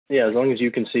Yeah, as long as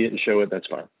you can see it and show it, that's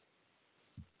fine.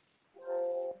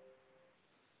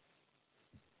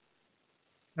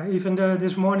 Even though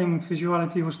this morning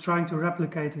Visuality was trying to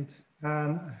replicate it,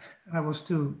 and I was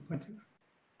too, but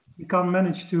we can't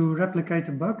manage to replicate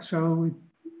the bug, so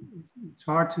it's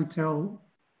hard to tell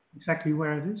exactly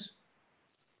where it is.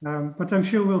 But I'm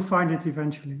sure we'll find it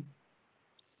eventually,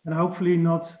 and hopefully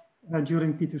not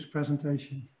during Peter's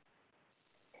presentation,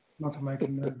 not to make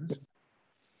him nervous.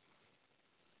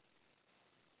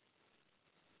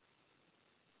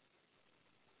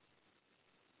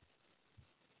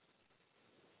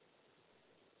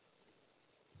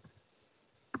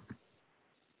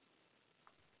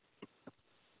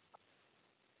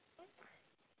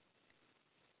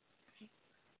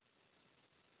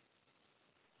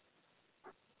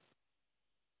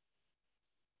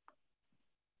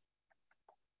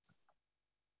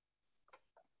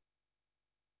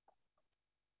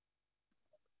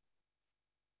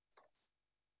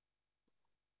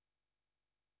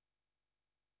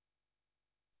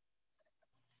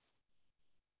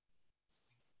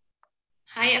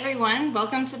 Hi, everyone.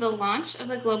 Welcome to the launch of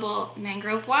the Global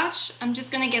Mangrove Watch. I'm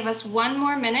just going to give us one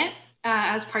more minute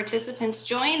as participants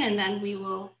join, and then we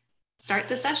will start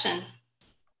the session.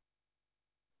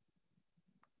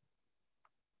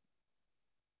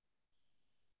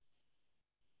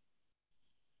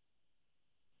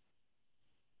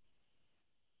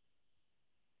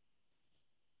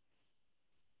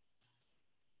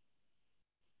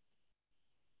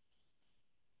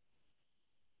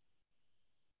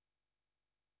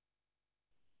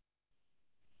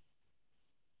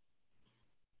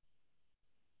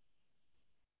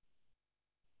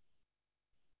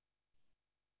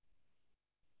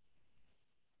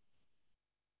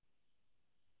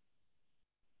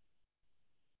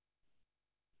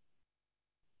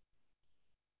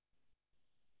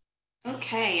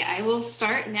 Okay, I will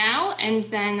start now, and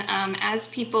then as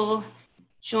people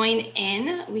join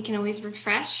in, we can always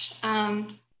refresh.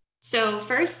 So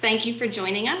first, thank you for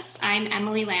joining us. I'm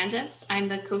Emily Landis. I'm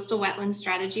the Coastal Wetlands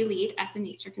Strategy Lead at the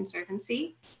Nature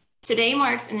Conservancy. Today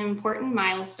marks an important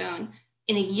milestone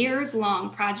in a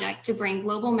years-long project to bring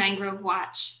Global Mangrove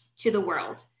Watch to the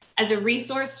world as a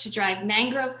resource to drive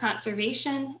mangrove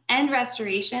conservation and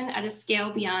restoration at a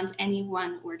scale beyond any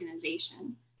one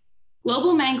organization.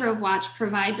 Global Mangrove Watch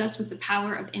provides us with the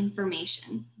power of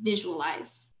information,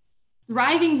 visualized.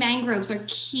 Thriving mangroves are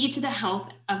key to the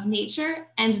health of nature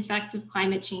and effective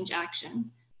climate change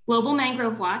action. Global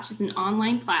Mangrove Watch is an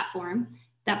online platform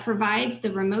that provides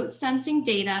the remote sensing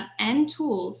data and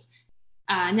tools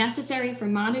necessary for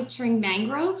monitoring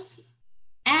mangroves,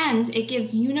 and it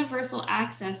gives universal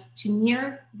access to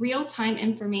near real-time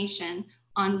information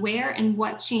on where and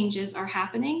what changes are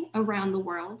happening around the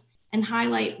world, and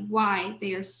highlight why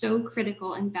they are so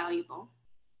critical and valuable.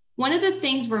 One of the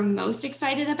things we're most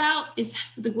excited about is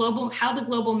how the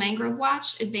Global Mangrove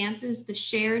Watch advances the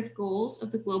shared goals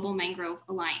of the Global Mangrove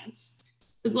Alliance.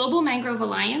 The Global Mangrove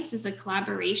Alliance is a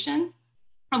collaboration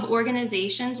of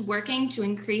organizations working to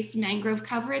increase mangrove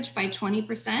coverage by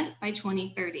 20% by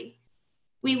 2030.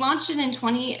 We launched it in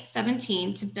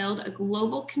 2017 to build a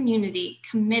global community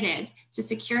committed to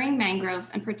securing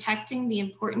mangroves and protecting the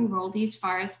important role these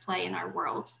forests play in our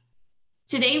world.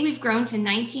 Today, we've grown to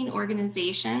 19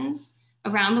 organizations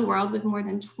around the world with more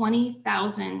than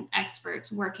 20,000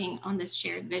 experts working on this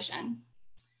shared vision.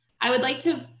 I would like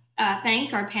to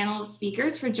thank our panel of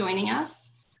speakers for joining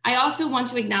us. I also want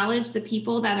to acknowledge the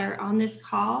people that are on this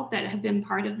call that have been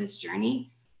part of this journey.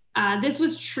 This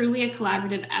was truly a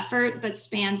collaborative effort, but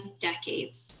spans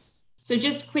decades. So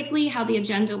just quickly how the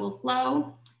agenda will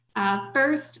flow.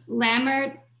 First,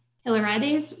 Lambert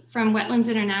Hilarides from Wetlands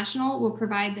International will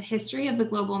provide the history of the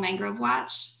Global Mangrove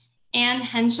Watch. Anne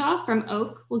Henshaw from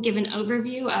Oak will give an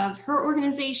overview of her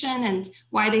organization and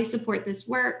why they support this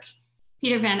work.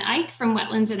 Peter Van Eyck from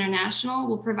Wetlands International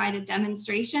will provide a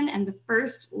demonstration and the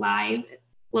first live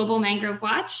Global Mangrove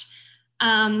Watch.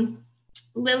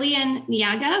 Lillian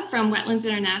Niaga from Wetlands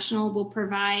International will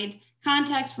provide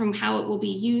context from how it will be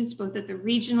used both at the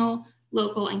regional,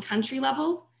 local, and country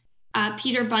level.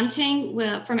 Peter Bunting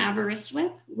from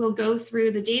Aberystwyth will go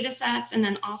through the data sets and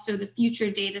then also the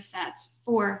future data sets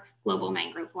for Global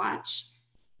Mangrove Watch.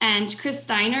 And Chris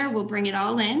Steiner will bring it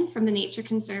all in from the Nature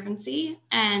Conservancy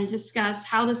and discuss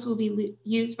how this will be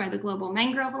used by the Global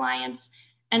Mangrove Alliance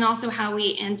and also how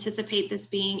we anticipate this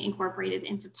being incorporated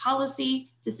into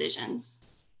policy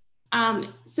decisions.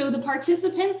 So the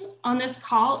participants on this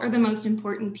call are the most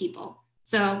important people.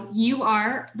 So you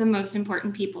are the most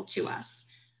important people to us.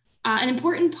 An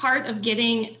important part of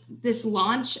getting this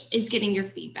launch is getting your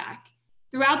feedback.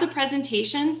 Throughout the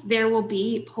presentations, there will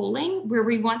be polling where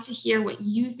we want to hear what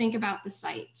you think about the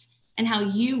site and how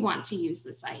you want to use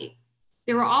the site.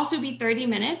 There will also be 30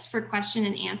 minutes for question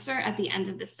and answer at the end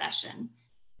of the session.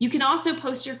 You can also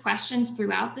post your questions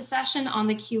throughout the session on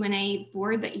the Q&A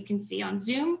board that you can see on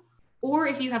Zoom, or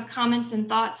if you have comments and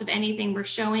thoughts of anything we're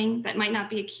showing that might not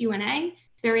be a Q&A,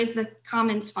 there is the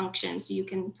comments function, so you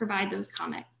can provide those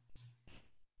comments.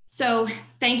 So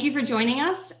thank you for joining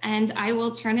us, and I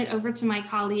will turn it over to my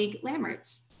colleague, Lambert.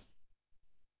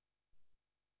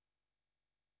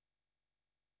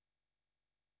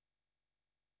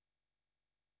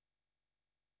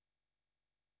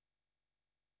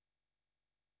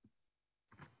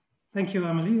 Thank you,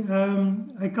 Emily.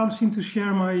 I can't seem to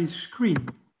share my screen.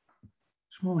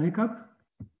 Small hiccup.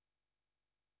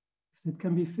 If that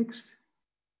can be fixed.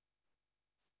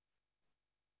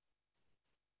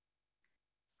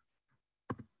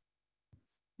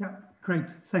 Yeah, great,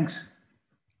 thanks.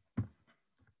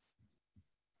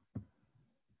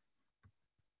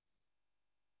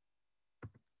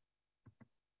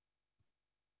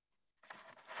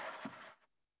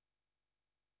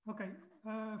 Okay,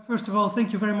 first of all,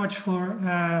 thank you very much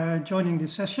for joining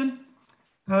this session.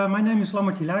 My name is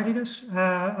Lambert Hilarides.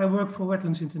 I work for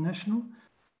Wetlands International.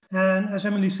 And as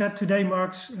Emily said, today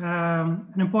marks an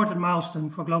important milestone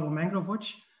for Global Mangrove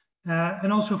Watch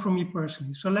and also for me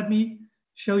personally. So let me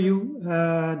show you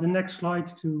the next slide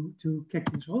to kick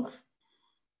this off.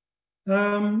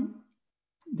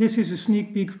 This is a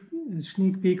sneak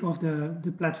peek of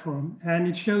the platform, and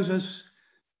it shows us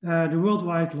the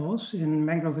worldwide loss in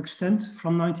mangrove extent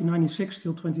from 1996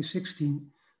 till 2016,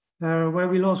 where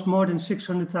we lost more than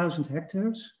 600,000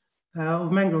 hectares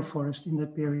of mangrove forest in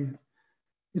that period.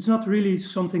 It's not really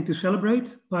something to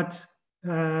celebrate, but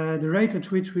the rate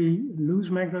at which we lose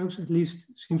mangroves at least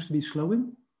seems to be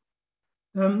slowing.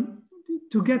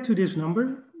 To get to this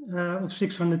number of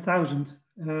 600,000,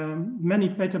 many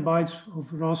petabytes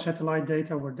of raw satellite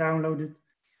data were downloaded,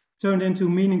 turned into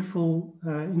meaningful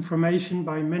information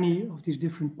by many of these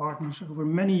different partners over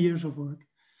many years of work.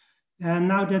 And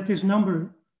now that this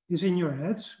number is in your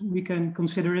heads, we can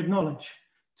consider it knowledge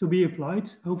to be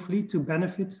applied, hopefully, to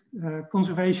benefit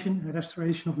conservation and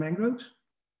restoration of mangroves.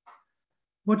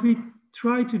 What we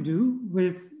try to do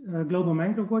with Global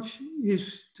Mangrove Watch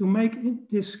is to make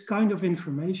this kind of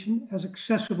information as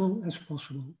accessible as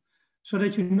possible, so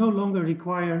that you no longer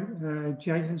require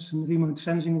GIS and remote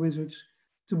sensing wizards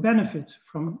to benefit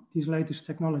from these latest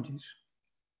technologies.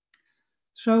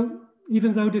 So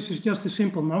even though this is just a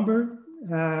simple number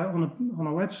on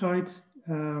a website,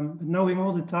 knowing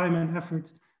all the time and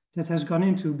effort that has gone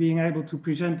into being able to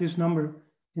present this number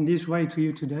in this way to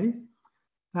you today,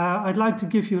 I'd like to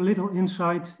give you a little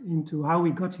insight into how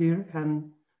we got here and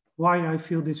why I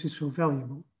feel this is so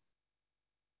valuable.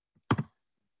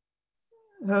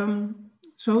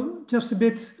 So just a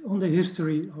bit on the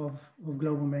history of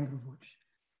Global Mangrove Watch.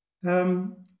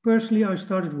 Personally, I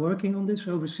started working on this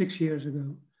over 6 years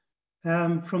ago.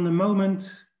 From the moment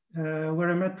where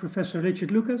I met Professor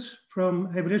Richard Lucas from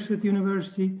Aberystwyth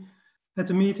University at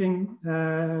a meeting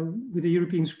with the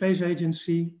European Space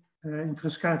Agency in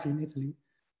Frascati in Italy.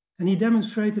 And he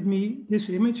demonstrated me this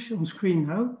image on screen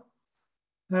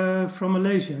now from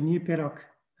Malaysia, near Perak,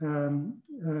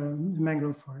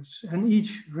 mangrove forests. And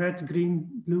each red, green,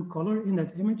 blue color in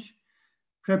that image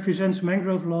represents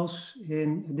mangrove loss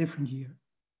in a different year.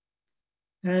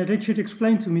 Richard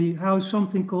explained to me how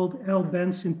something called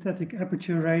L-band synthetic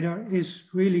aperture radar is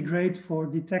really great for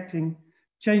detecting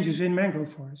changes in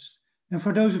mangrove forests. And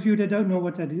for those of you that don't know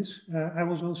what that is, I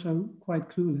was also quite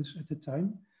clueless at the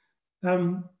time.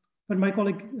 But my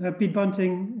colleague Pete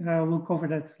Bunting will cover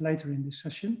that later in this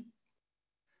session.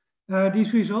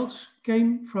 These results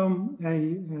came from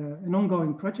an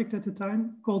ongoing project at the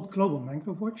time called Global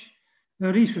Mangrove Watch,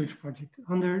 a research project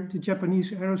under the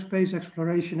Japanese Aerospace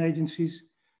Exploration Agency's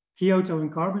Kyoto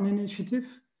and Carbon Initiative,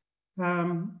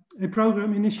 a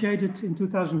program initiated in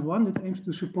 2001 that aims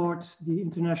to support the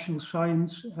international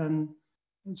science and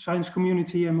science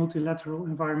community and multilateral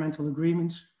environmental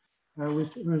agreements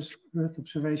with Earth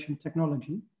observation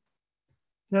technology.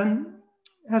 Then,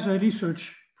 as a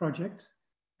research project,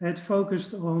 it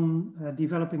focused on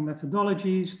developing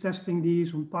methodologies, testing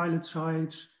these on pilot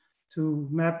sites to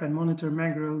map and monitor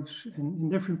mangroves in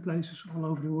different places all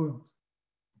over the world.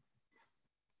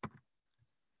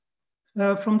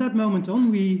 From that moment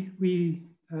on, we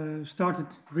started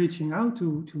reaching out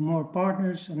to more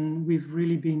partners, and we've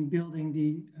really been building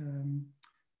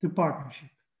the partnership.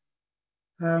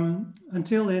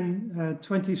 Until in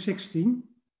 2016,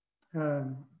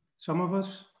 some of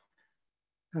us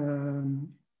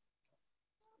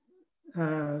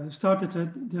started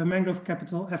the Mangrove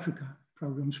Capital Africa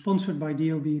program, sponsored by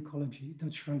DOB Ecology,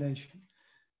 Dutch Foundation.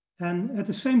 And at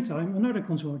the same time, another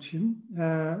consortium,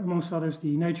 amongst others,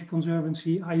 the Nature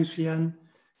Conservancy, IUCN,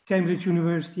 Cambridge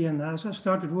University, and NASA,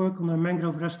 started work on a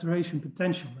mangrove restoration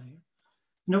potential layer.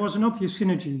 And there was an obvious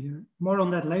synergy here. More on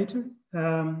that later,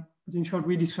 but in short,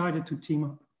 we decided to team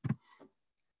up.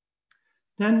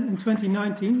 Then in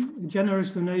 2019, a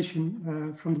generous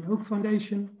donation from the Oak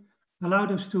Foundation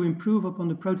allowed us to improve upon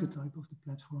the prototype of the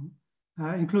platform,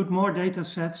 include more data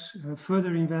sets,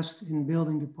 further invest in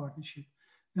building the partnership.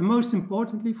 And most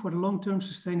importantly, for the long-term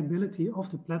sustainability of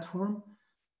the platform,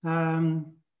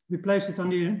 we placed it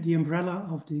under the umbrella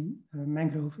of the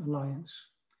Mangrove Alliance.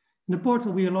 And the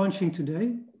portal we are launching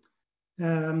today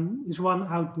is one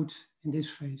output in this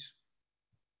phase.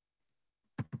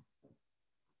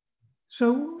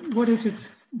 So what is it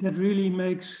that really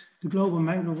makes the Global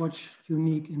Mangrove Watch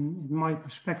unique in my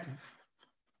perspective?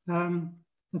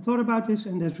 I thought about this,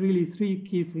 and there's really three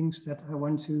key things that I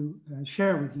want to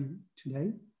share with you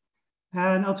today.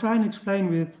 And I'll try and explain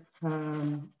with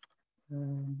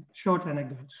short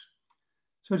anecdotes.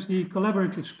 So it's the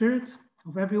collaborative spirit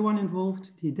of everyone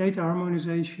involved, the data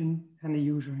harmonization, and the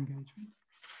user engagement.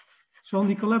 So on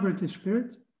the collaborative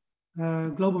spirit,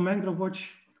 Global Mangrove Watch,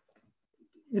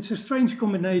 it's a strange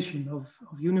combination of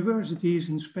universities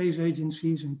and space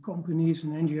agencies and companies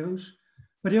and NGOs,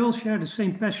 but they all share the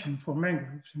same passion for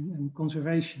mangroves and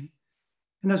conservation.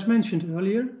 And as mentioned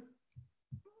earlier,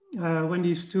 when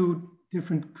these two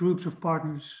different groups of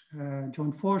partners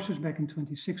joined forces back in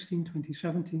 2016,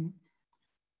 2017,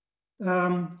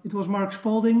 it was Mark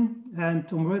Spalding and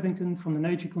Tom Worthington from the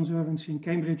Nature Conservancy and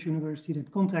Cambridge University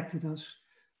that contacted us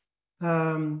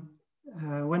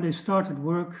when they started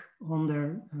work on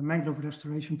their mangrove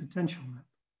restoration potential map.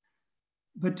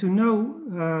 But to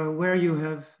know where you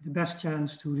have the best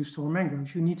chance to restore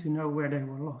mangroves, you need to know where they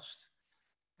were lost.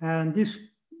 And this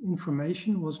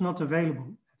information was not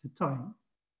available at the time.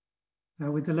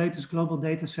 With the latest global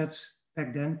data sets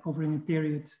back then covering a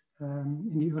period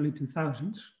in the early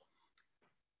 2000s,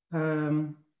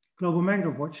 Global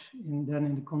Mangrove Watch, then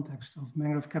in the context of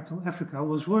Mangrove Capital Africa,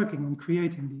 was working on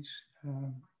creating these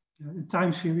a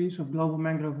time series of Global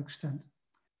Mangrove Extent.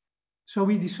 So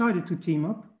we decided to team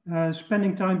up,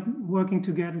 spending time working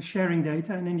together, sharing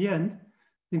data, and in the end, I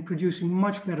think producing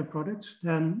much better products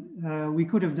than we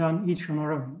could have done each on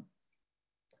our own.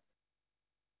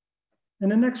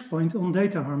 And the next point on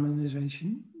data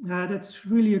harmonization, that's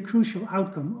really a crucial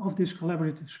outcome of this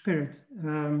collaborative spirit,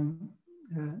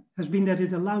 has been that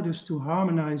it allowed us to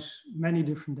harmonize many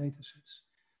different data sets.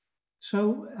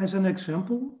 So as an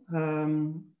example,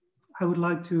 I would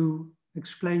like to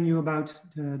explain you about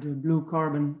the blue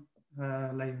carbon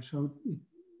layer. So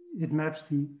it maps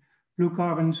the blue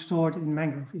carbon stored in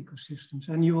mangrove ecosystems,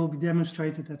 and you will be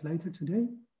demonstrated that later today.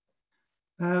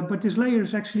 But this layer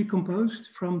is actually composed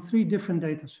from three different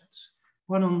data sets.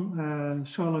 One on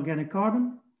soil organic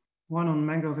carbon, one on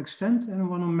mangrove extent, and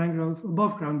one on mangrove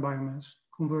above ground biomass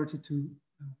converted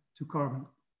to carbon.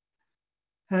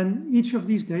 And each of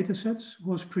these data sets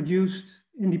was produced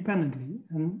independently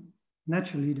and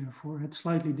naturally, therefore, had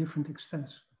slightly different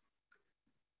extents.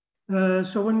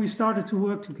 So when we started to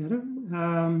work together,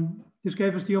 this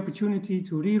gave us the opportunity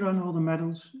to rerun all the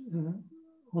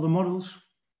models,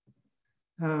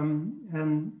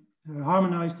 and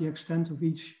harmonize the extent of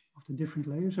each of the different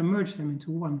layers and merge them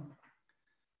into one.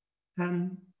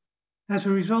 And as a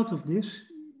result of this,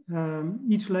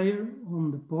 each layer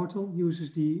on the portal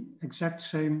uses the exact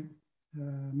same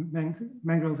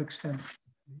mangrove extent.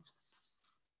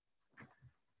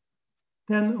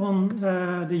 Then on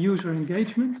the user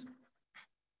engagement,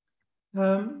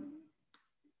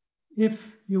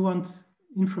 if you want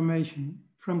information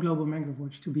from Global Mangrove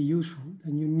Watch to be useful,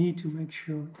 then you need to make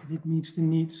sure that it meets the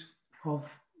needs of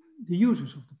the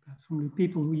users of the platform, the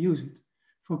people who use it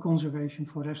for conservation,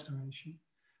 for restoration.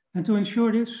 And to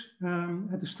ensure this,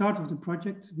 at the start of the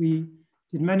project, we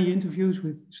did many interviews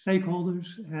with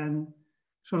stakeholders and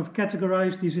sort of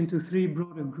categorized these into three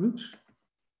broader groups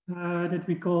that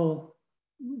we call,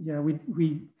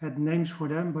 we had names for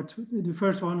them, but the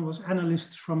first one was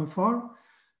analysts from afar.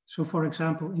 So for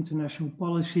example, international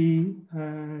policy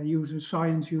users,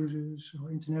 science users,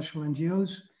 or international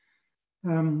NGOs,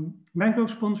 mangrove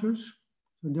sponsors,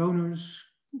 so donors,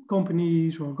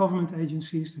 companies or government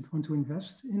agencies that want to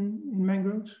invest in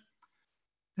mangroves,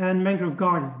 and mangrove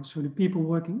guardians, so the people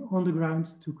working on the ground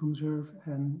to conserve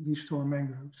and restore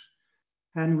mangroves.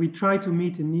 And we try to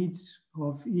meet the needs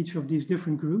of each of these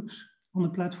different groups on the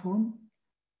platform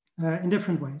in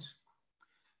different ways.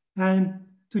 And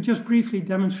to just briefly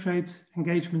demonstrate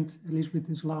engagement, at least with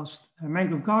this last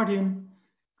Mangrove Guardian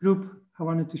group, I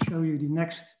wanted to show you the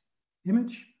next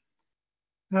image.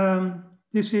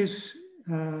 This is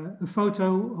a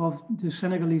photo of the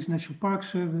Senegalese National Park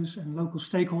Service and local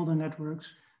stakeholder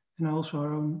networks, and also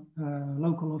our own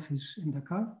local office in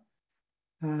Dakar,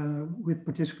 with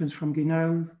participants from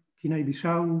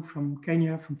Guinea-Bissau, from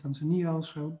Kenya, from Tanzania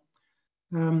also,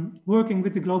 working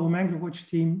with the Global Mangrove Watch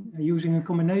team using a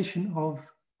combination of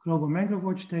Global Mangrove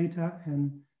Watch data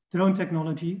and drone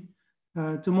technology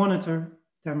to monitor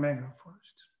their mangrove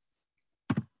forests.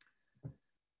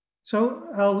 So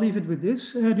I'll leave it with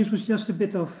this. This was just a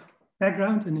bit of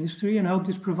background and history, and I hope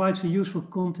this provides a useful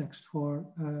context for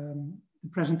the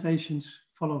presentations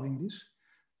following this.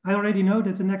 I already know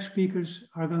that the next speakers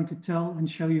are going to tell and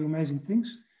show you amazing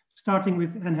things, starting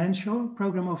with Anne Henshaw,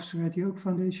 Program Officer at the Oak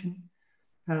Foundation.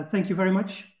 Thank you very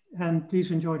much, and please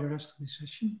enjoy the rest of this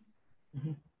session.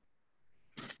 Mm-hmm.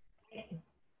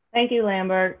 Thank you,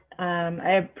 Lambert.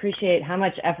 I appreciate how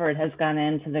much effort has gone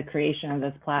into the creation of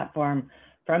this platform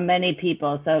from many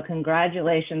people, so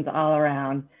congratulations all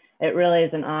around. It really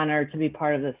is an honor to be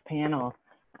part of this panel.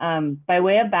 By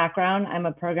way of background, I'm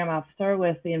a program officer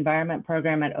with the Environment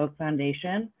Program at Oak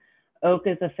Foundation. Oak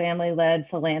is a family-led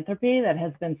philanthropy that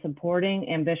has been supporting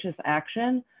ambitious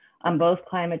action on both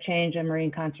climate change and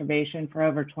marine conservation for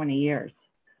over 20 years.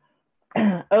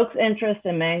 Oak's interest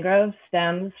in mangroves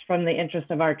stems from the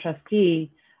interest of our trustee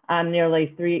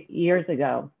nearly 3 years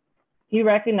ago. He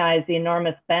recognized the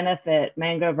enormous benefit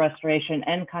mangrove restoration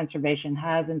and conservation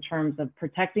has in terms of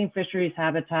protecting fisheries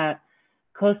habitat,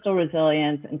 coastal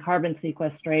resilience, and carbon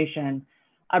sequestration,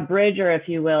 a bridger, if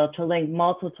you will, to link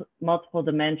multiple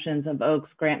dimensions of Oak's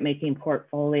grant-making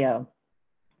portfolio.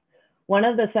 One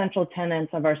of the central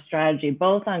tenets of our strategy,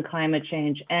 both on climate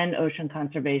change and ocean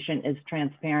conservation, is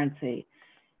transparency,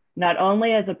 not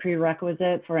only as a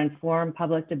prerequisite for informed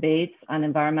public debates on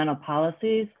environmental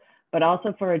policies, but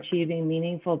also for achieving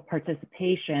meaningful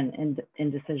participation in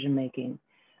decision-making.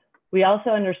 We also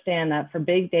understand that for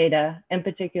big data, in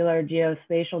particular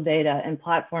geospatial data and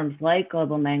platforms like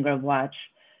Global Mangrove Watch,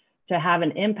 to have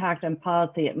an impact on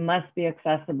policy, it must be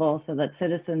accessible so that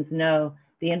citizens know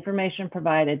the information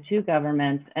provided to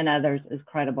governments and others is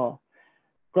credible.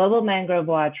 Global Mangrove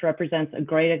Watch represents a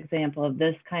great example of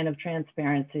this kind of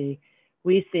transparency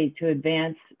we seek to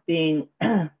advance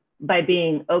by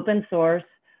being open source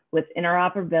with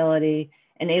interoperability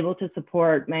and able to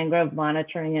support mangrove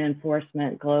monitoring and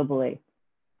enforcement globally.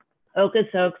 Oak is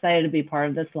so excited to be part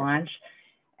of this launch,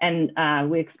 and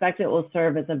we expect it will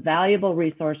serve as a valuable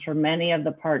resource for many of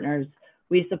the partners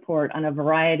we support on a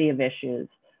variety of issues,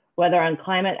 whether on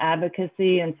climate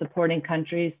advocacy and supporting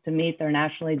countries to meet their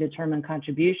nationally determined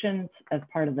contributions as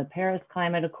part of the Paris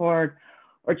Climate Accord,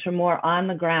 or to more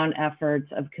on-the-ground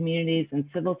efforts of communities and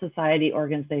civil society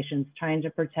organizations trying to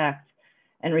protect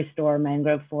and restore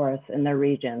mangrove forests in their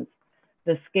regions.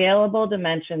 The scalable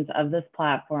dimensions of this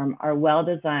platform are well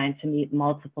designed to meet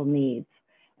multiple needs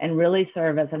and really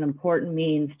serve as an important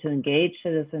means to engage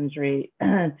citizenry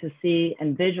to see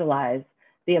and visualize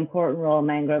the important role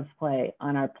mangroves play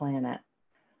on our planet.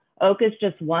 Oak is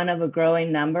just one of a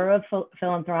growing number of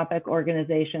philanthropic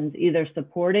organizations either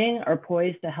supporting or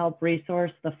poised to help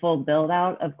resource the full build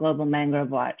out of Global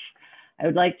Mangrove Watch. I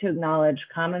would like to acknowledge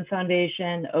Common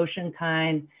Foundation, Ocean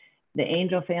Kind, the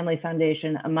Angel Family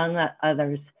Foundation, among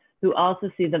others, who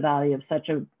also see the value of such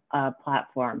a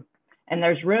platform. And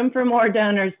there's room for more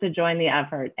donors to join the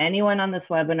effort. Anyone on this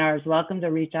webinar is welcome to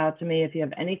reach out to me if you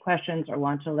have any questions or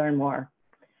want to learn more.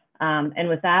 And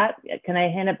with that, can I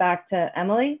hand it back to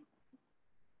Emily?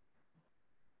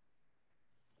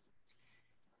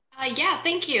 Yeah,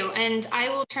 thank you. And I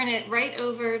will turn it right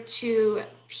over to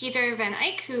Peter Van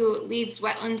Eyck, who leads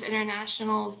Wetlands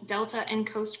International's Delta and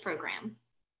Coast program.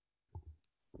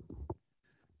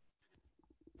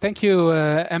 Thank you,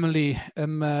 Emily.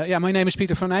 Yeah, my name is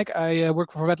Peter Van Eyck. I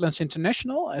work for Wetlands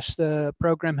International as the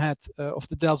program head of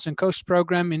the Delta and Coast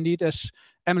program, indeed, as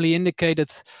Emily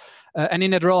indicated. And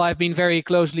in that role, I've been very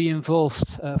closely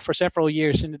involved for several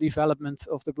years in the development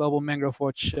of the Global Mangrove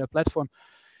Watch platform.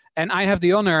 And I have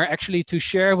the honor actually to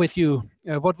share with you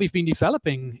what we've been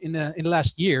developing in the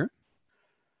last year.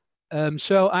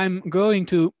 So I'm going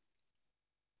to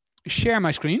share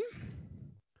my screen.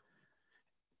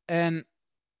 And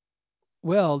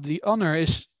well, the honor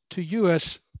is to you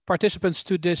as participants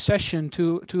to this session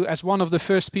to as one of the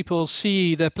first people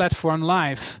see the platform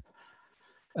live.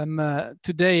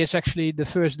 Today is actually the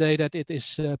first day that it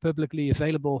is publicly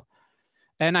available.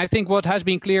 And I think what has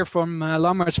been clear from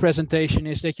Lambert's presentation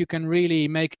is that you can really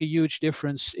make a huge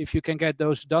difference if you can get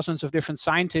those dozens of different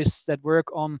scientists that work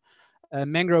on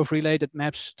mangrove-related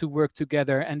maps to work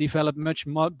together and develop much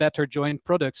better joint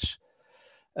products.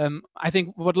 I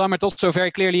think what Lammert also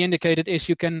very clearly indicated is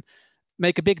you can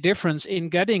make a big difference in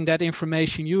getting that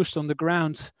information used on the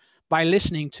ground by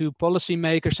listening to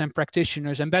policymakers and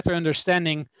practitioners and better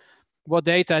understanding what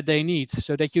data they need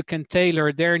so that you can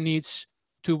tailor their needs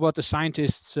to what the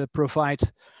scientists provide.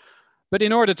 But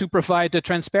in order to provide the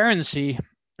transparency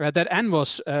that Anne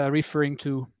was referring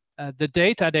to, the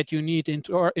data that you need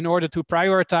in order to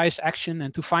prioritize action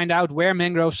and to find out where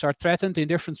mangroves are threatened in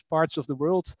different parts of the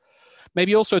world,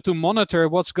 maybe also to monitor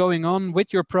what's going on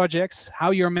with your projects,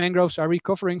 how your mangroves are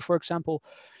recovering, for example,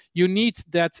 you need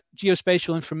that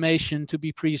geospatial information to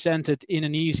be presented in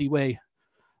an easy way.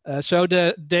 So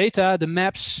the data, the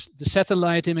maps, the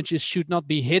satellite images should not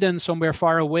be hidden somewhere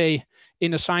far away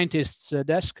in a scientist's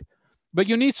desk, but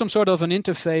you need some sort of an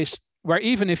interface where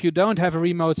even if you don't have a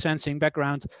remote sensing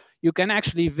background, you can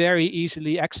actually very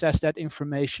easily access that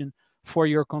information for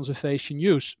your conservation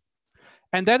use.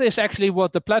 And that is actually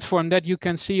what the platform that you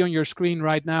can see on your screen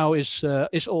right now is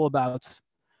all about.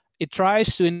 It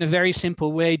tries to, in a very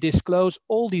simple way, disclose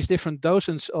all these different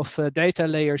dozens of data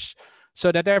layers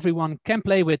so that everyone can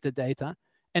play with the data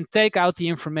and take out the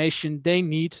information they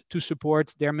need to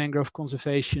support their mangrove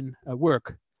conservation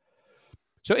work.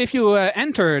 So if you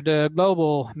enter the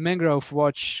Global Mangrove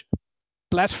Watch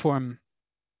platform,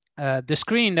 the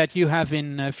screen that you have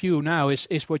in view now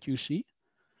is what you see.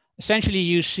 Essentially,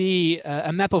 you see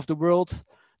a map of the world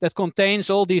that contains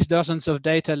all these dozens of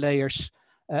data layers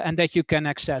and that you can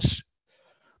access.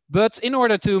 But in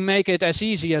order to make it as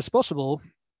easy as possible,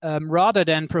 rather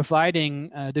than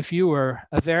providing the viewer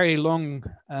a very long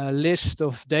list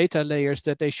of data layers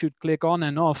that they should click on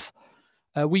and off,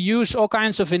 we use all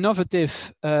kinds of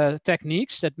innovative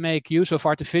techniques that make use of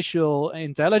artificial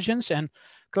intelligence and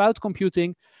cloud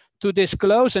computing to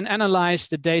disclose and analyze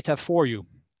the data for you.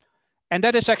 And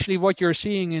that is actually what you're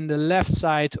seeing in the left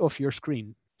side of your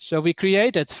screen. So we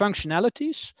created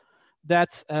functionalities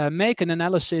that make an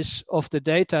analysis of the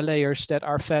data layers that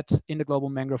are fed in the Global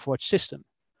Mangrove Watch system.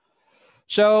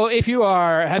 So if you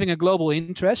are having a global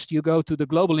interest, you go to the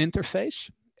global interface,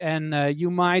 and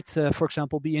you might, for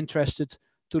example, be interested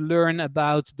to learn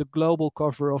about the global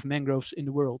cover of mangroves in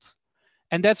the world.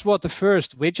 And that's what the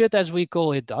first widget, as we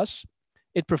call it, does.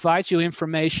 It provides you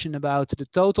information about the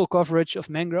total coverage of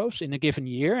mangroves in a given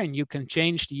year, and you can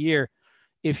change the year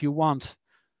if you want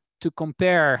to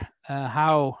compare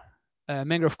how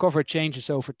mangrove cover changes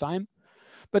over time.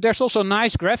 But there's also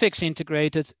nice graphics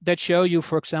integrated that show you,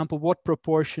 for example, what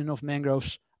proportion of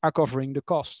mangroves are covering the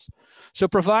costs. So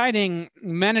providing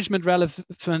management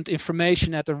relevant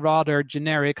information at a rather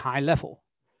generic high level.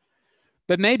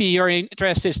 But maybe your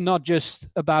interest is not just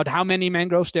about how many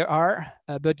mangroves there are,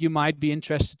 but you might be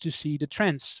interested to see the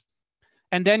trends.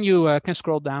 And then you can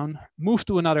scroll down, move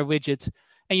to another widget,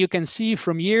 and you can see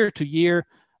from year to year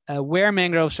where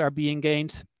mangroves are being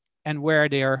gained and where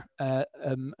they're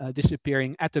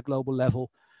disappearing at the global level.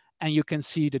 And you can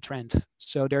see the trend.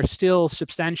 So there's still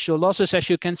substantial losses,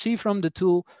 as you can see from the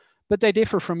tool, but they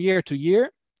differ from year to year.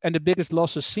 And the biggest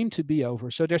losses seem to be over.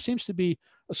 So there seems to be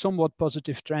a somewhat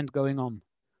positive trend going on.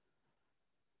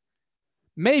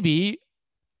 Maybe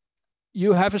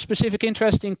you have a specific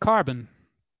interest in carbon.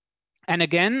 And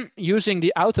again, using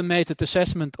the automated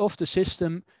assessment of the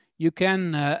system, you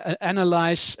can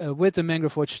analyze with the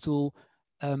Mangrove Watch tool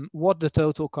what the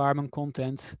total carbon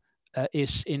content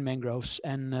is in mangroves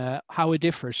and how it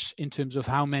differs in terms of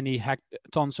how many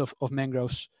tons of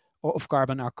mangroves or of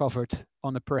carbon are covered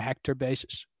on a per hectare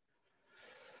basis.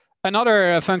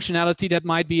 Another functionality that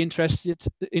might be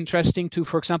interesting to,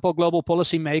 for example, global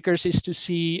policymakers is to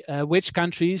see which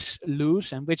countries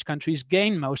lose and which countries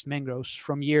gain most mangroves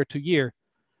from year to year.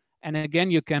 And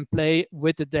again, you can play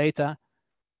with the data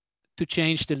to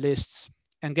change the lists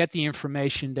and get the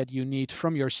information that you need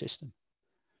from your system.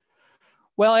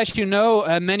 Well, as you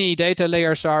know, many data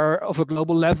layers are of a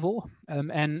global level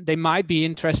and they might be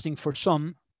interesting for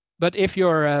some. But if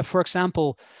you're, for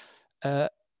example, a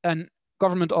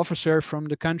government officer from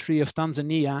the country of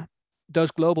Tanzania,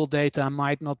 those global data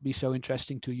might not be so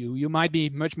interesting to you. You might be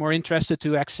much more interested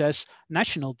to access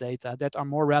national data that are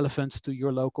more relevant to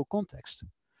your local context.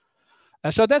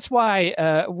 So that's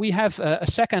why we have a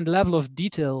second level of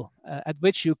detail at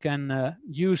which you can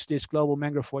use this Global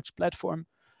Mangrove Watch platform.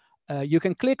 You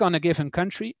can click on a given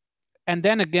country, and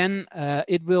then again,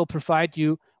 it will provide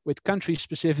you with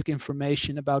country-specific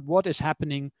information about what is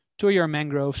happening to your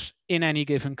mangroves in any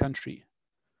given country.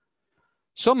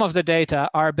 Some of the data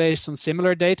are based on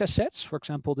similar data sets, for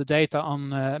example, the data on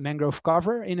mangrove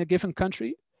cover in a given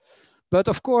country. But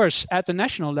of course, at the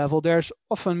national level, there's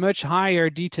often much higher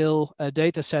detail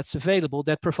data sets available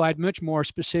that provide much more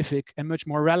specific and much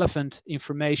more relevant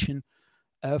information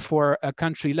for a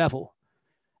country level.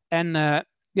 And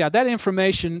yeah, that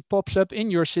information pops up in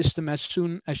your system as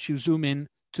soon as you zoom in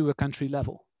to a country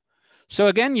level. So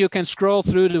again, you can scroll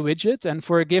through the widget, and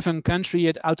for a given country,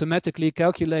 it automatically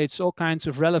calculates all kinds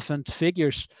of relevant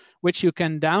figures, which you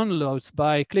can download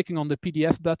by clicking on the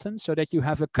PDF button, so that you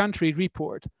have a country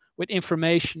report with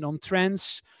information on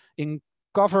trends in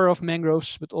cover of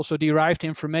mangroves, but also derived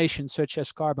information such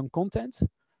as carbon content.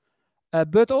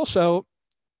 But also,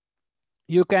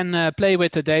 you can play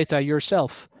with the data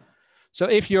yourself. So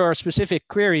if your specific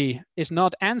query is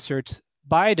not answered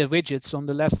by the widgets on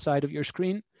the left side of your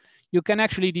screen, you can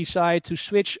actually decide to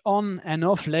switch on and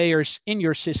off layers in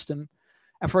your system.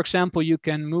 And for example, you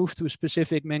can move to a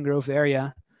specific mangrove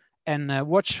area and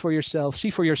watch for yourself, see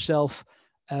for yourself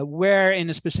where in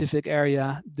a specific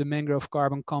area the mangrove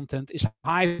carbon content is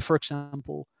high, for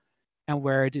example, and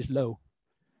where it is low.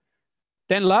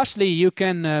 Then lastly, you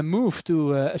can move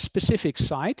to a specific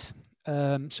site.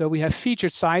 So we have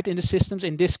featured site in the systems.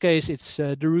 In this case, it's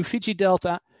the Rufiji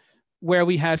Delta, where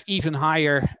we have even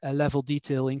higher level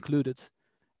detail included.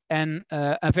 And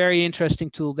a very interesting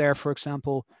tool there, for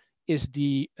example, is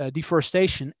the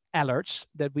deforestation alerts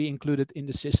that we included in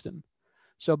the system.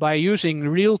 So by using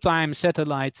real-time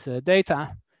satellite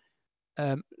data,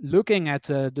 looking at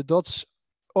the dots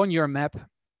on your map,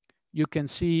 you can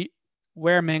see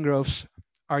where mangroves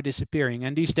are disappearing.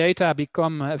 And these data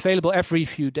become available every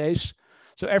few days.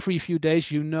 So every few days,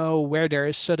 you know where there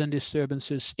is sudden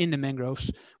disturbances in the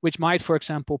mangroves, which might, for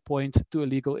example, point to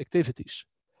illegal activities.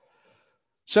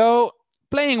 So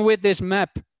playing with this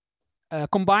map,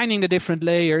 combining the different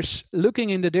layers, looking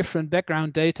in the different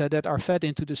background data that are fed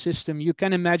into the system, you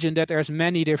can imagine that there's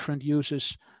many different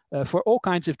uses for all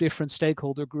kinds of different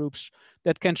stakeholder groups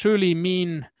that can truly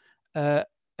mean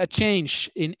a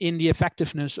change in the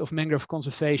effectiveness of mangrove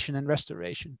conservation and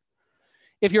restoration.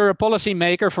 If you're a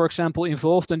policymaker, for example,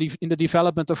 involved in the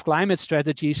development of climate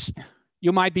strategies,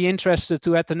 you might be interested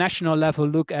to, at the national level,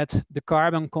 look at the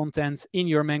carbon content in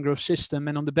your mangrove system,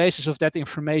 and on the basis of that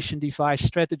information, devise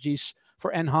strategies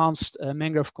for enhanced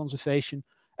mangrove conservation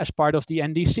as part of the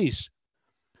NDCs.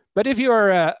 But if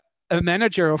you're a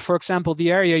manager of, for example,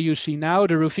 the area you see now,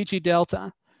 the Rufiji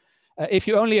Delta, if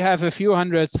you only have a few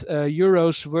hundred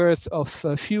euros worth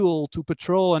of fuel to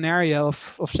patrol an area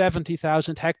of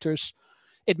 70,000 hectares,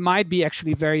 it might be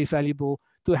actually very valuable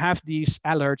to have these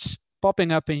alerts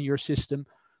popping up in your system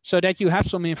so that you have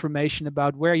some information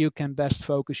about where you can best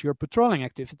focus your patrolling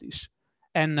activities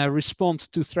and respond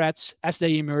to threats as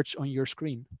they emerge on your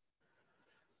screen.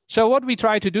 So what we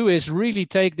try to do is really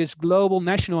take this global,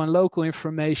 national, and local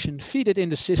information, feed it in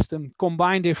the system,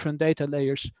 combine different data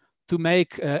layers to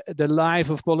make the life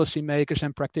of policymakers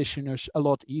and practitioners a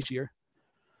lot easier.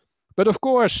 But of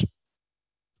course,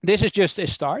 this is just a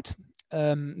start.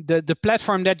 The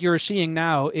platform that you're seeing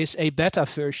now is a beta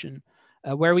version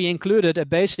where we included a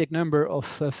basic number of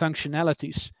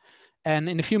functionalities. And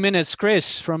in a few minutes,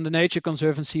 Chris from the Nature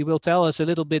Conservancy will tell us a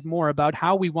little bit more about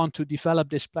how we want to develop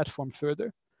this platform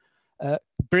further,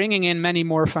 bringing in many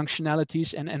more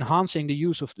functionalities and enhancing the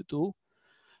use of the tool.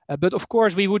 But of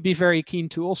course, we would be very keen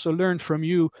to also learn from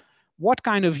you what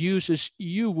kind of uses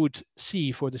you would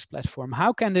see for this platform.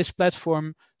 How can this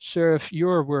platform serve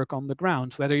your work on the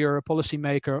ground, whether you're a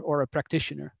policymaker or a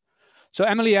practitioner? So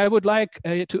Emily, I would like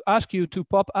to ask you to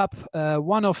pop up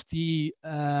one of the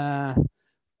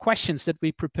questions that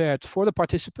we prepared for the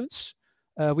participants.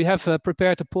 We have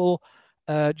prepared a poll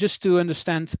just to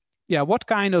understand what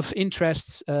kind of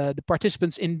interests the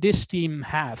participants in this team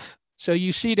have. So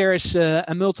you see there is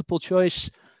a multiple choice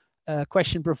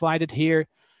question provided here.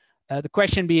 The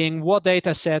question being, what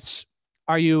data sets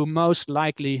are you most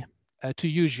likely to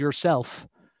use yourself?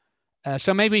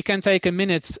 So maybe we can take a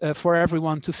minute for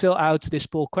everyone to fill out this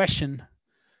poll question,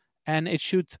 and it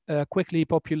should quickly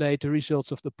populate the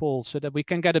results of the poll so that we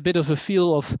can get a bit of a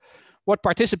feel of what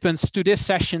participants to this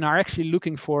session are actually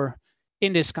looking for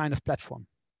in this kind of platform.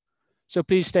 So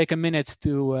please take a minute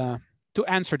to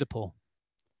answer the poll.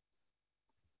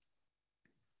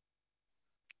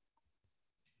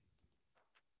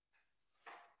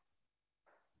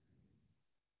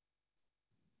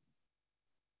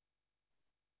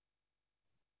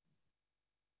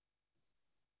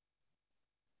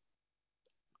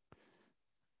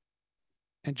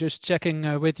 And just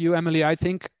checking with you, Emily, I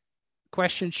think the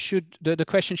question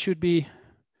should be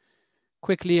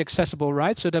quickly accessible,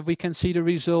 right? So that we can see the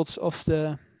results of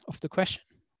the question.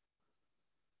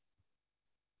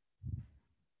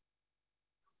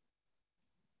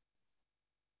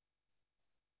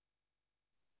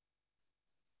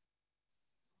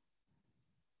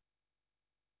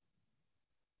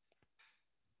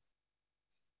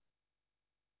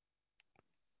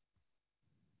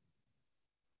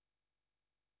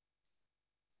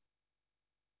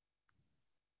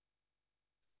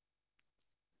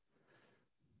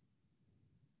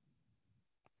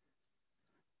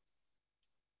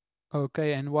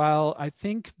 Okay, and while I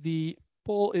think the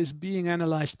poll is being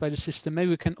analyzed by the system, maybe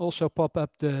we can also pop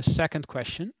up the second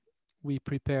question we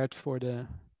prepared for the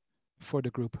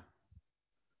group.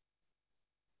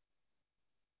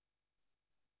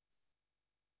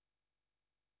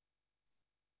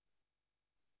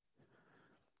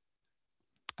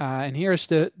 And here's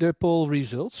the poll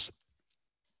results.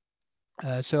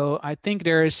 So I think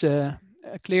there is a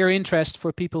clear interest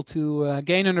for people to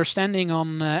gain understanding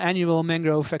on annual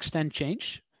mangrove extent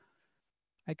change.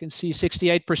 I can see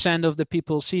 68% of the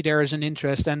people see there is an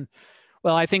interest, and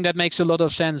well, I think that makes a lot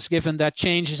of sense given that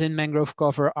changes in mangrove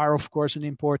cover are of course an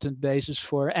important basis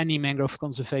for any mangrove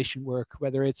conservation work,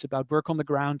 whether it's about work on the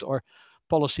ground or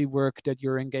policy work that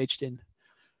you're engaged in.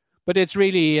 But it's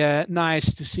really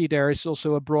nice to see there is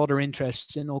also a broader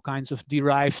interest in all kinds of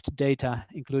derived data,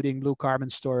 including blue carbon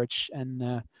storage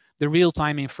and the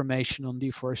real-time information on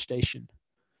deforestation.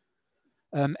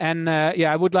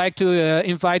 Yeah, I would like to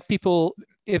invite people,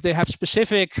 if they have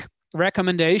specific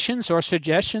recommendations or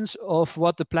suggestions of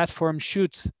what the platform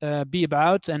should be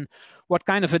about and what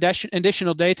kind of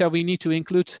additional data we need to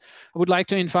include, I would like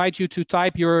to invite you to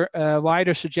type your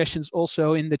wider suggestions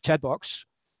also in the chat box.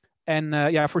 And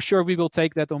yeah, for sure, we will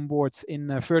take that on board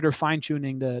in further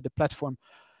fine-tuning the platform.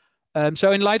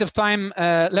 So in light of time,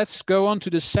 let's go on to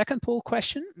the second poll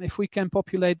question. If we can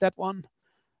populate that one,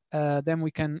 then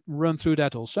we can run through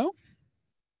that also.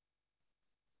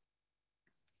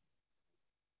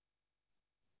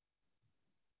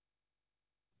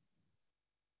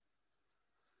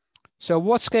 So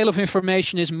what scale of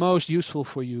information is most useful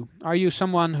for you? Are you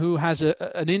someone who has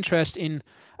an interest in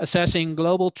assessing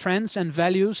global trends and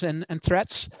values and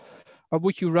threats? Or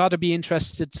would you rather be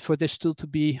interested for this tool to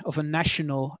be of a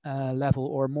national level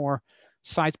or more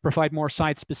provide more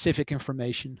site-specific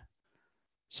information?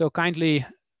 So kindly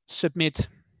submit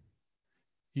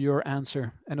your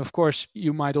answer. And of course,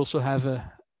 you might also have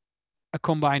a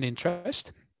combined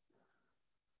interest.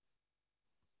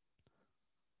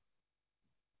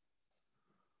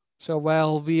 So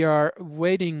while we are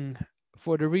waiting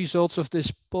for the results of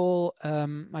this poll,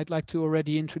 I'd like to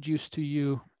already introduce to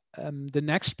you the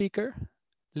next speaker,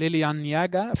 Lilian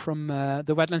Nyaga from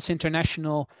the Wetlands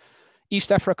International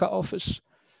East Africa office,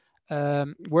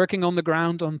 working on the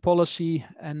ground on policy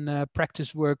and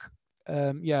practice work.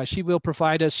 Yeah, she will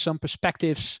provide us some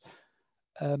perspectives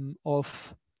from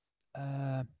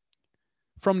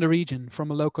the region,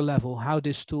 from a local level, how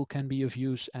this tool can be of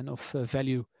use and of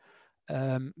value.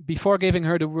 Before giving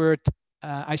her the word,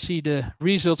 I see the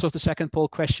results of the second poll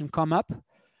question come up.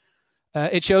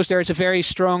 It shows there is a very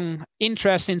strong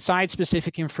interest in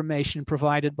site-specific information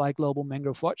provided by Global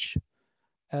Mangrove Watch.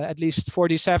 At least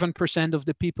 47% of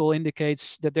the people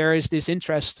indicates that there is this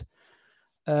interest.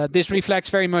 This reflects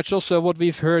very much also what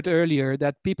we've heard earlier,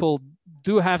 that people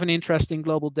do have an interest in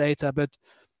global data, but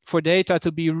for data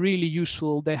to be really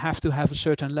useful, they have to have a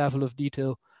certain level of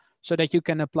detail so that you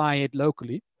can apply it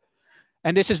locally.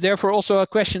 And this is therefore also a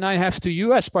question I have to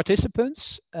you as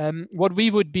participants. What we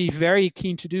would be very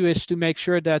keen to do is to make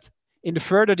sure that in the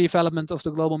further development of the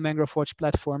Global Mangrove Watch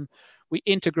platform, we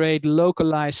integrate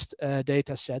localized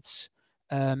data sets.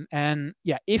 And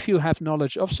yeah, if you have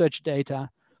knowledge of such data,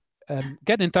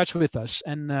 get in touch with us.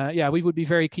 And yeah, we would be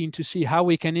very keen to see how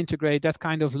we can integrate that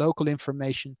kind of local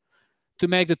information to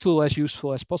make the tool as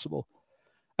useful as possible.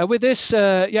 With this,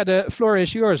 yeah, the floor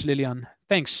is yours, Lilian.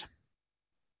 Thanks.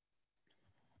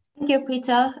 Thank you,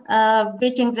 Peter.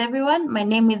 Greetings, everyone. My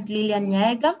name is Lilian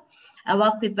Nyaga. I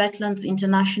work with Wetlands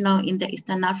International in the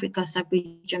Eastern Africa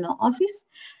Sub-Regional Office.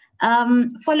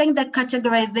 Following the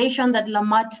categorization that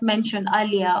Lamat mentioned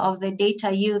earlier of the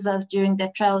data users during the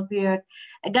trial period,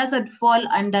 I guess I'd fall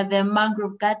under the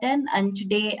mangrove garden, and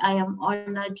today I am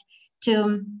honored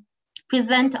to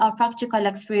present our practical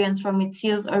experience from its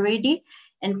use already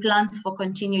and plans for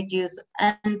continued use.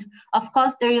 And of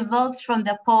course, the results from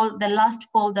the poll, the last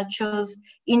poll that shows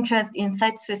interest in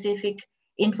site-specific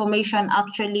information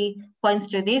actually points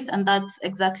to this, and that's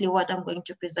exactly what I'm going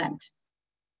to present.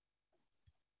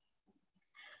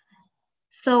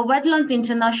 So Wetlands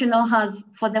International has,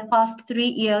 for the past 3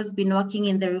 years, been working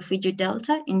in the Rufiji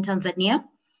Delta in Tanzania.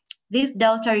 This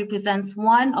delta represents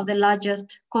one of the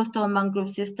largest coastal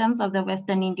mangrove systems of the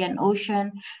Western Indian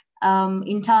Ocean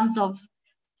in terms of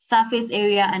surface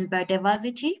area and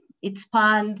biodiversity. It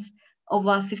spans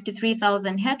over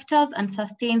 53,000 hectares and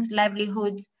sustains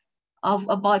livelihoods of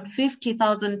about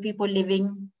 50,000 people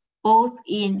living both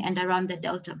in and around the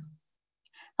delta.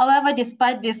 However,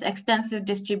 despite this extensive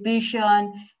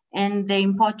distribution and the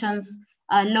importance,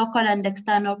 local and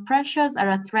external pressures are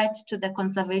a threat to the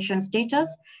conservation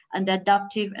status and the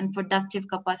adaptive and productive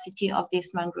capacity of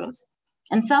these mangroves.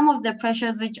 And some of the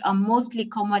pressures which are mostly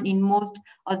common in most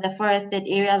of the forested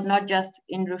areas, not just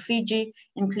in Rufiji,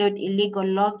 include illegal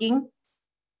logging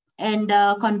and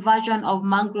conversion of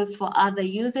mangroves for other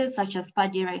uses, such as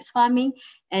paddy rice farming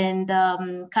and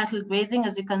cattle grazing.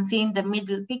 As you can see in the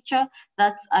middle picture,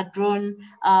 that's a drone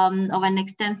of an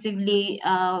extensively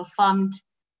farmed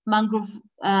mangrove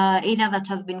area that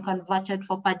has been converted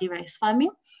for paddy rice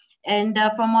farming. And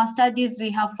from our studies,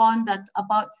 we have found that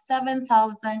about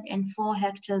 7,004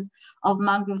 hectares of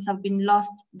mangroves have been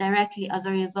lost directly as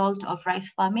a result of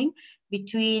rice farming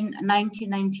between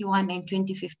 1991 and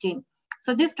 2015.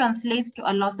 So this translates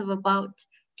to a loss of about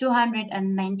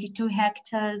 292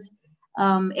 hectares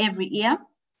every year.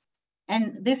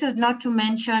 And this is not to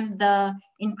mention the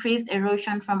increased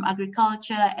erosion from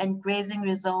agriculture and grazing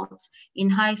results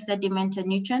in high sediment and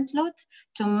nutrient loads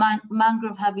to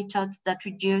mangrove habitats that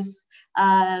reduce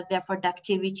their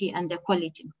productivity and their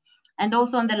quality. And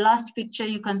also on the last picture,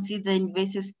 you can see the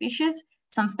invasive species.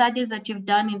 Some studies that you've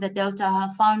done in the Delta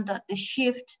have found that the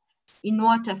shift in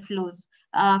water flows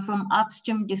from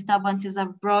upstream disturbances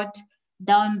have brought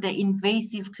down the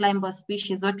invasive climber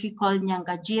species, what we call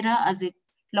Nyangajira as it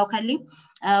locally,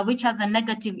 which has a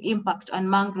negative impact on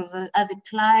mangroves as it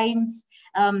climbs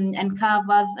and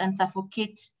covers and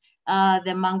suffocates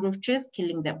the mangrove trees,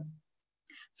 killing them.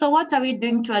 So what are we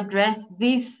doing to address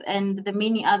this and the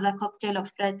many other cocktail of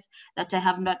threats that I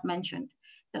have not mentioned?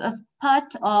 As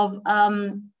part of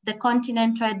the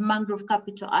continent-wide Mangrove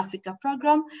Capital Africa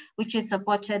program, which is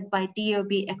supported by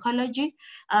DOB Ecology,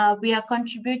 we are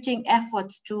contributing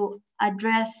efforts to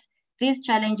address these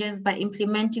challenges by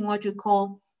implementing what we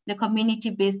call the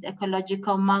community-based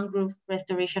ecological mangrove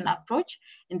restoration approach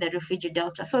in the Rufiji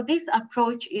Delta. So this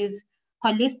approach is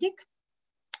holistic.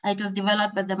 It was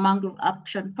developed by the Mangrove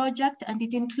Action Project, and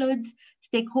it includes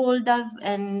stakeholders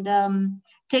and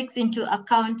takes into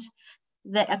account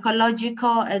the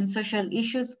ecological and social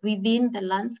issues within the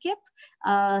landscape,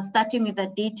 starting with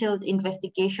a detailed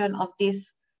investigation of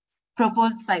this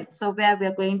proposed site. So where we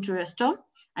are going to restore,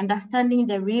 understanding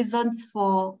the reasons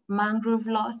for mangrove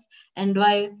loss and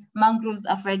why mangroves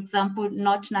are, for example,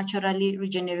 not naturally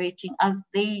regenerating as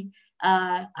they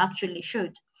actually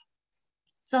should.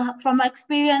 So from my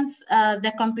experience,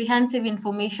 the comprehensive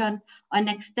information on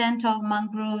extent of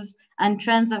mangroves and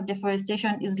trends of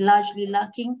deforestation is largely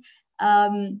lacking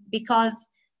because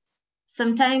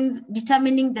sometimes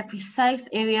determining the precise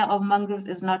area of mangroves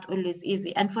is not always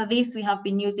easy. And for this, we have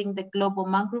been using the Global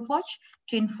Mangrove Watch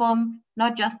to inform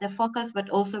not just the focus, but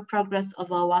also progress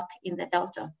of our work in the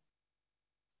Delta.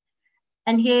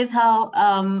 And here's how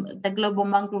the Global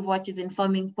Mangrove Watch is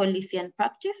informing policy and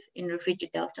practice in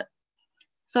Rufiji Delta.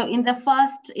 So in the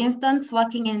first instance,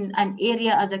 working in an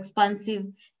area as expansive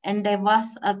and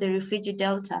diverse as the Rufiji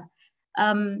Delta,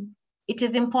 it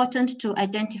is important to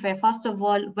identify, first of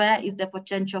all, where is the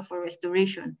potential for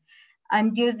restoration.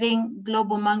 And using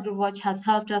Global Mangrove Watch has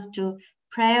helped us to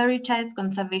prioritize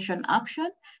conservation action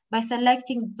by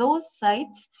selecting those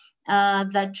sites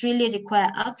that really require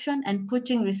action and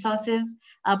putting resources,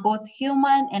 both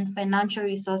human and financial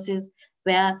resources,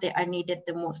 where they are needed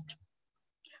the most.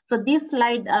 So this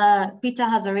slide, Peter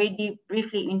has already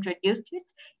briefly introduced it.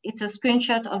 It's a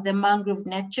screenshot of the mangrove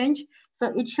net change.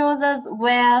 So it shows us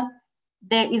where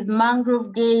there is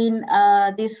mangrove gain,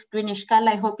 this greenish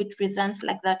color. I hope it presents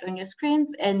like that on your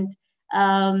screens, and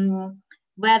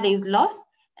where there is loss.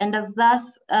 And as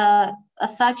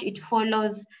such, it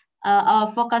follows our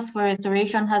focus for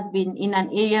restoration has been in an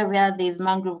area where there is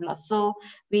mangrove loss. So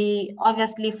we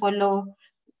obviously follow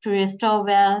to restore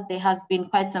where there has been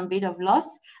quite some bit of loss,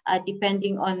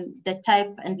 depending on the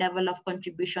type and level of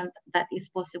contribution that is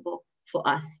possible for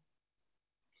us.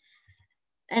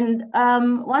 And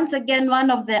once again, one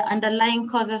of the underlying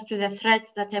causes to the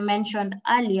threats that I mentioned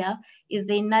earlier is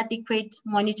the inadequate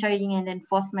monitoring and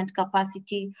enforcement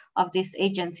capacity of these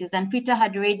agencies. And Peter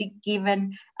had already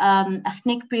given a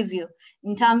sneak preview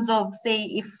in terms of, say,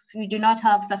 if you do not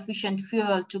have sufficient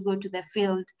fuel to go to the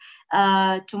field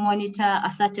to monitor a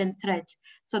certain threat.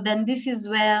 So then this is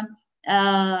where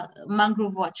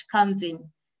Mangrove Watch comes in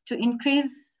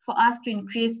for us to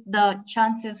increase the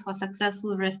chances for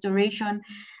successful restoration.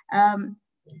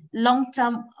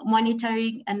 Long-term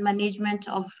monitoring and management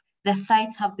of the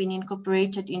sites have been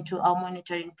incorporated into our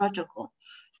monitoring protocol.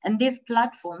 And this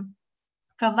platform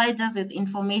provides us with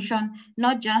information,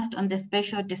 not just on the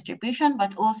spatial distribution,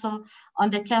 but also on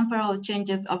the temporal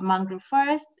changes of mangrove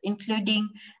forests, including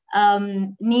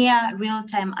near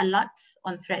real-time alerts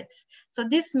on threats. So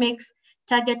this makes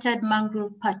targeted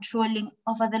mangrove patrolling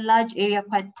over the large area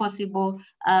quite possible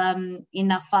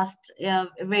in a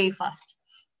very fast.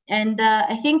 And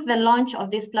I think the launch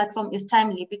of this platform is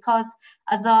timely because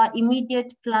as our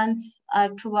immediate plans are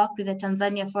to work with the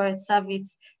Tanzania Forest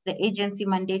Service, the agency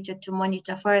mandated to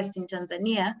monitor forests in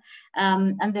Tanzania,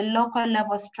 and the local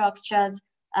level structures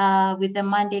with the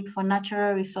mandate for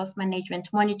natural resource management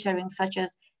monitoring, such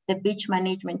as the beach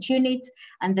management units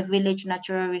and the village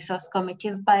natural resource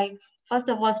committees, by first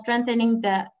of all strengthening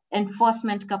the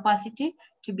enforcement capacity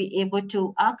to be able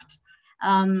to act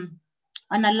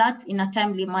on alerts in a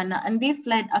timely manner. And this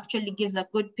slide actually gives a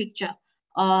good picture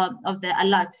of the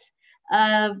alerts.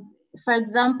 For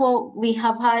example, we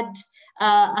have had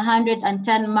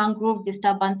 110 mangrove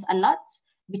disturbance alerts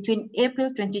between April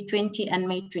 2020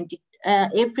 and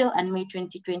April and May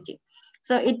 2020.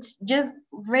 So it just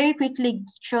very quickly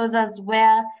shows us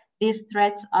where these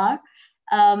threats are.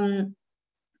 And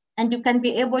you can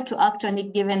be able to act on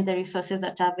it given the resources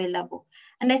that are available.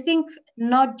 And I think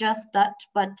not just that,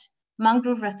 but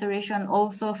mangrove restoration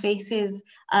also faces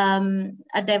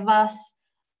a diverse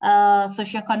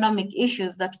socioeconomic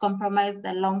issues that compromise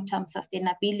the long-term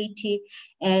sustainability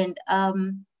and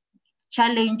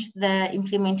challenge the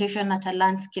implementation at a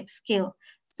landscape scale.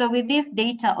 So with this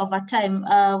data over time,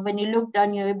 when you look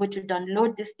down, you're able to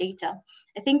download this data.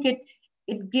 I think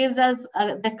it gives us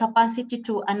the capacity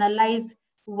to analyze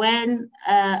when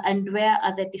and where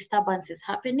are the disturbances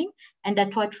happening and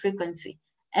at what frequency.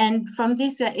 And from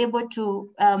this, we are able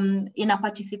to, in a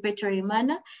participatory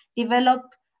manner, develop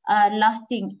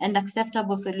lasting and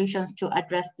acceptable solutions to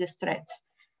address these threats.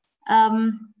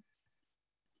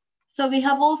 So we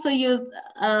have also used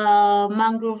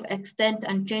mangrove extent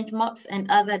and change maps and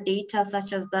other data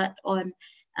such as that on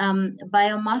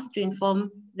biomass to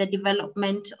inform the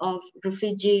development of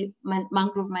refugee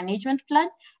mangrove management plan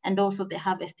and also the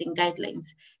harvesting guidelines.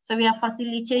 So we are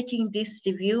facilitating this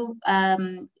review,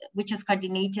 which is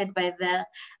coordinated by the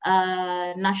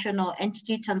national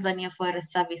entity, Tanzania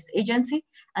Forest Service Agency,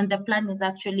 and the plan is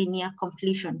actually near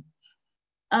completion.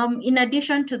 In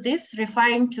addition to this,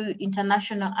 referring to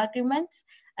international agreements,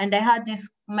 and I had this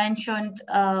mentioned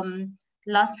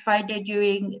last Friday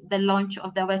during the launch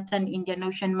of the Western Indian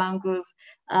Ocean Mangrove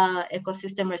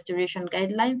Ecosystem Restoration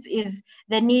Guidelines, is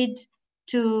the need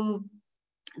to,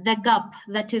 the gap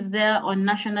that is there on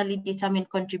nationally determined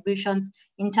contributions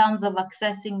in terms of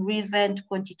accessing recent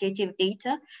quantitative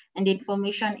data and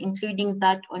information, including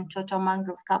that on total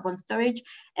mangrove carbon storage.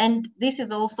 And this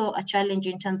is also a challenge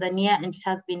in Tanzania, and it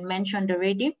has been mentioned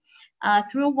already.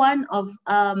 Through one of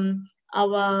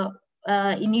our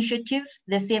initiatives,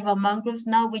 the Save Our Mangroves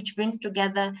Now, which brings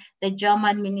together the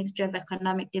German Ministry of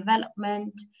Economic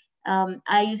Development,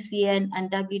 IUCN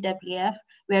and WWF.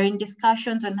 We're in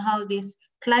discussions on how this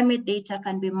climate data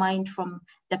can be mined from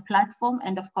the platform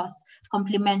and of course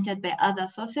complemented by other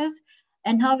sources,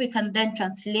 and how we can then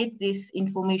translate this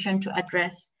information to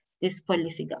address these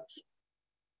policy gaps.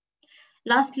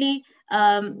 Lastly,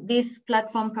 this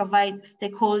platform provides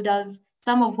stakeholders,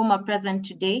 some of whom are present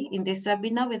today in this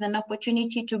webinar, with an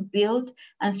opportunity to build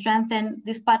and strengthen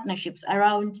these partnerships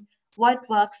around what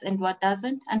works and what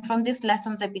doesn't. And from these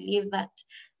lessons, I believe that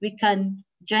we can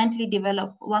jointly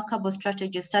develop workable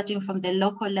strategies starting from the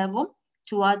local level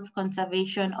towards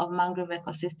conservation of mangrove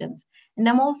ecosystems. And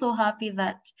I'm also happy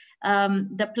that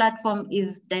the platform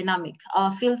is dynamic.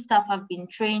 Our field staff have been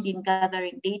trained in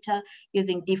gathering data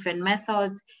using different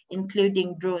methods,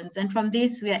 including drones. And from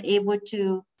this, we are able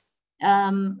to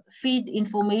feed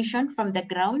information from the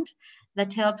ground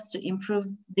that helps to improve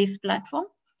this platform.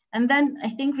 And then I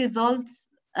think results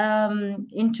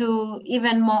into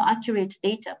even more accurate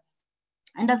data.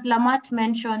 And as Lamat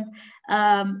mentioned,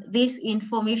 this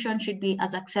information should be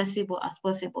as accessible as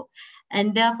possible.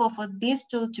 And therefore, for this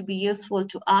tool to be useful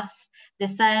to us, the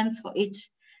science for it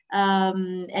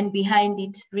and behind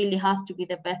it really has to be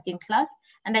the best in class.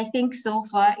 And I think so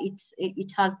far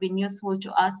it has been useful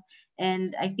to us.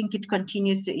 And I think it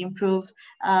continues to improve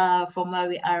from where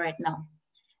we are right now.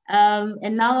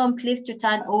 And now I'm pleased to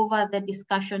turn over the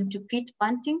discussion to Pete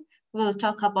Bunting, who will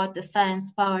talk about the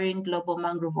science powering Global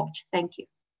Mangrove Watch. Thank you.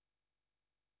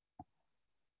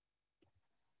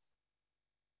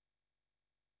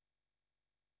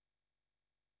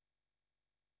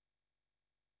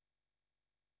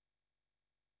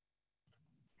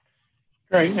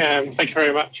 Great, thank you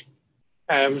very much.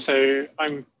 So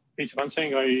I'm Peter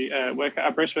Bunting. I work at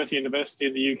Aberystwyth University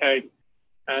in the UK,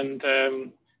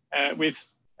 and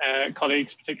with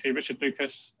colleagues, particularly Richard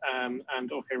Lucas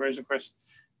and Orke Rosenquist,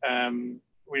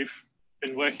 we've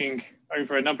been working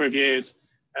over a number of years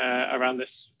around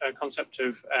this concept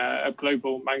of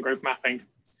global mangrove mapping,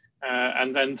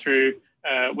 and then through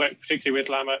work particularly with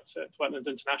Lamat at Wetlands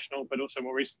International, but also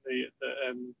more recently at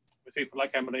the people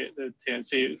like Emily at the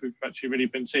TNC, we've actually really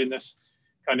been seeing this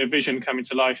kind of vision coming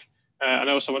to life. And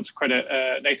I also want to credit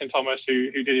Nathan Thomas,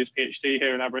 who did his PhD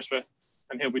here in Aberystwyth,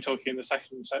 and he'll be talking in the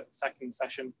second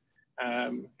session,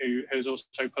 who has also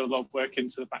put a lot of work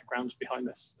into the backgrounds behind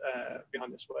this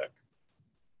work.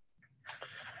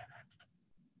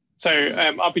 So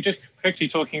I'll be just quickly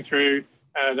talking through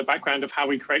the background of how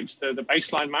we create the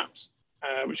baseline maps,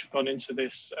 which have gone into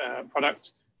this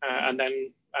product, and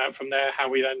then from there, how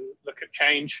we then look at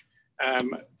change.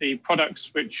 The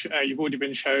products which you've already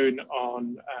been shown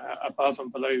on above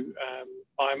and below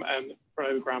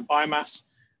below ground biomass,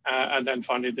 and then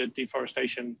finally the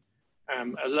deforestation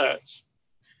alerts.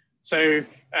 So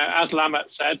as Lamet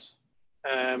said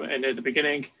in the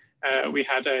beginning, we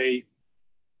had a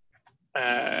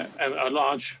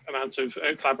large amount of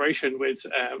collaboration with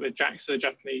JAXA, the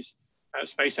Japanese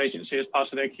Space Agency, as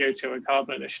part of their Kyoto and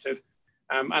Carbon Initiative.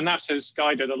 And that has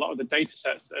guided a lot of the data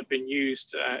sets that have been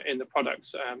used in the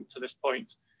products to this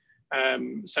point.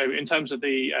 So in terms of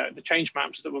the change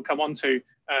maps that we'll come on to,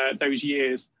 those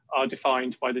years are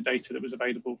defined by the data that was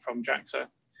available from JAXA.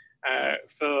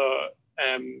 For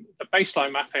the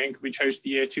baseline mapping, we chose the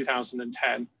year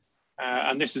 2010.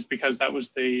 And this is because that was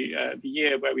the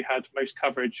year where we had most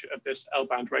coverage of this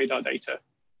L-band radar data.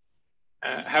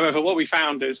 However, what we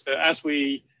found is that as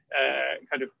we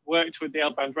kind of worked with the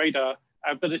L-band radar,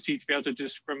 our ability to be able to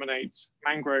discriminate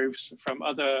mangroves from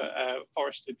other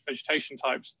forested vegetation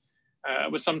types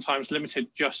was sometimes limited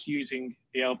just using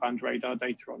the L-band radar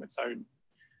data on its own.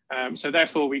 So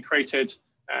therefore, we created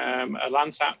a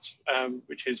Landsat,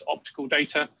 which is optical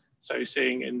data. So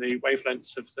seeing in the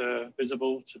wavelengths of the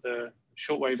visible to the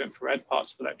shortwave infrared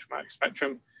parts of the electromagnetic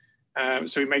spectrum.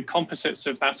 So we made composites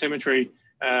of that imagery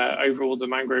over all the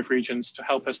mangrove regions to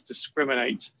help us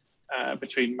discriminate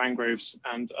between mangroves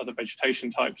and other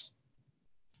vegetation types.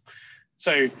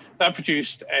 So that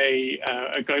produced a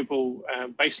global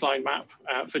baseline map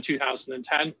for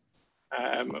 2010,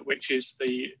 which is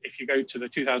if you go to the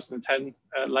 2010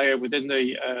 layer within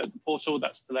the portal,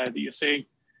 that's the layer that you're seeing.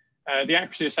 The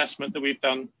accuracy assessment that we've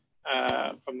done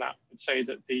from that would say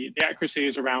that the accuracy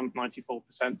is around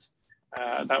 94%.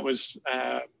 That was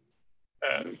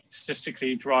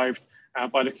statistically derived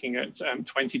by looking at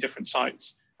 20 different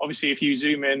sites. Obviously, if you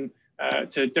zoom in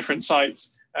to different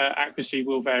sites, accuracy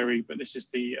will vary, but this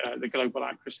is the global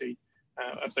accuracy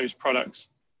of those products.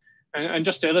 And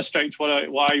just to illustrate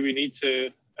why we need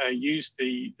to use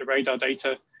the radar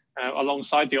data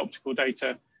alongside the optical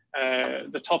data,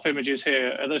 the top images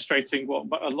here illustrating what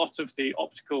a lot of the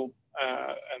optical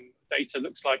data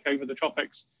looks like over the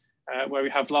tropics, where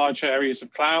we have large areas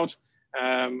of cloud.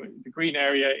 The green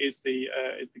area is the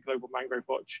Global Mangrove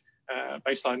Watch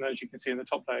baseline. As you can see in the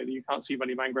top layer, you can't see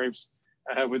many mangroves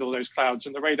with all those clouds,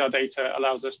 and the radar data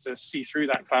allows us to see through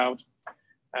that cloud.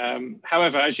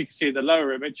 However, as you can see in the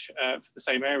lower image for the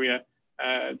same area,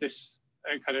 this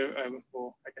kind of,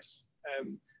 or I guess,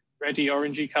 reddy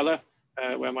orangey color,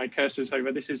 where my cursor's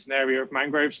over, this is an area of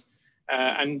mangroves.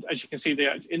 And as you can see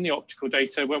in the optical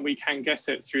data, when we can get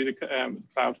it through the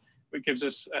cloud, it gives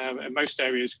us, in most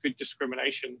areas, good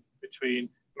discrimination between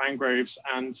mangroves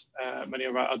and many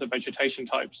of our other vegetation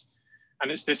types. And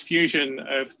it's this fusion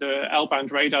of the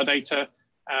L-band radar data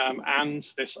and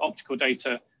this optical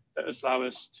data that has allowed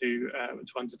us to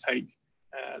undertake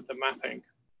the mapping.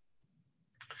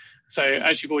 So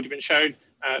as you've already been shown,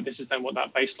 this is then what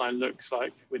that baseline looks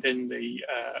like within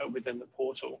the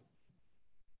portal.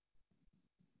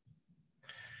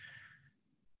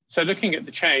 So looking at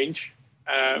the change,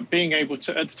 being able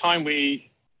to, at the time we're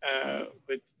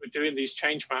doing these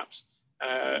change maps,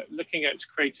 looking at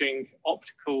creating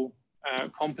optical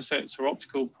composites or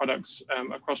optical products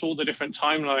across all the different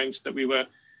timelines that we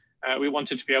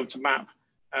wanted to be able to map,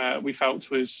 we felt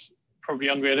was probably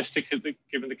unrealistic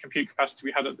given the compute capacity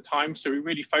we had at the time. So we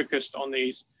really focused on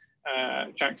these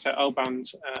JAXA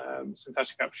L-band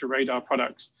synthetic aperture radar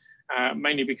products,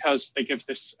 mainly because they give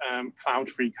this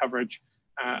cloud-free coverage,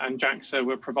 and JAXA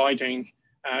were providing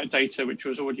data which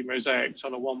was already mosaics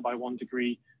on a 1x1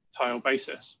 degree tile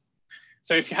basis.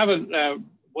 So if you haven't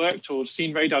worked or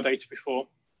seen radar data before,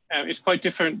 it's quite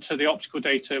different to the optical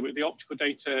data. The optical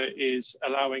data is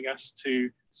allowing us to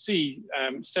see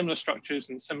similar structures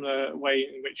and similar way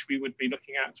in which we would be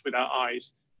looking at with our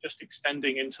eyes, just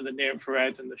extending into the near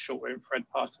infrared and the shortwave infrared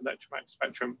part of the electromagnetic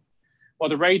spectrum. While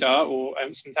the radar, or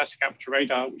synthetic aperture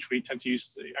radar, which we tend to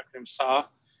use the acronym SAR,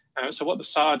 so what the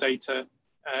SAR data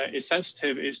is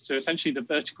sensitive is to essentially the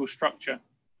vertical structure.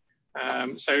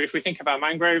 So if we think about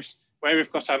mangroves, where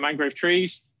we've got our mangrove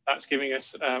trees, that's giving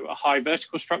us a high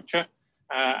vertical structure.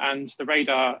 and the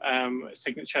radar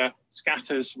signature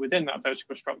scatters within that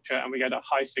vertical structure, and we get a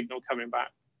high signal coming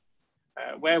back.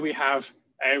 Where we have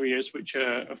areas which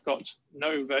have got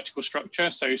no vertical structure,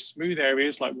 so smooth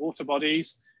areas like water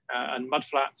bodies and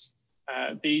mudflats,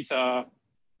 these are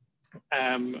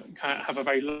have a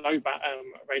very low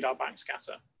radar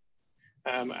backscatter,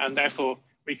 and therefore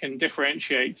we can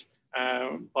differentiate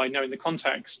by knowing the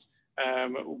context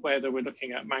whether we're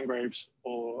looking at mangroves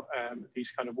or these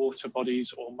kind of water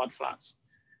bodies or mudflats.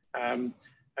 And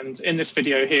in this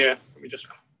video here, let me just,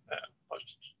 I'll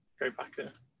just go back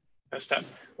a step.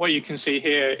 What you can see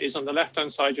here is on the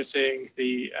left-hand side, you're seeing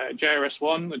the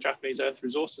JRS-1, the Japanese Earth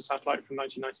Resources satellite from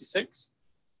 1996.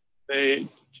 The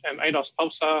ALOS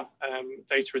Pulsar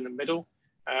data in the middle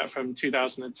from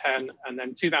 2010, and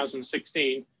then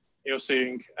 2016, you're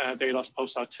seeing the ALOS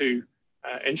Pulsar 2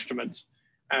 instrument.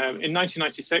 In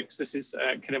 1996, this is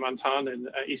Kalimantan in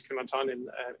East Kalimantan in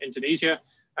Indonesia.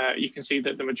 You can see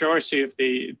that the majority of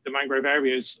the mangrove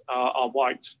areas are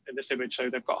white in this image, so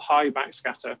they've got high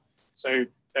backscatter. So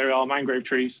there are mangrove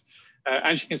trees.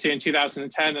 As you can see in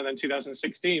 2010 and then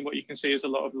 2016, what you can see is a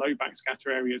lot of low backscatter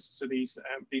areas, so these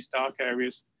dark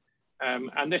areas.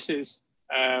 And this is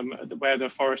where the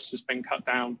forest has been cut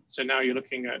down. So now you're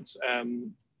looking at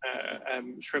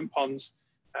shrimp ponds,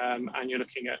 and you're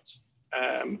looking at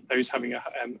those having a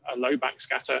low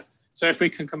backscatter. So if we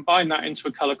can combine that into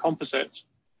a color composite,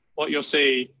 what you'll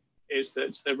see is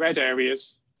that the red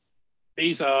areas,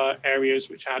 these are areas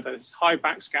which had a high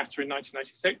backscatter in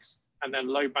 1996 and then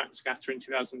low backscatter in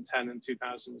 2010 and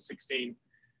 2016.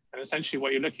 And essentially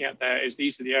what you're looking at there is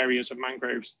these are the areas of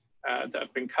mangroves that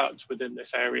have been cut within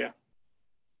this area.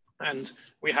 And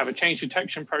we have a change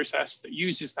detection process that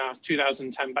uses that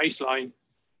 2010 baseline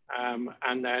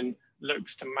and then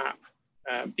looks to map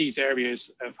these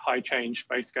areas of high change,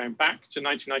 both going back to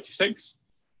 1996,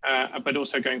 but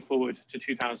also going forward to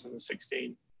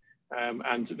 2016.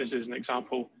 And this is an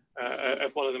example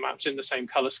of one of the maps in the same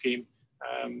color scheme,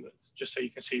 just so you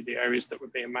can see the areas that were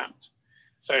being mapped.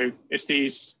 So it's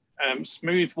these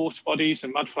smooth water bodies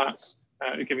and mudflats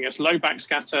giving us low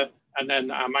backscatter, and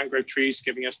then our mangrove trees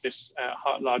giving us this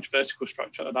large vertical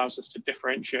structure that allows us to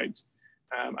differentiate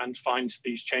and find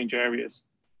these change areas.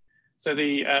 So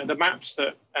the maps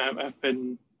that have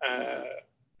been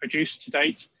produced to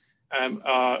date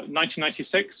are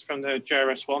 1996 from the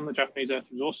JRS-1, the Japanese Earth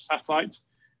Resources satellite.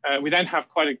 We then have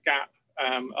quite a gap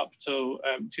up till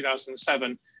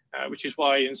 2007, which is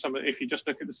why in some, if you just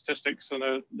look at the statistics on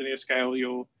a linear scale,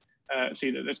 you'll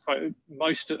see that there's quite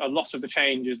a lot of the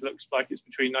changes looks like it's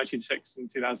between 1996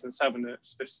 and 2007.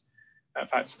 It's this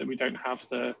fact that we don't have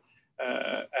the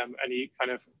any kind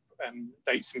of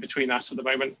dates in between that at the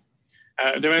moment.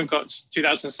 Then we've got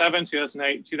 2007,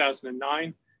 2008,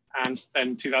 2009, and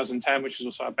then 2010, which is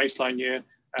also our baseline year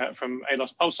from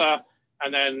ALOS Pulsar.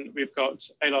 And then we've got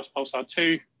ALOS Pulsar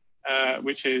 2,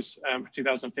 which is for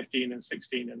 2015 and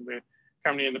 16. And we're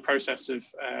currently in the process of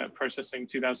processing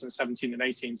 2017 and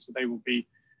 18, so they will be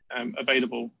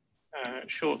available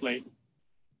shortly.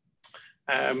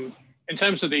 In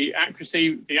terms of the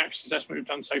accuracy assessment we've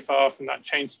done so far from that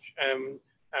change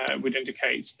would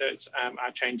indicate that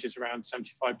our change is around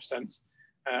 75%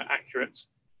 accurate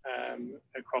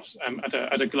across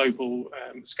at a global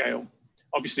scale.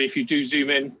 Obviously, if you do zoom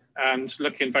in and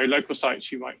look in very local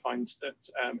sites, you might find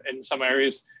that in some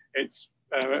areas it's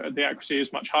the accuracy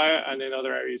is much higher, and in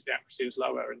other areas the accuracy is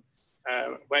lower.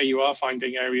 And where you are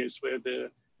finding areas where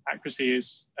the accuracy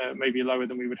is maybe lower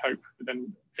than we would hope,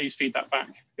 then please feed that back,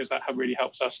 because that really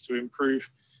helps us to improve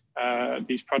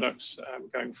these products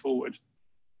going forward.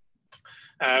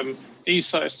 These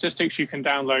statistics you can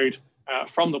download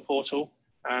from the portal.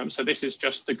 So this is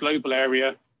just the global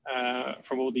area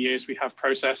from all the years we have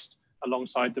processed,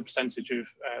 alongside the percentage of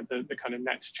the kind of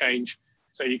net change.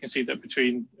 So you can see that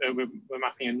between we're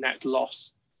mapping a net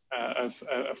loss of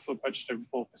just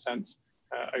over 4%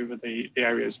 over the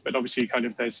areas, but obviously kind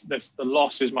of there's the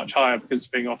loss is much higher because it's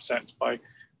being offset by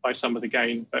some of the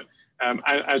gain. But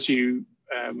as you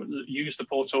use the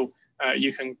portal,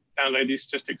 you can download these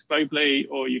statistics globally,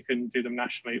 or you can do them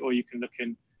nationally, or you can look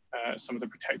in some of the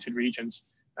protected regions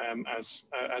as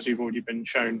you've already been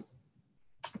shown.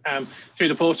 Through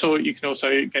the portal, you can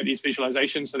also get these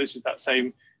visualizations. So this is that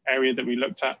same area that we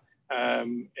looked at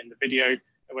in the video,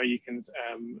 where you can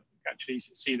actually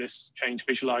see this change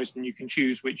visualized, and you can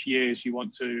choose which years you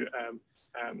want to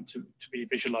be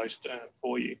visualized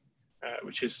for you,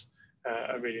 which is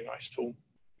a really nice tool.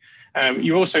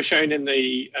 You're also shown in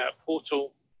the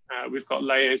portal, we've got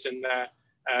layers in there,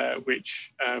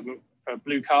 which for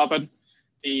blue carbon,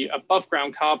 the above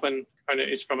ground carbon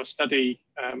is from a study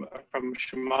from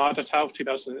Shimada et al.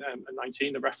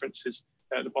 2019. The reference is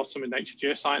at the bottom in Nature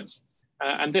Geoscience.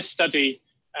 And this study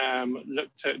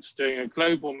looked at doing a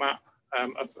global map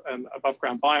of above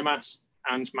ground biomass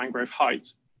and mangrove height.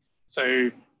 So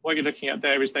what you're looking at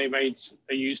there is they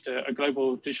used a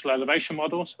global digital elevation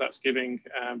model. So that's giving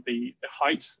the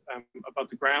height above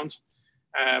the ground.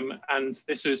 And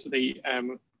this is the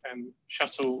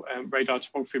shuttle radar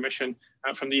topography mission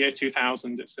from the year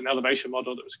 2000. It's an elevation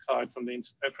model that was acquired from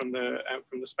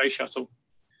the space shuttle.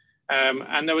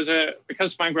 And there was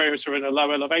because mangroves are in a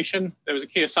low elevation, there was a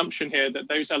key assumption here that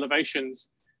those elevations,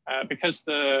 because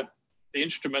the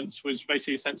instruments was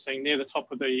basically sensing near the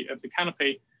top of the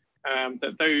canopy,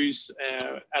 that those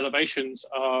elevations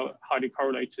are highly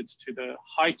correlated to the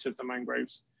height of the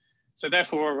mangroves. So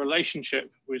therefore, a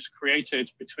relationship was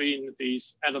created between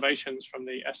these elevations from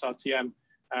the SRTM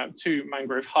to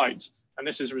mangrove height. And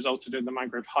this has resulted in the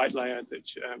mangrove height layer that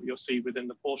you'll see within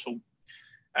the portal.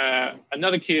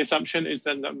 Another key assumption is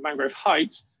then that mangrove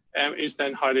height is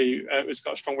then it's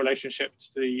got a strong relationship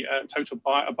to the total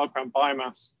above ground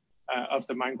biomass of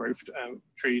the mangrove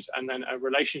trees. And then a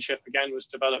relationship again was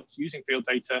developed using field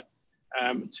data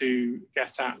to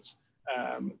get at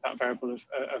that variable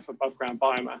of above ground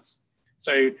biomass.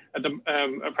 So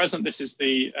at present, this is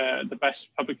the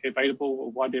best publicly available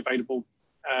or widely available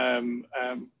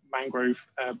mangrove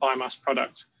biomass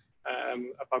product,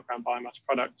 above ground biomass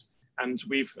product. And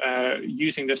we've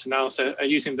using this analysis,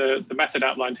 using the method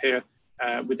outlined here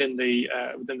within the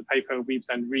paper, we've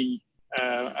then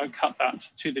cut that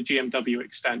to the GMW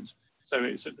extent. So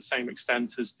it's at the same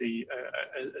extent as the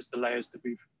layers that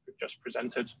we've just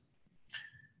presented.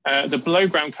 The below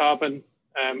ground carbon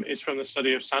is from the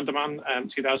study of Sanderman,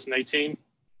 2018.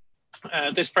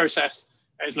 This process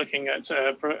is looking at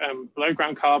below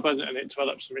ground carbon, and it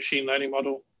develops a machine learning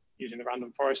model using the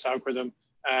random forest algorithm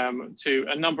to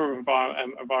a number of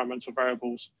environmental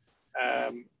variables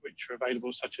which are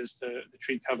available, such as the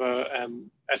tree cover,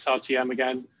 SRTM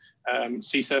again,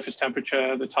 sea surface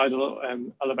temperature, the tidal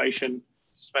elevation,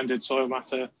 suspended soil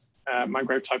matter,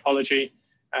 mangrove typology.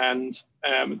 And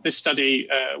this study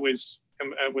was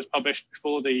published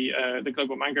before the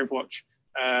Global Mangrove Watch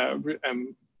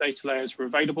data layers were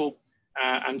available,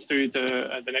 and through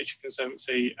the Nature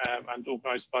Conservancy and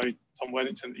organised by Tom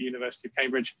Worthington at the University of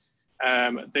Cambridge,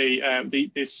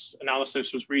 this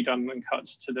analysis was redone and cut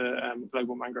to the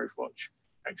Global Mangrove Watch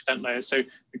extent layers. So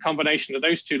the combination of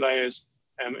those two layers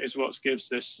is what gives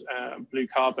this blue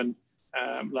carbon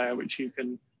layer, which you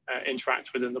can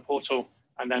interact with in the portal.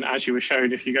 And then, as you were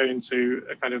shown, if you go into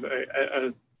a kind of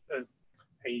a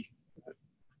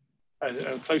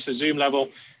closer zoom level,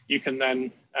 you can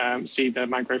then see the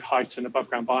mangrove height and above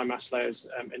ground biomass layers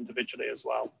individually as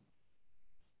well.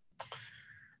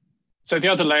 So the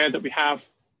other layer that we have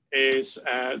is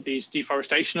these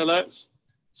deforestation alerts.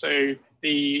 So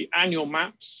the annual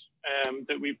maps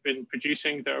that we've been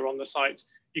producing that are on the site,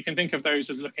 you can think of those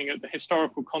as looking at the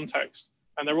historical context,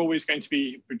 and they're always going to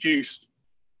be produced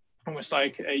almost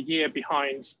like a year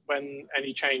behind when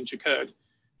any change occurred,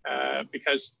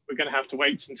 because we're going to have to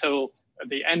wait until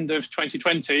the end of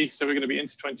 2020, so we're going to be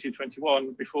into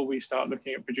 2021 before we start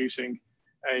looking at producing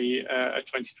a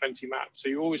 2020 map. So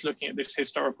you're always looking at this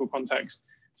historical context.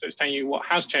 So it's telling you what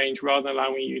has changed rather than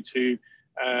allowing you to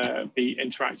be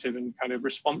interactive and kind of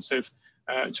responsive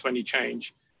to any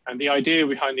change. And the idea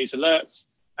behind these alerts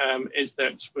is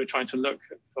that we're trying to look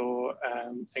for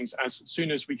things as soon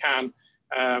as we can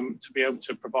to be able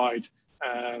to provide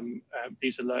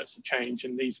these alerts of change.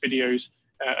 And these videos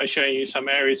are showing you some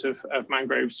areas of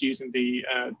mangroves using the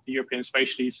European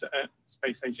Space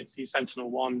Agency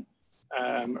Sentinel-1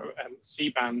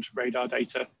 C-band radar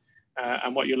data.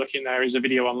 And what you're looking there is a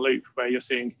video on loop where you're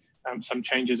seeing some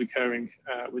changes occurring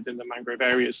within the mangrove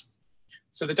areas.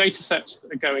 So the data sets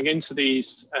that are going into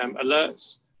these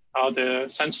alerts are the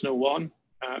Sentinel-1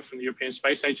 from the European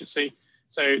Space Agency.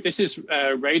 So this is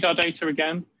radar data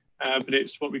again, but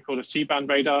it's what we call a C-band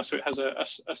radar. So it has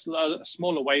a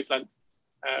smaller wavelength,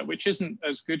 which isn't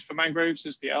as good for mangroves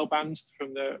as the L-band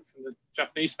from the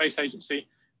Japanese Space Agency,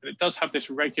 but it does have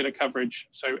this regular coverage.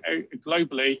 So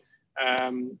globally,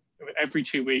 every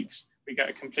 2 weeks, we get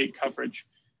a complete coverage,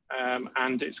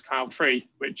 and it's cloud-free,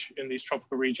 which in these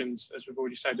tropical regions, as we've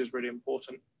already said, is really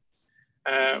important.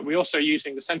 We're also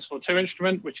using the Sentinel-2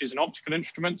 instrument, which is an optical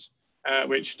instrument,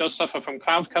 which does suffer from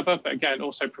cloud cover, but again,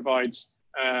 also provides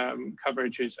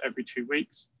coverages every 2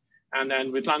 weeks. And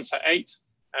then with Landsat 8,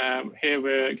 here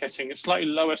we're getting a slightly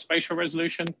lower spatial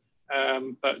resolution,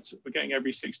 but we're getting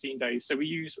every 16 days. So we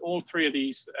use all three of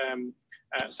these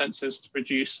sensors to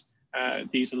produce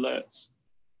these alerts.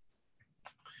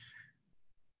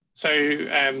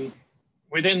 So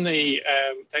within the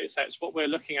data sets, what we're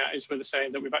looking at is we're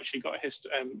saying that we've actually got a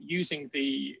history using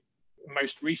the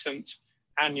most recent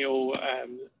annual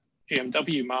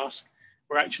GMW mask.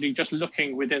 We're actually just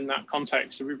looking within that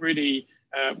context. So we've really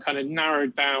kind of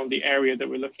narrowed down the area that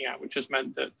we're looking at, which has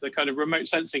meant that the kind of remote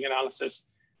sensing analysis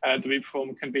that we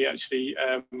perform can be actually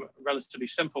relatively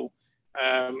simple.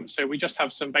 So we just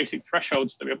have some basic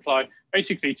thresholds that we apply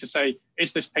basically to say,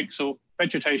 is this pixel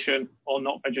vegetation or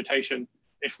not vegetation?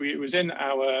 If it was in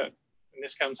our, in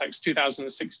this context,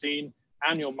 2016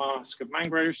 annual mask of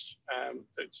mangroves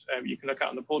that you can look at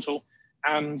on the portal,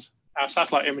 and our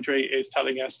satellite imagery is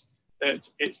telling us that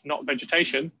it's not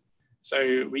vegetation.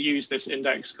 So we use this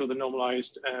index called the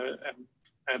normalized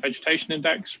vegetation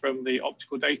index from the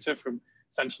optical data from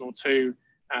Sentinel-2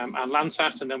 and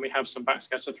Landsat, and then we have some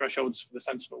backscatter thresholds for the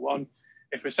Sentinel-1.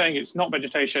 If we're saying it's not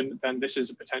vegetation, then this is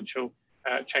a potential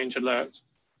change alert.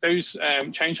 Those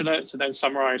change alerts are then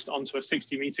summarized onto a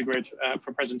 60-meter grid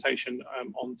for presentation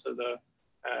onto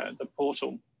the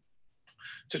portal.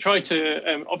 To try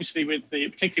to, obviously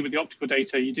particularly with the optical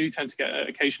data, you do tend to get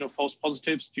occasional false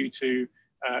positives due to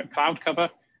cloud cover,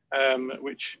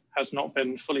 which has not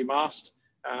been fully masked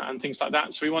and things like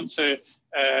that. So we want to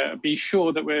be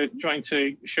sure that we're trying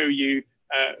to show you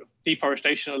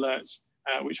deforestation alerts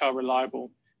which are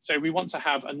reliable. So we want to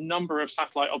have a number of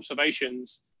satellite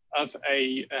observations of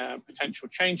a potential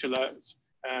change alert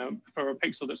for a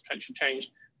pixel that's potentially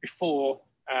changed before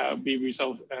we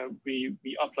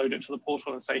upload it to the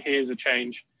portal and say, here's a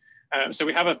change. So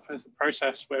we have a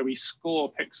process where we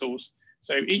score pixels.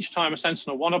 So each time a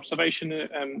Sentinel-1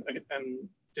 observation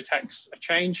detects a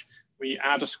change, we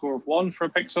add a score of 1 for a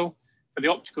pixel. For the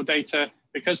optical data,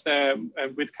 because they're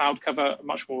with cloud cover,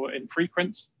 much more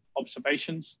infrequent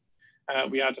observations,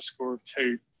 we add a score of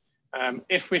 2.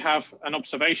 If we have an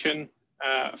observation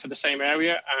for the same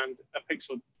area and a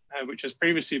pixel which has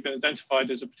previously been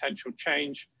identified as a potential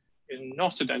change is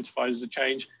not identified as a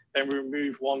change, then we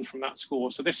remove 1 from that score.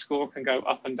 So this score can go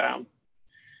up and down.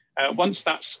 Once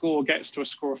that score gets to a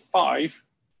score of 5,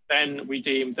 then we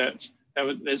deem that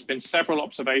there's been several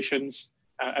observations,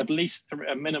 at least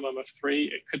a minimum of 3.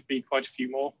 It could be quite a few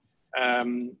more.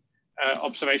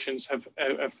 Observations have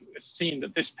seen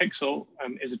that this pixel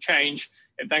is a change.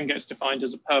 It then gets defined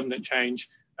as a permanent change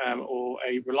or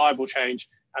a reliable change,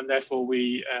 and therefore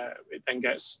it then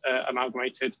gets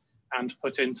amalgamated and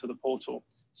put into the portal.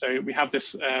 So we have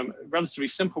this relatively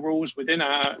simple rules within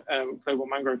our Global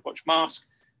Mangrove Watch mask,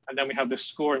 and then we have this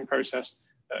scoring process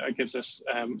that gives us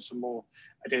some more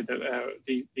idea that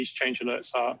these change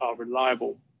alerts are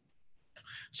reliable.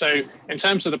 So in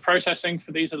terms of the processing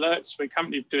for these alerts, we're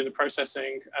currently doing the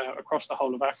processing across the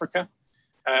whole of Africa.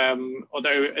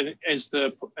 Although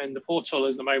in the portal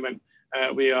at the moment,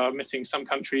 we are omitting some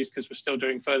countries because we're still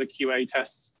doing further QA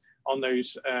tests on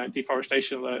those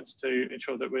deforestation alerts to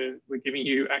ensure that we're giving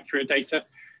you accurate data.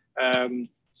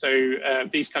 So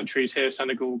these countries here,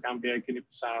 Senegal, Gambia,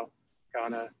 Guinea-Bissau,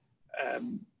 Ghana,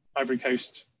 Ivory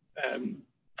Coast,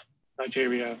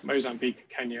 Nigeria, Mozambique,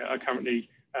 Kenya are currently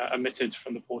omitted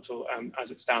from the portal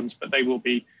as it stands, but they will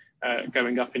be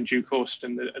going up in due course,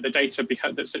 and the data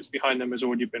that sits behind them has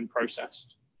already been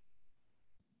processed.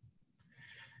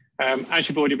 As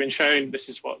you've already been shown, this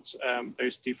is what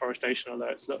those deforestation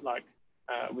alerts look like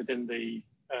within the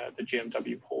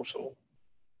GMW portal.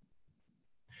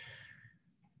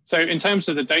 So in terms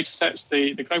of the data sets,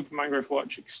 the Global Mangrove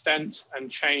Watch extent and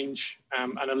change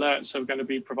and alerts are going to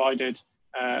be provided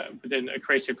within a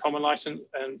Creative Commons license.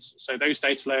 And so those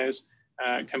data layers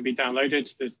can be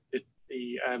downloaded. The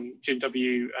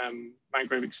GMW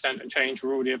Mangrove extent and change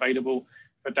are already available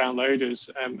for download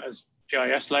as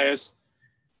GIS layers.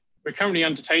 We're currently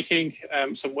undertaking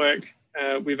some work.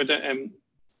 We've been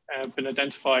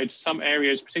identified some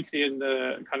areas, particularly in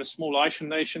the kind of small island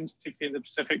nations, particularly in the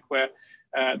Pacific, where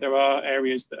there are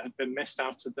areas that have been missed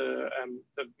out of the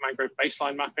mangrove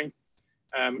baseline mapping.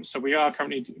 So we are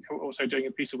currently also doing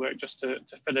a piece of work just to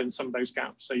fill in some of those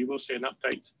gaps. So you will see an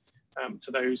update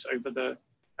to those over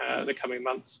the coming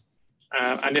months.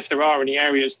 And if there are any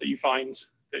areas that you find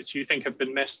that you think have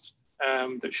been missed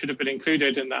that should have been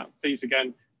included in that, please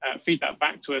again, feed that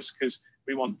back to us, because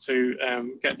we want to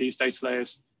get these data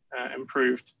layers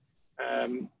improved.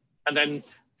 And then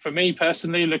for me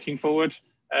personally, looking forward,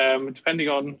 depending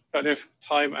on kind of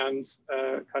time and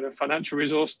kind of financial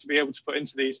resource to be able to put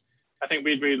into these, I think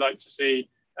we'd really like to see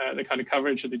the kind of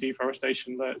coverage of the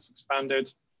deforestation alerts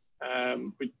expanded.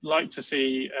 We'd like to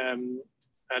see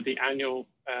the annual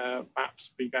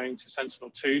maps be going to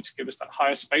Sentinel-2 to give us that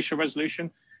higher spatial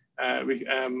resolution,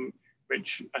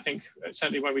 which I think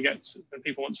certainly when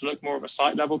people want to look more of a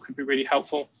site level could be really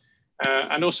helpful.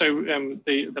 And also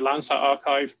the Landsat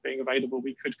archive being available,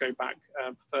 we could go back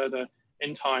further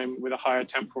in time with a higher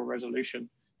temporal resolution.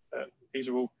 These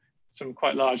are all some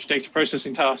quite large data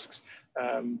processing tasks.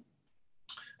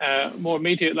 More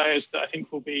immediate layers that I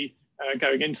think will be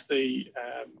going into the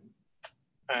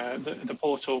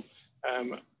portal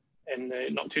in the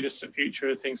not too distant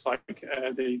future, things like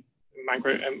the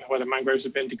mangrove, whether mangroves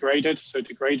have been degraded, so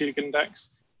degraded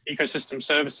index, ecosystem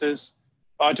services,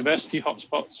 biodiversity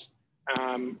hotspots,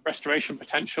 restoration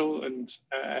potential, and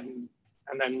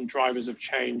then drivers of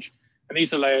change. And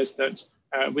these are layers that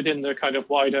within the kind of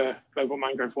wider Global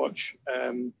Mangrove Watch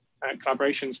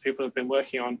collaborations people have been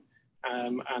working on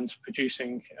and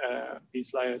producing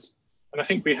these layers. And I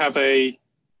think we have a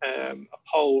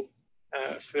poll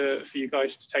for you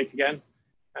guys to take again.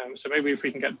 So maybe if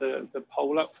we can get the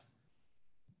poll up,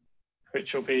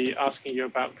 which will be asking you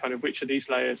about kind of which of these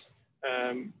layers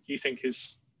you think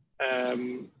is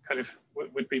kind of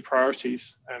would be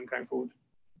priorities going forward.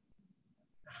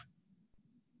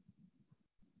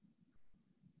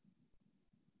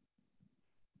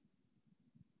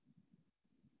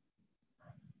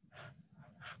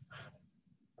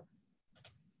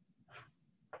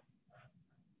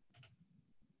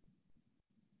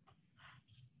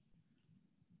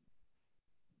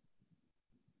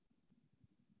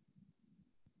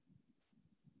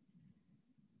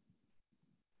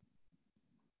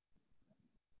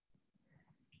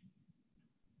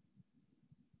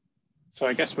 So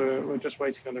I guess we're just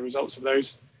waiting on the results of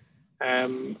those.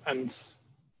 And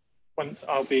once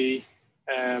I'll be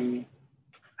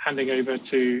handing over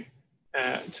to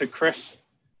Chris.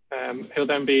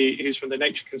 Who's from the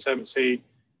Nature Conservancy,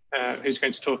 who's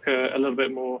going to talk a little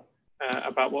bit more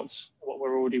about what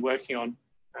we're already working on.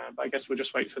 But I guess we'll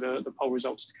just wait for the poll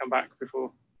results to come back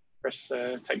before Chris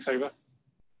takes over.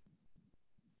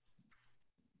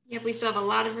 Yep, we still have a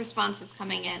lot of responses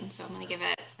coming in, so I'm going to give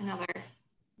it another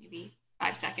maybe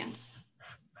 5 seconds.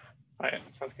 Oh, yeah,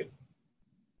 sounds good.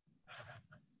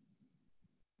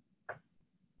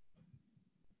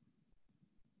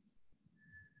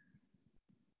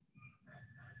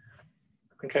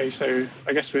 Okay, so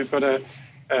I guess we've got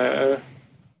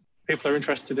people are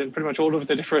interested in pretty much all of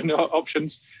the different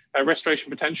options. Restoration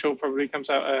potential probably comes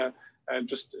out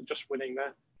just winning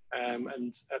there.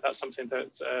 And that's something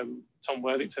that Tom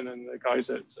Worthington and the guys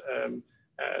at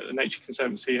the Nature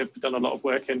Conservancy have done a lot of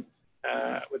work in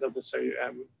with others.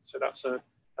 So that's a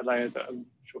layer that I'm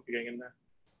sure will be going in there.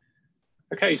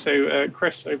 Okay, so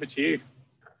Chris, over to you.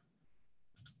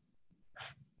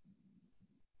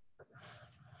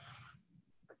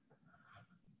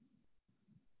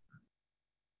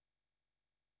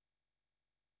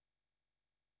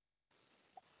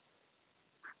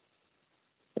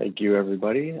 Thank you,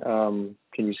 everybody. Can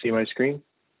you see my screen?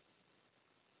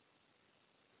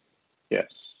 Yes.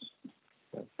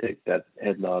 I'll take that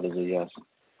head nod as a yes.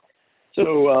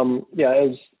 So yeah,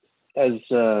 as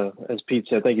Pete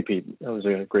said, thank you, Pete. That was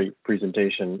a great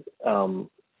presentation.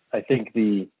 I think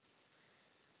the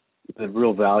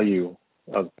real value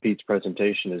of Pete's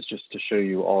presentation is just to show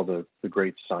you all the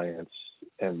great science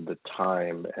and the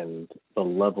time and the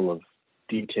level of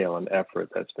detail and effort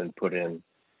that's been put in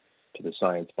to the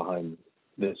science behind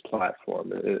this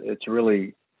platform. It's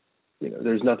really, you know,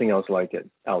 there's nothing else like it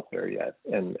out there yet.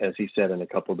 And as he said, in a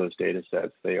couple of those data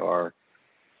sets, they are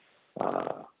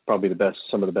probably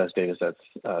some of the best data sets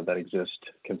that exist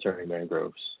concerning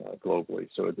mangroves globally.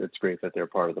 So it's great that they're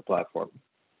part of the platform.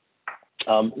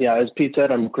 Yeah, as Pete said,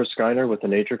 I'm Chris Schreiner with the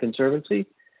Nature Conservancy.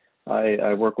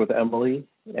 I work with Emily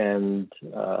and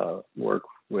work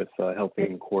with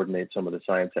helping coordinate some of the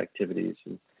science activities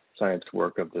and science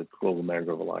work of the Global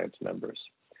Mangrove Alliance members.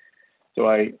 So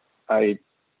I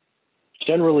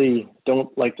generally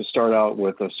don't like to start out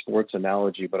with a sports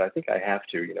analogy, but I think I have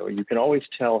to. You know, you can always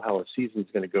tell how a season's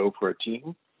going to go for a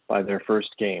team by their first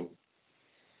game.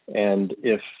 And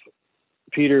if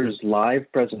Peter's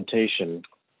live presentation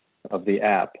of the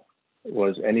app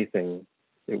was anything,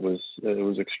 it was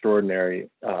extraordinary.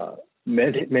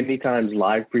 Many times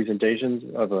live presentations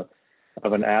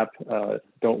of an app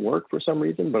don't work for some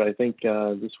reason, but I think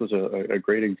this was a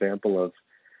great example of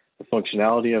the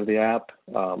functionality of the app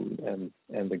and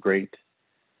the great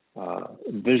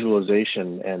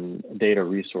visualization and data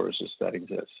resources that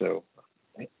exist. So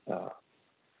a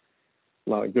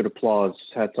lot of good applause,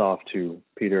 hats off to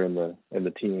Peter and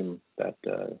the team that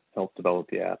helped develop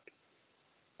the app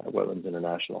at Wetlands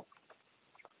International.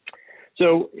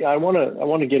 So yeah, I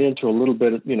want to get into a little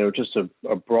bit, you know, just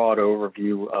a broad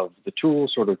overview of the tool,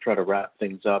 sort of try to wrap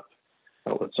things up,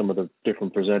 what some of the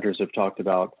different presenters have talked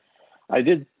about. I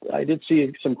did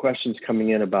see some questions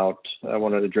coming in about, I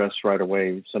want to address right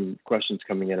away, some questions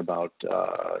coming in about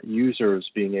users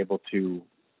being able to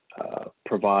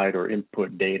provide or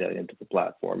input data into the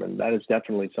platform. And that is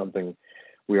definitely something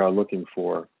we are looking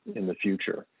for in the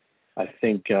future. I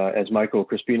think, as Michael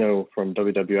Crispino from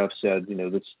WWF said, you know,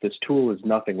 this tool is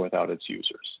nothing without its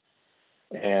users.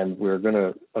 And we're going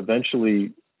to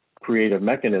eventually create a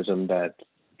mechanism that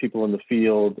people in the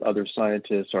field, other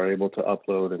scientists are able to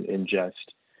upload and ingest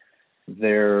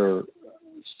their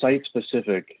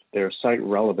site-specific, their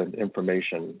site-relevant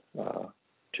information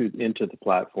into the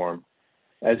platform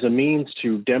as a means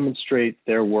to demonstrate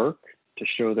their work, to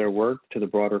show their work to the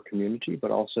broader community, but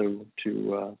also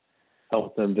to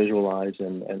help them visualize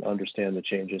and understand the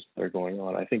changes that are going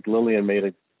on. I think Lillian made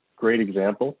a great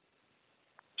example,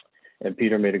 and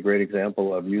Peter made a great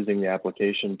example of using the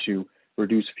application to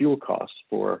reduce fuel costs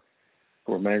for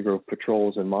mangrove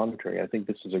patrols and monitoring. I think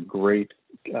this is a great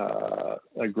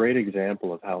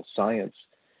example of how science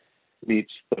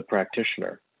meets the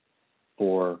practitioner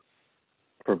for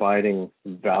providing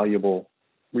valuable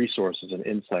resources and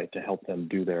insight to help them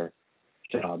do their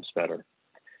jobs better.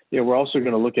 Yeah, we're also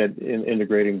going to look at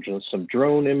integrating some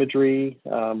drone imagery.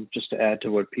 Just to add to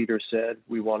what Peter said,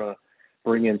 we want to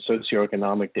bring in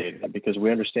socioeconomic data because we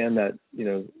understand that, you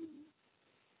know,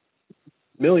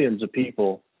 millions of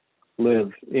people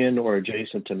live in or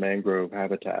adjacent to mangrove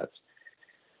habitats.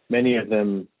 Many of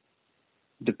them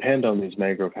depend on these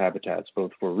mangrove habitats,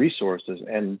 both for resources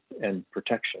and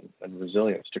protection and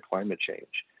resilience to climate change.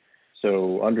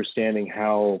 So understanding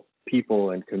how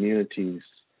people and communities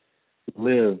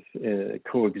live,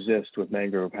 coexist with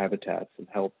mangrove habitats and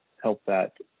help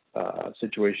that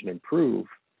situation improve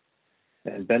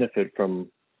and benefit from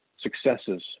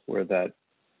successes where that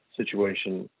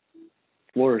situation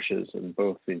flourishes and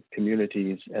both the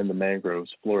communities and the mangroves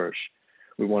flourish.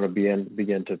 We want to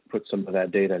begin to put some of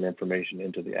that data and information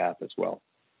into the app as well.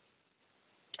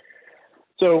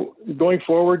 So going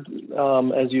forward,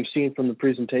 as you've seen from the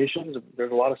presentations,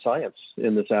 there's a lot of science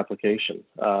in this application.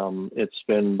 It's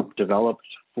been developed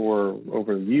for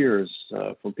over years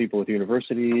from people with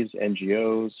universities,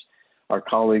 NGOs, our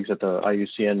colleagues at the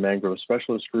IUCN Mangrove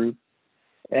Specialist Group,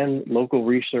 and local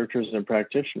researchers and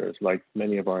practitioners like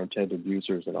many of our intended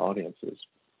users and audiences.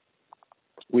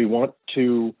 We want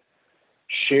to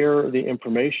share the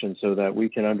information so that we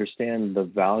can understand the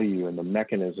value and the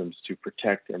mechanisms to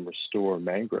protect and restore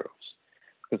mangroves.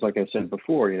 Because like I said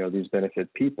before, you know, these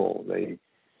benefit people, they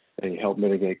help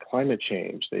mitigate climate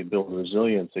change, they build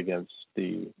resilience against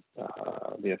the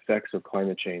effects of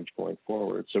climate change going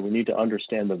forward. So we need to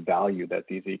understand the value that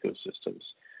these ecosystems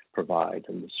provide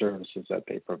and the services that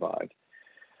they provide.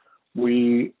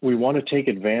 We want to take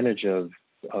advantage of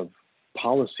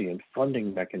policy and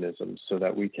funding mechanisms so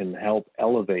that we can help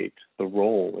elevate the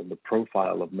role and the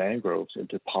profile of mangroves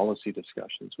into policy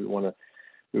discussions. We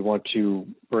want to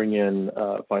bring in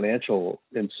financial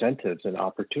incentives and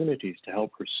opportunities to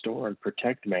help restore and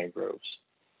protect mangroves.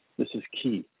 This is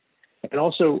key. And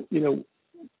also, you know,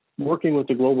 working with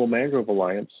the Global Mangrove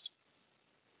Alliance,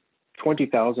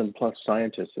 20,000 plus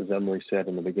scientists, as Emily said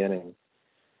in the beginning.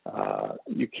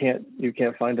 You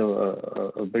can't find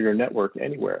a bigger network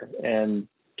anywhere. And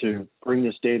to bring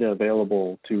this data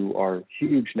available to our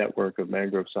huge network of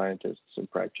mangrove scientists and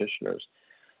practitioners,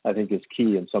 I think is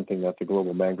key and something that the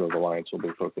Global Mangrove Alliance will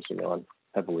be focusing on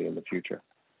heavily in the future.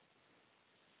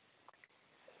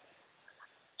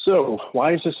 So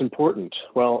why is this important?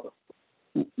 Well,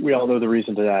 we all know the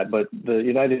reason to that, but the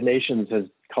United Nations has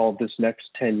called this next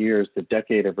 10 years the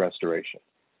decade of restoration.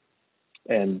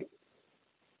 And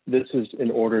this is in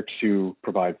order to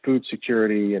provide food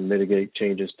security and mitigate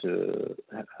changes to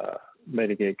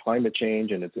mitigate climate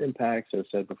change and its impacts, as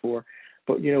said before.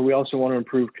 But, you know, we also want to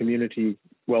improve community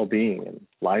well-being and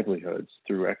livelihoods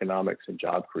through economics and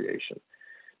job creation.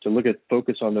 To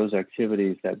focus on those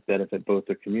activities that benefit both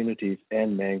the communities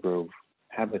and mangrove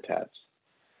habitats.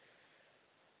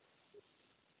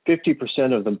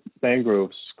 50% of the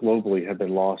mangroves globally have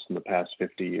been lost in the past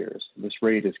 50 years. This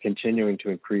rate is continuing to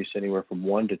increase anywhere from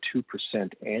 1% to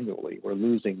 2% annually. We're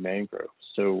losing mangroves.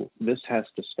 So this has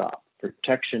to stop.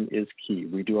 Protection is key.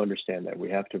 We do understand that. We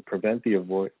have to prevent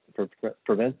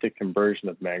the conversion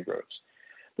of mangroves.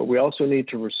 But we also need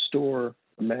to restore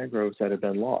the mangroves that have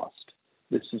been lost.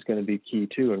 This is going to be key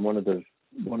too. And one of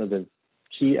the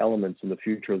key elements in the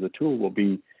future of the tool will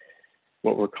be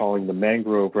what we're calling the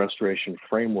Mangrove Restoration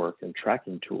Framework and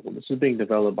Tracking Tool. This is being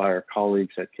developed by our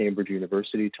colleagues at Cambridge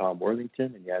University, Tom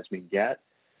Worthington and Yasmin Gatt,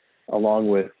 along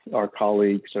with our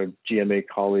colleagues, our GMA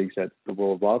colleagues at the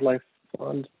World Wildlife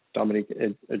Fund, Dominique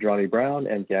Adrani Brown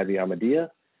and Gabby Amadea,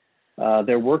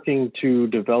 They're working to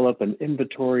develop an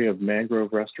inventory of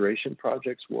mangrove restoration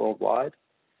projects worldwide,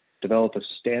 develop a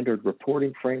standard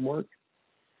reporting framework,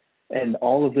 and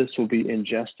all of this will be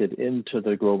ingested into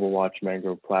the Global Watch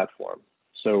Mangrove platform.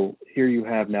 So here you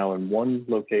have now in one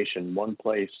location, one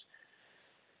place,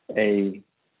 a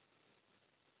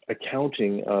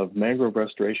accounting of mangrove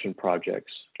restoration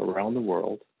projects around the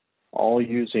world, all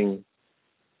using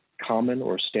common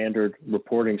or standard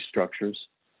reporting structures.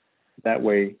 That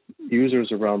way,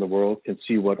 users around the world can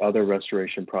see what other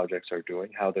restoration projects are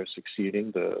doing, how they're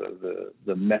succeeding,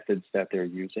 the methods that they're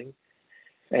using.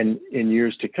 And in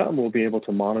years to come, we'll be able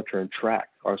to monitor and track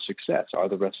our success. Are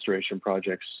the restoration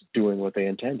projects doing what they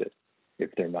intended? If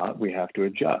they're not, we have to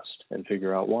adjust and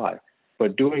figure out why.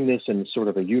 But doing this in sort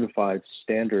of a unified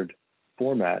standard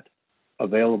format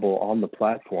available on the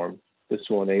platform, this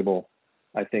will enable,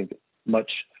 I think, much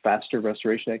faster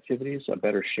restoration activities, a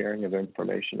better sharing of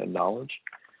information and knowledge.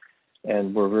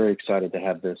 And we're very excited to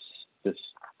have this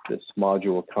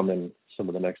module come in some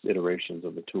of the next iterations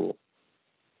of the tool.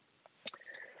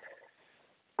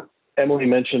 Emily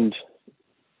mentioned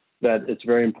that it's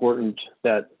very important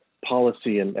that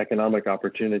policy and economic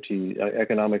opportunity,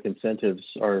 economic incentives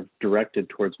are directed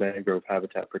towards mangrove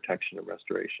habitat protection and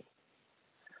restoration.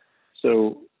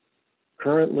 So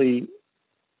currently,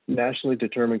 nationally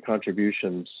determined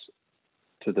contributions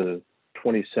to the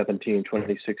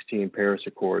 2017-2016 Paris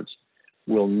Accords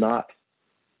will not,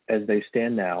 as they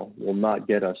stand now, will not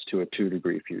get us to a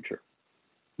 2-degree future.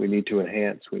 We need to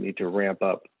enhance, we need to ramp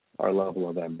up our level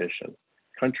of ambition.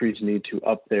 Countries need to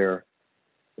up their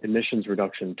emissions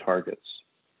reduction targets.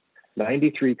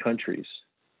 93 countries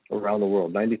around the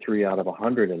world, 93 out of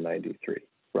 193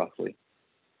 roughly,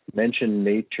 mention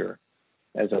nature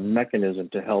as a mechanism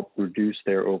to help reduce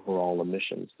their overall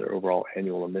emissions, their overall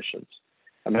annual emissions.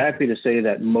 I'm happy to say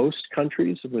that most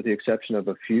countries, with the exception of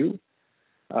a few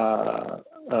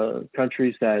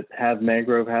countries that have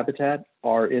mangrove habitat,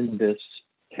 are in this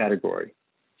category.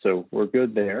 So we're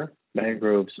good there.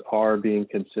 Mangroves are being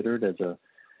considered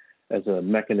as a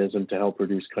mechanism to help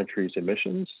reduce countries'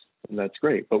 emissions, and that's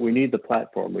great. But we need the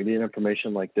platform. We need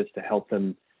information like this to help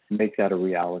them make that a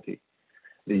reality.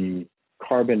 The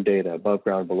carbon data, above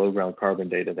ground, below ground carbon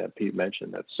data that Pete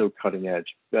mentioned, that's so cutting edge,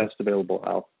 best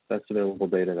available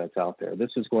data that's out there.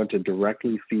 This is going to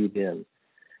directly feed in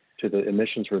to the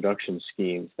emissions reduction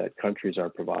schemes that countries are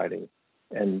providing.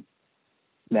 And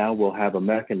now we'll have a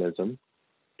mechanism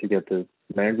to get the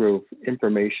mangrove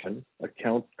information,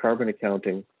 carbon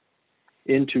accounting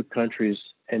into countries'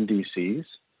 NDCs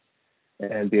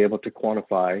and be able to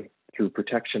quantify through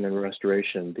protection and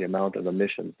restoration the amount of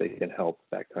emissions they can help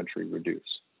that country reduce.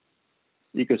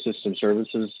 Ecosystem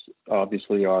services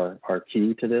obviously are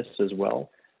key to this as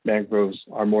well. Mangroves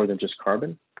are more than just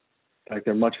carbon. In fact,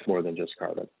 they're much more than just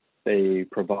carbon. They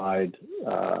provide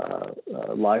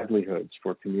livelihoods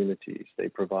for communities. They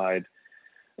provide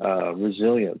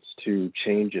resilience to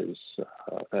changes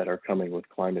that are coming with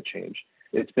climate change.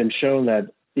 It's been shown that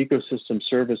ecosystem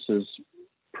services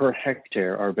per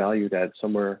hectare are valued at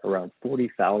somewhere around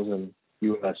 $40,000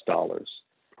 US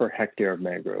per hectare of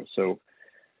mangrove. So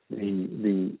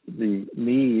the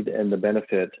need and the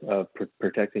benefit of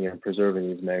protecting and preserving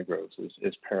these mangroves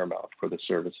is paramount for the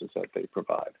services that they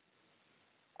provide.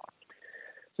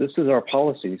 This is our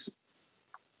policies.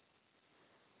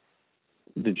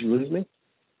 Did you lose me?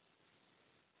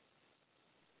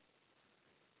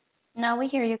 No, we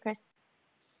hear you, Chris.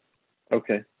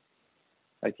 Okay.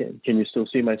 Can you still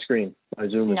see my screen? My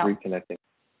Zoom is reconnecting.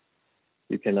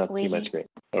 You cannot see my screen.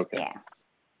 Okay. Yeah.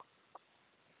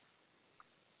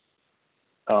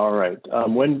 All right.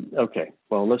 Okay.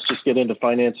 Well, let's just get into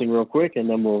financing real quick, and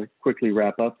then we'll quickly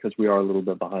wrap up because we are a little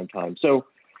bit behind time. So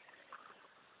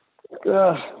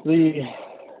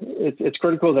it's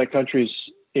critical that countries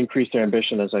increase their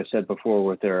ambition, as I said before,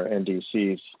 with their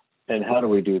NDCs. And how do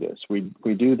we do this? We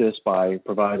do this by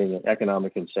providing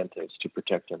economic incentives to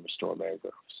protect and restore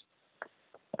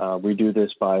mangroves. We do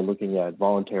this by looking at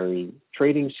voluntary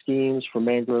trading schemes for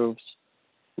mangroves.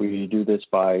 We do this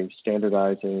by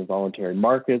standardizing voluntary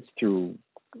markets through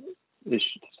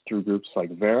groups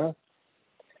like Vera.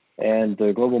 And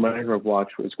the Global Mangrove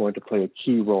Watch is going to play a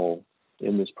key role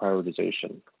in this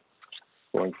prioritization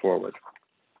going forward.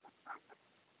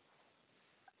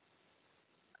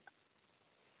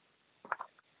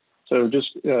 So just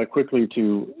quickly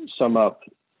to sum up,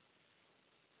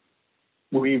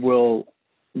 we will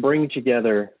bring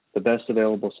together the best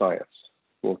available science.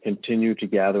 We'll continue to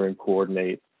gather and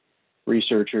coordinate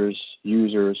researchers,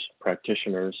 users,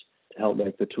 practitioners to help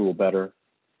make the tool better,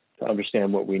 to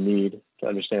understand what we need, to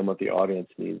understand what the audience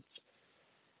needs.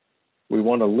 We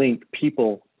want to link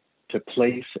people to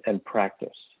place and practice.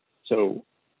 So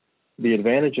the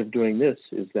advantage of doing this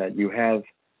is that you have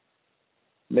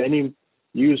many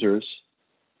users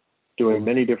doing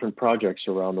many different projects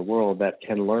around the world that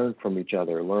can learn from each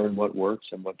other, learn what works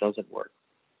and what doesn't work.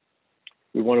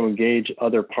 We want to engage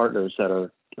other partners that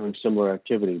are doing similar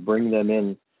activity, bring them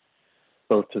in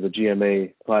both to the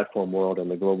GMA platform world and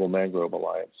the Global Mangrove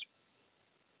Alliance.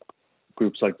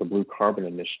 Groups like the Blue Carbon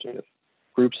Initiative,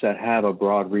 groups that have a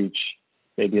broad reach,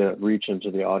 maybe a reach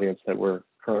into the audience that we're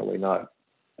currently not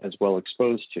as well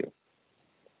exposed to.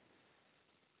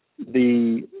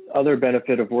 The other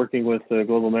benefit of working with the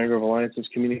Global Mangrove Alliance is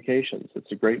communications.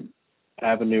 It's a great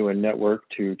avenue and network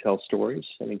to tell stories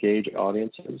and engage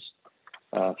audiences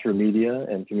through media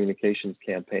and communications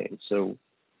campaigns. So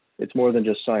it's more than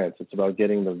just science. It's about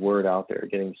getting the word out there,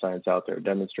 getting science out there,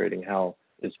 demonstrating how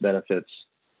this benefits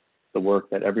the work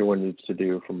that everyone needs to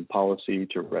do, from policy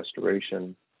to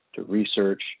restoration to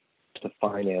research to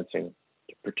financing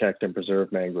to protect and preserve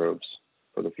mangroves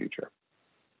for the future.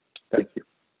 Thank you.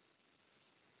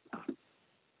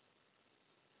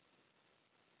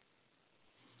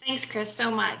 Thanks, Chris,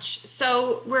 so much.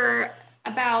 So we're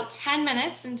about 10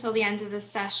 minutes until the end of this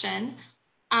session.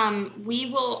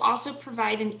 We will also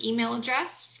provide an email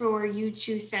address for you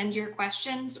to send your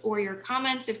questions or your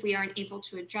comments if we aren't able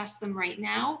to address them right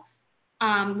now.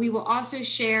 We will also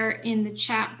share in the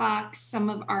chat box some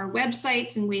of our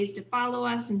websites and ways to follow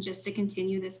us and just to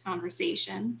continue this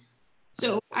conversation.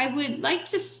 So I would like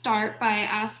to start by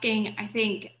asking, I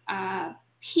think,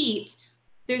 Pete,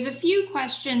 there's a few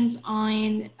questions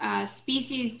on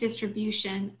species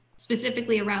distribution,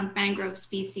 specifically around mangrove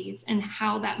species and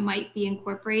how that might be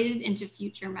incorporated into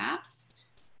future maps.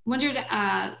 Wondered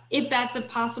if that's a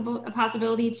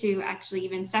possibility to actually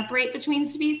even separate between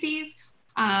species,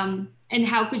 and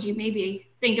how could you maybe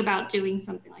think about doing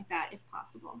something like that if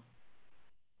possible?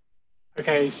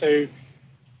 Okay, so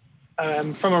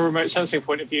from a remote sensing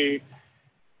point of view,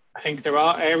 I think there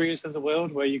are areas of the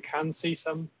world where you can see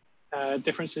some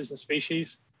differences in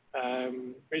species.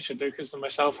 Richard Lucas and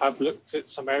myself have looked at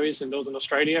some areas in Northern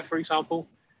Australia, for example,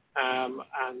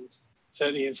 and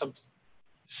certainly in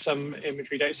some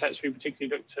imagery data sets, we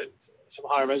particularly looked at some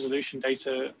higher resolution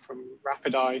data from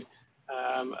rapid eye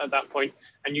at that point,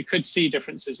 and you could see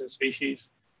differences in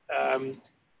species.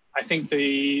 I think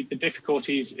the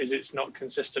difficulties is it's not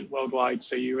consistent worldwide,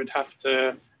 so you would have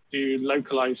to do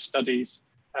localized studies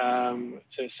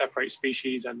to separate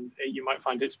species, and you might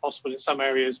find it's possible in some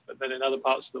areas, but then in other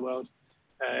parts of the world,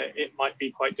 it might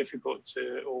be quite difficult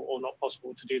to, or not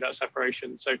possible to do that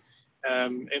separation. So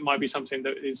it might be something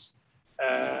that is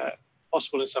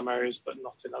possible in some areas, but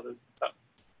not in others. If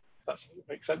that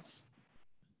makes sense.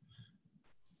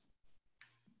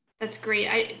 That's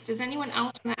great. Does anyone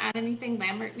else want to add anything?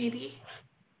 Lambert, maybe?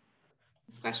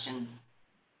 This question?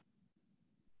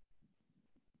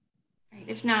 Right,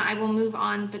 if not, I will move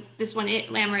on, but this one,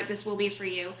 Lambert, this will be for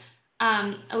you.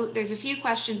 There's a few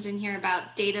questions in here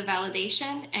about data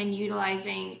validation and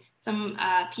utilizing some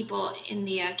people in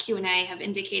the Q&A have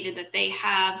indicated that they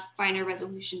have finer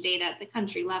resolution data at the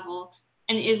country level.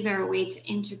 And is there a way to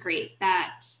integrate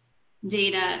that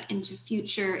data into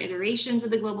future iterations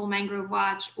of the Global Mangrove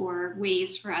Watch, or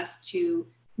ways for us to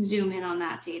zoom in on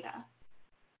that data?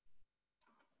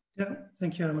 Yeah,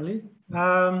 thank you, Emily.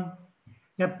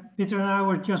 Yeah, Peter and I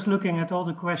were just looking at all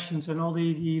the questions and all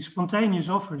the spontaneous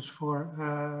offers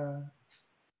for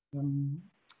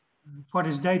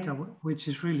this data, which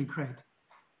is really great.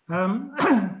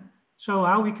 So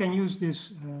how we can use this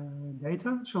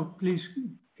data, so please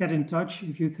get in touch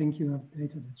if you think you have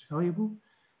data that's valuable,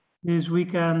 is we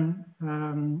can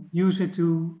use it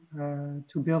to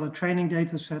build a training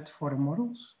data set for the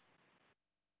models.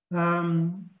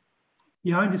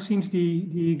 Behind the scenes,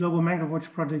 the Global Mangrove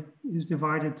Watch project is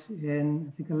divided in,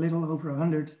 I think, a little over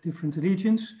 100 different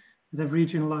regions that have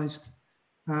regionalized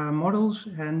models,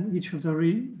 and each of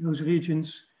those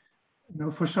regions, you know,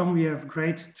 for some we have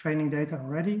great training data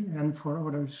already, and for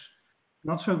others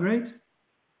not so great.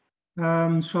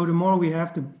 So the more we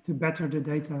have, the better the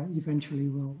data eventually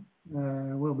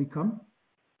will become.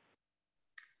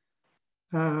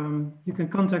 You can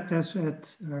contact us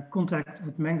at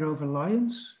contact@Mangrove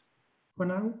Alliance for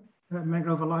now,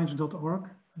 mangrovealliance.org,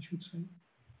 I should say.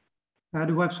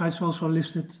 The website's also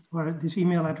listed, or this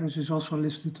email address is also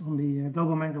listed on the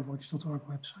globalmangrovewatch.org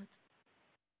website.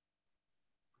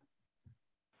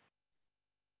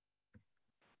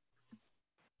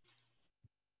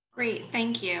 Great,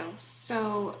 thank you.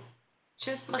 So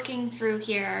just looking through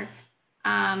here,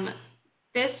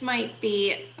 this might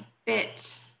be a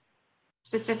bit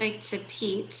specific to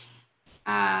Pete.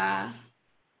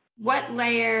 What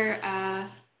layer,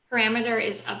 parameter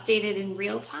is updated in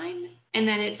real time. And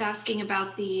then it's asking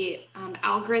about the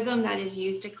algorithm that is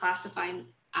used to classify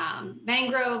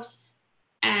mangroves,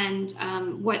 and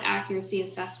what accuracy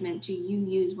assessment do you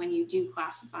use when you do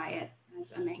classify it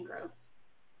as a mangrove?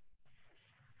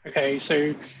 Okay,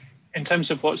 so in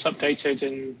terms of what's updated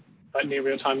in like near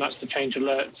real time, that's the change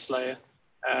alerts layer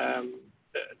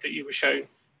that you were shown.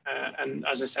 And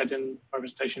as I said in my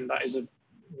presentation, that is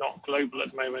not global at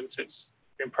the moment. It's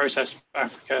been processed for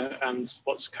Africa, and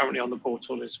what's currently on the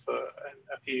portal is for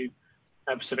a few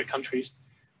Pacific countries.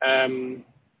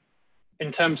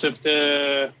 In terms of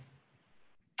the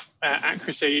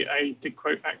accuracy, I did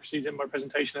quote accuracies in my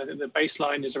presentation. I think the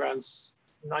baseline is around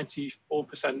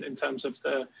 94% in terms of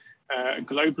the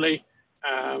globally,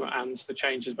 and the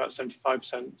change is about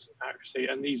 75% accuracy.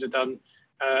 And these are done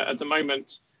at the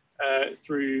moment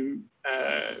through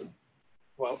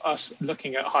well, us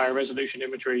looking at higher resolution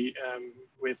imagery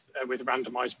with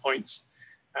randomized points.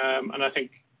 And I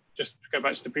think, just to go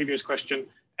back to the previous question,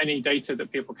 any data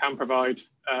that people can provide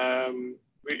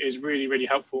is really, really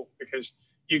helpful, because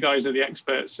you guys are the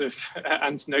experts of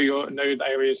and know the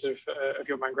areas of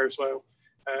your mangroves well.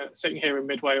 Sitting here in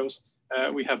mid Wales,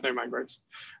 we have no mangroves,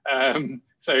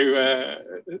 so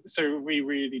we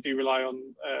really do rely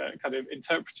on kind of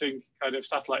interpreting kind of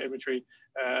satellite imagery,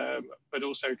 but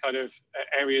also kind of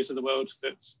areas of the world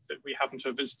that we happen to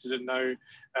have visited and know,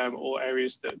 or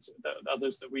areas that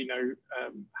others that we know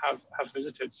have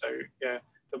visited. So yeah,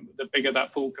 the bigger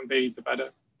that pool can be, the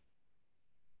better.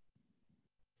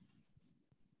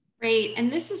 Great,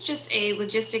 and this is just a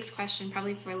logistics question,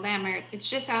 probably for Lammert. It's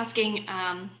just asking,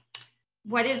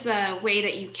 what is the way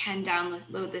that you can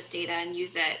download this data and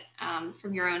use it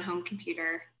from your own home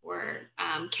computer, or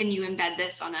can you embed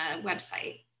this on a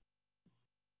website?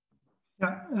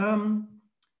 Yeah,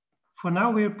 for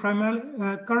now we're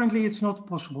primarily, currently it's not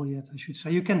possible yet, I should say.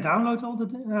 You can download all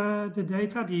the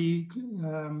data, the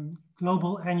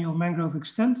Global Annual Mangrove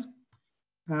Extent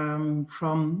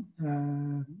from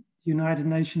United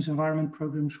Nations Environment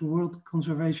Programme's World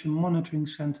Conservation Monitoring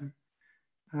Center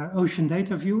Ocean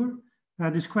Data Viewer.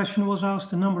 This question was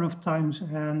asked a number of times,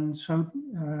 and so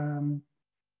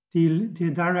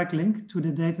the direct link to the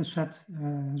data set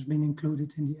has been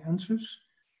included in the answers.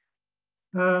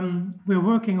 We're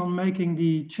working on making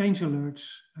the change alerts,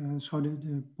 so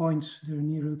the points, the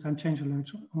near real-time change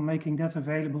alerts, on making that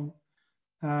available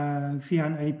via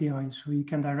an API, so you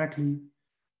can directly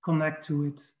connect to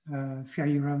it via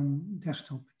your own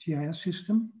desktop GIS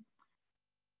system.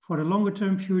 For the longer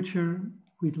term future,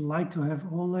 we'd like to have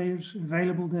all layers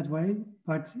available that way,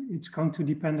 but it's going to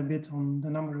depend a bit on the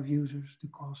number of users, the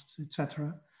costs,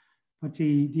 etc. But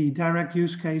the direct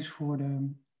use case for the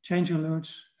change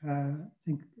alerts, I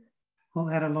think, will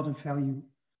add a lot of value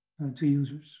to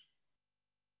users.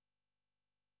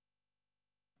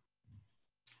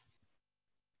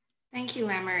 Thank you,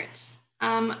 Lammert.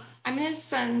 I'm going to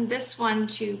send this one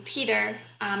to Peter,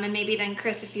 and maybe then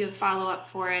Chris, if you have follow-up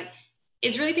for it,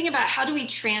 is really thinking about how do we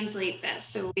translate this?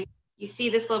 So you see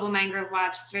this Global Mangrove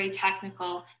Watch, it's very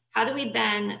technical. How do we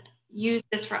then use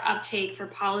this for uptake for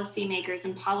policymakers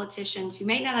and politicians who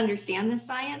may not understand the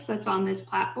science that's on this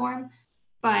platform,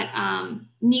 but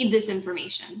need this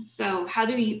information? So how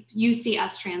do you see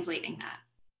us translating that?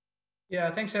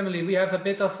 Yeah, thanks, Emily. We have a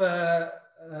bit of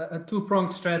a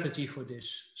two-pronged strategy for this.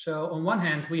 So on one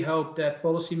hand, we hope that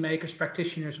policymakers,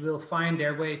 practitioners will find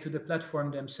their way to the platform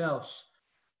themselves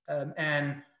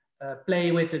and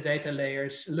play with the data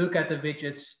layers, look at the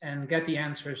widgets and get the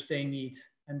answers they need,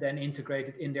 and then integrate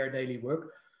it in their daily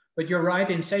work. But you're right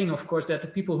in saying, of course, that the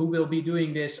people who will be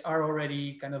doing this are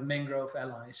already kind of mangrove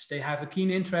allies. They have a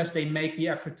keen interest, they make the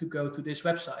effort to go to this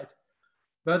website.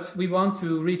 But we want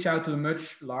to reach out to a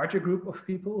much larger group of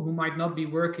people who might not be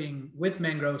working with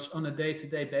mangroves on a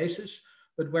day-to-day basis,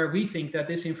 but where we think that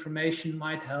this information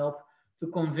might help to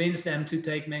convince them to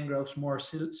take mangroves more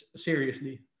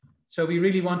seriously. So we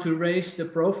really want to raise the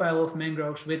profile of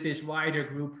mangroves with this wider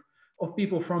group of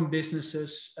people from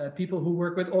businesses, people who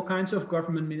work with all kinds of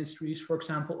government ministries, for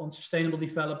example, on sustainable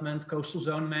development, coastal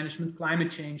zone management, climate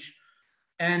change.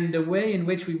 And the way in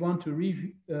which we want to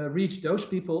reach those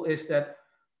people is that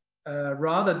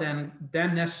rather than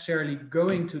them necessarily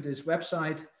going to this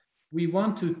website, we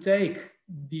want to take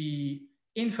the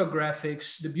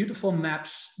infographics, the beautiful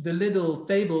maps, the little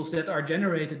tables that are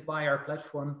generated by our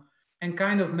platform, and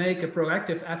kind of make a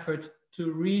proactive effort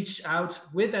to reach out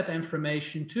with that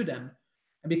information to them.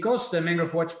 And because the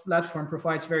Mangrove Watch platform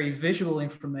provides very visual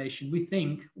information, we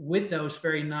think with those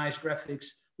very nice graphics,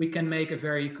 we can make a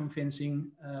very convincing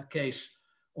case.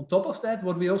 On top of that,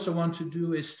 what we also want to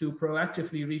do is to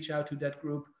proactively reach out to that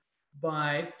group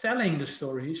by telling the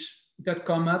stories that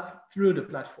come up through the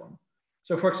platform.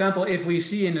 So for example, if we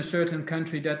see in a certain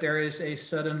country that there is a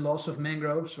sudden loss of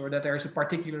mangroves or that there is a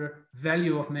particular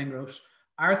value of mangroves,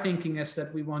 our thinking is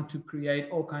that we want to create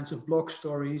all kinds of blog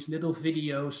stories, little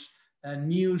videos,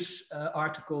 news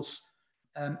articles,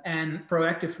 and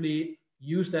proactively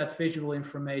use that visual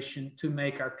information to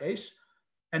make our case.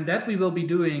 And that we will be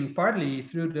doing partly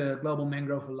through the Global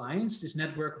Mangrove Alliance, this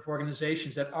network of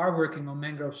organizations that are working on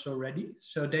mangroves already.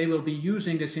 So they will be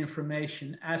using this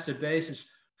information as a basis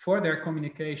for their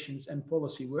communications and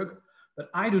policy work. But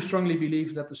I do strongly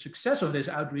believe that the success of this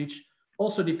outreach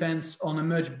also depends on a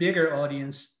much bigger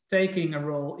audience taking a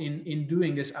role in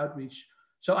doing this outreach.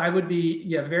 So I would be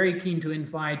very keen to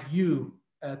invite you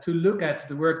to look at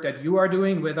the work that you are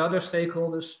doing with other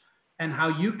stakeholders and how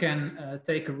you can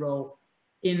take a role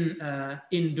in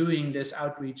doing this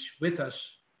outreach with us.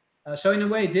 So in a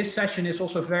way, this session is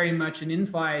also very much an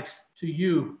invite to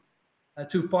you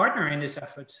to partner in this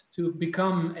effort, to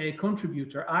become a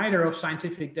contributor, either of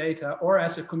scientific data or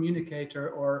as a communicator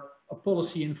or a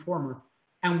policy informer,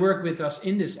 and work with us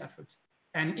in this effort.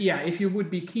 And if you would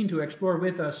be keen to explore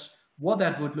with us what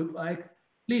that would look like,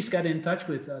 please get in touch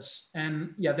with us.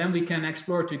 And then we can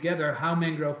explore together how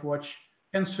Mangrove Watch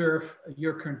can serve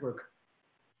your current work.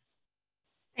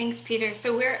 Thanks, Peter.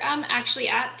 So we're actually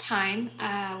at time.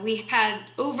 We've had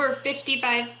over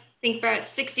 55, I think we're at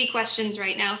 60 questions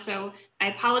right now. So I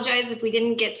apologize if we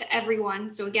didn't get to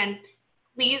everyone. So again,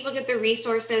 please look at the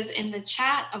resources in the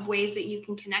chat of ways that you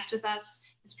can connect with us.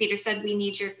 As Peter said, we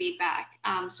need your feedback.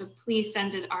 So please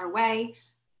send it our way.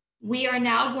 We are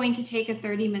now going to take a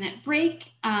 30-minute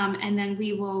break, and then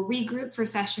we will regroup for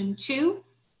session 2.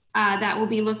 That will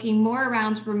be looking more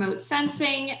around remote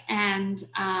sensing, and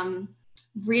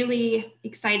really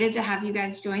excited to have you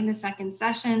guys join the second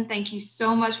session. Thank you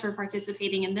so much for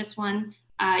participating in this one.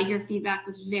 Your feedback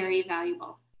was very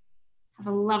valuable. Have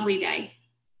a lovely day.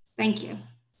 Thank you.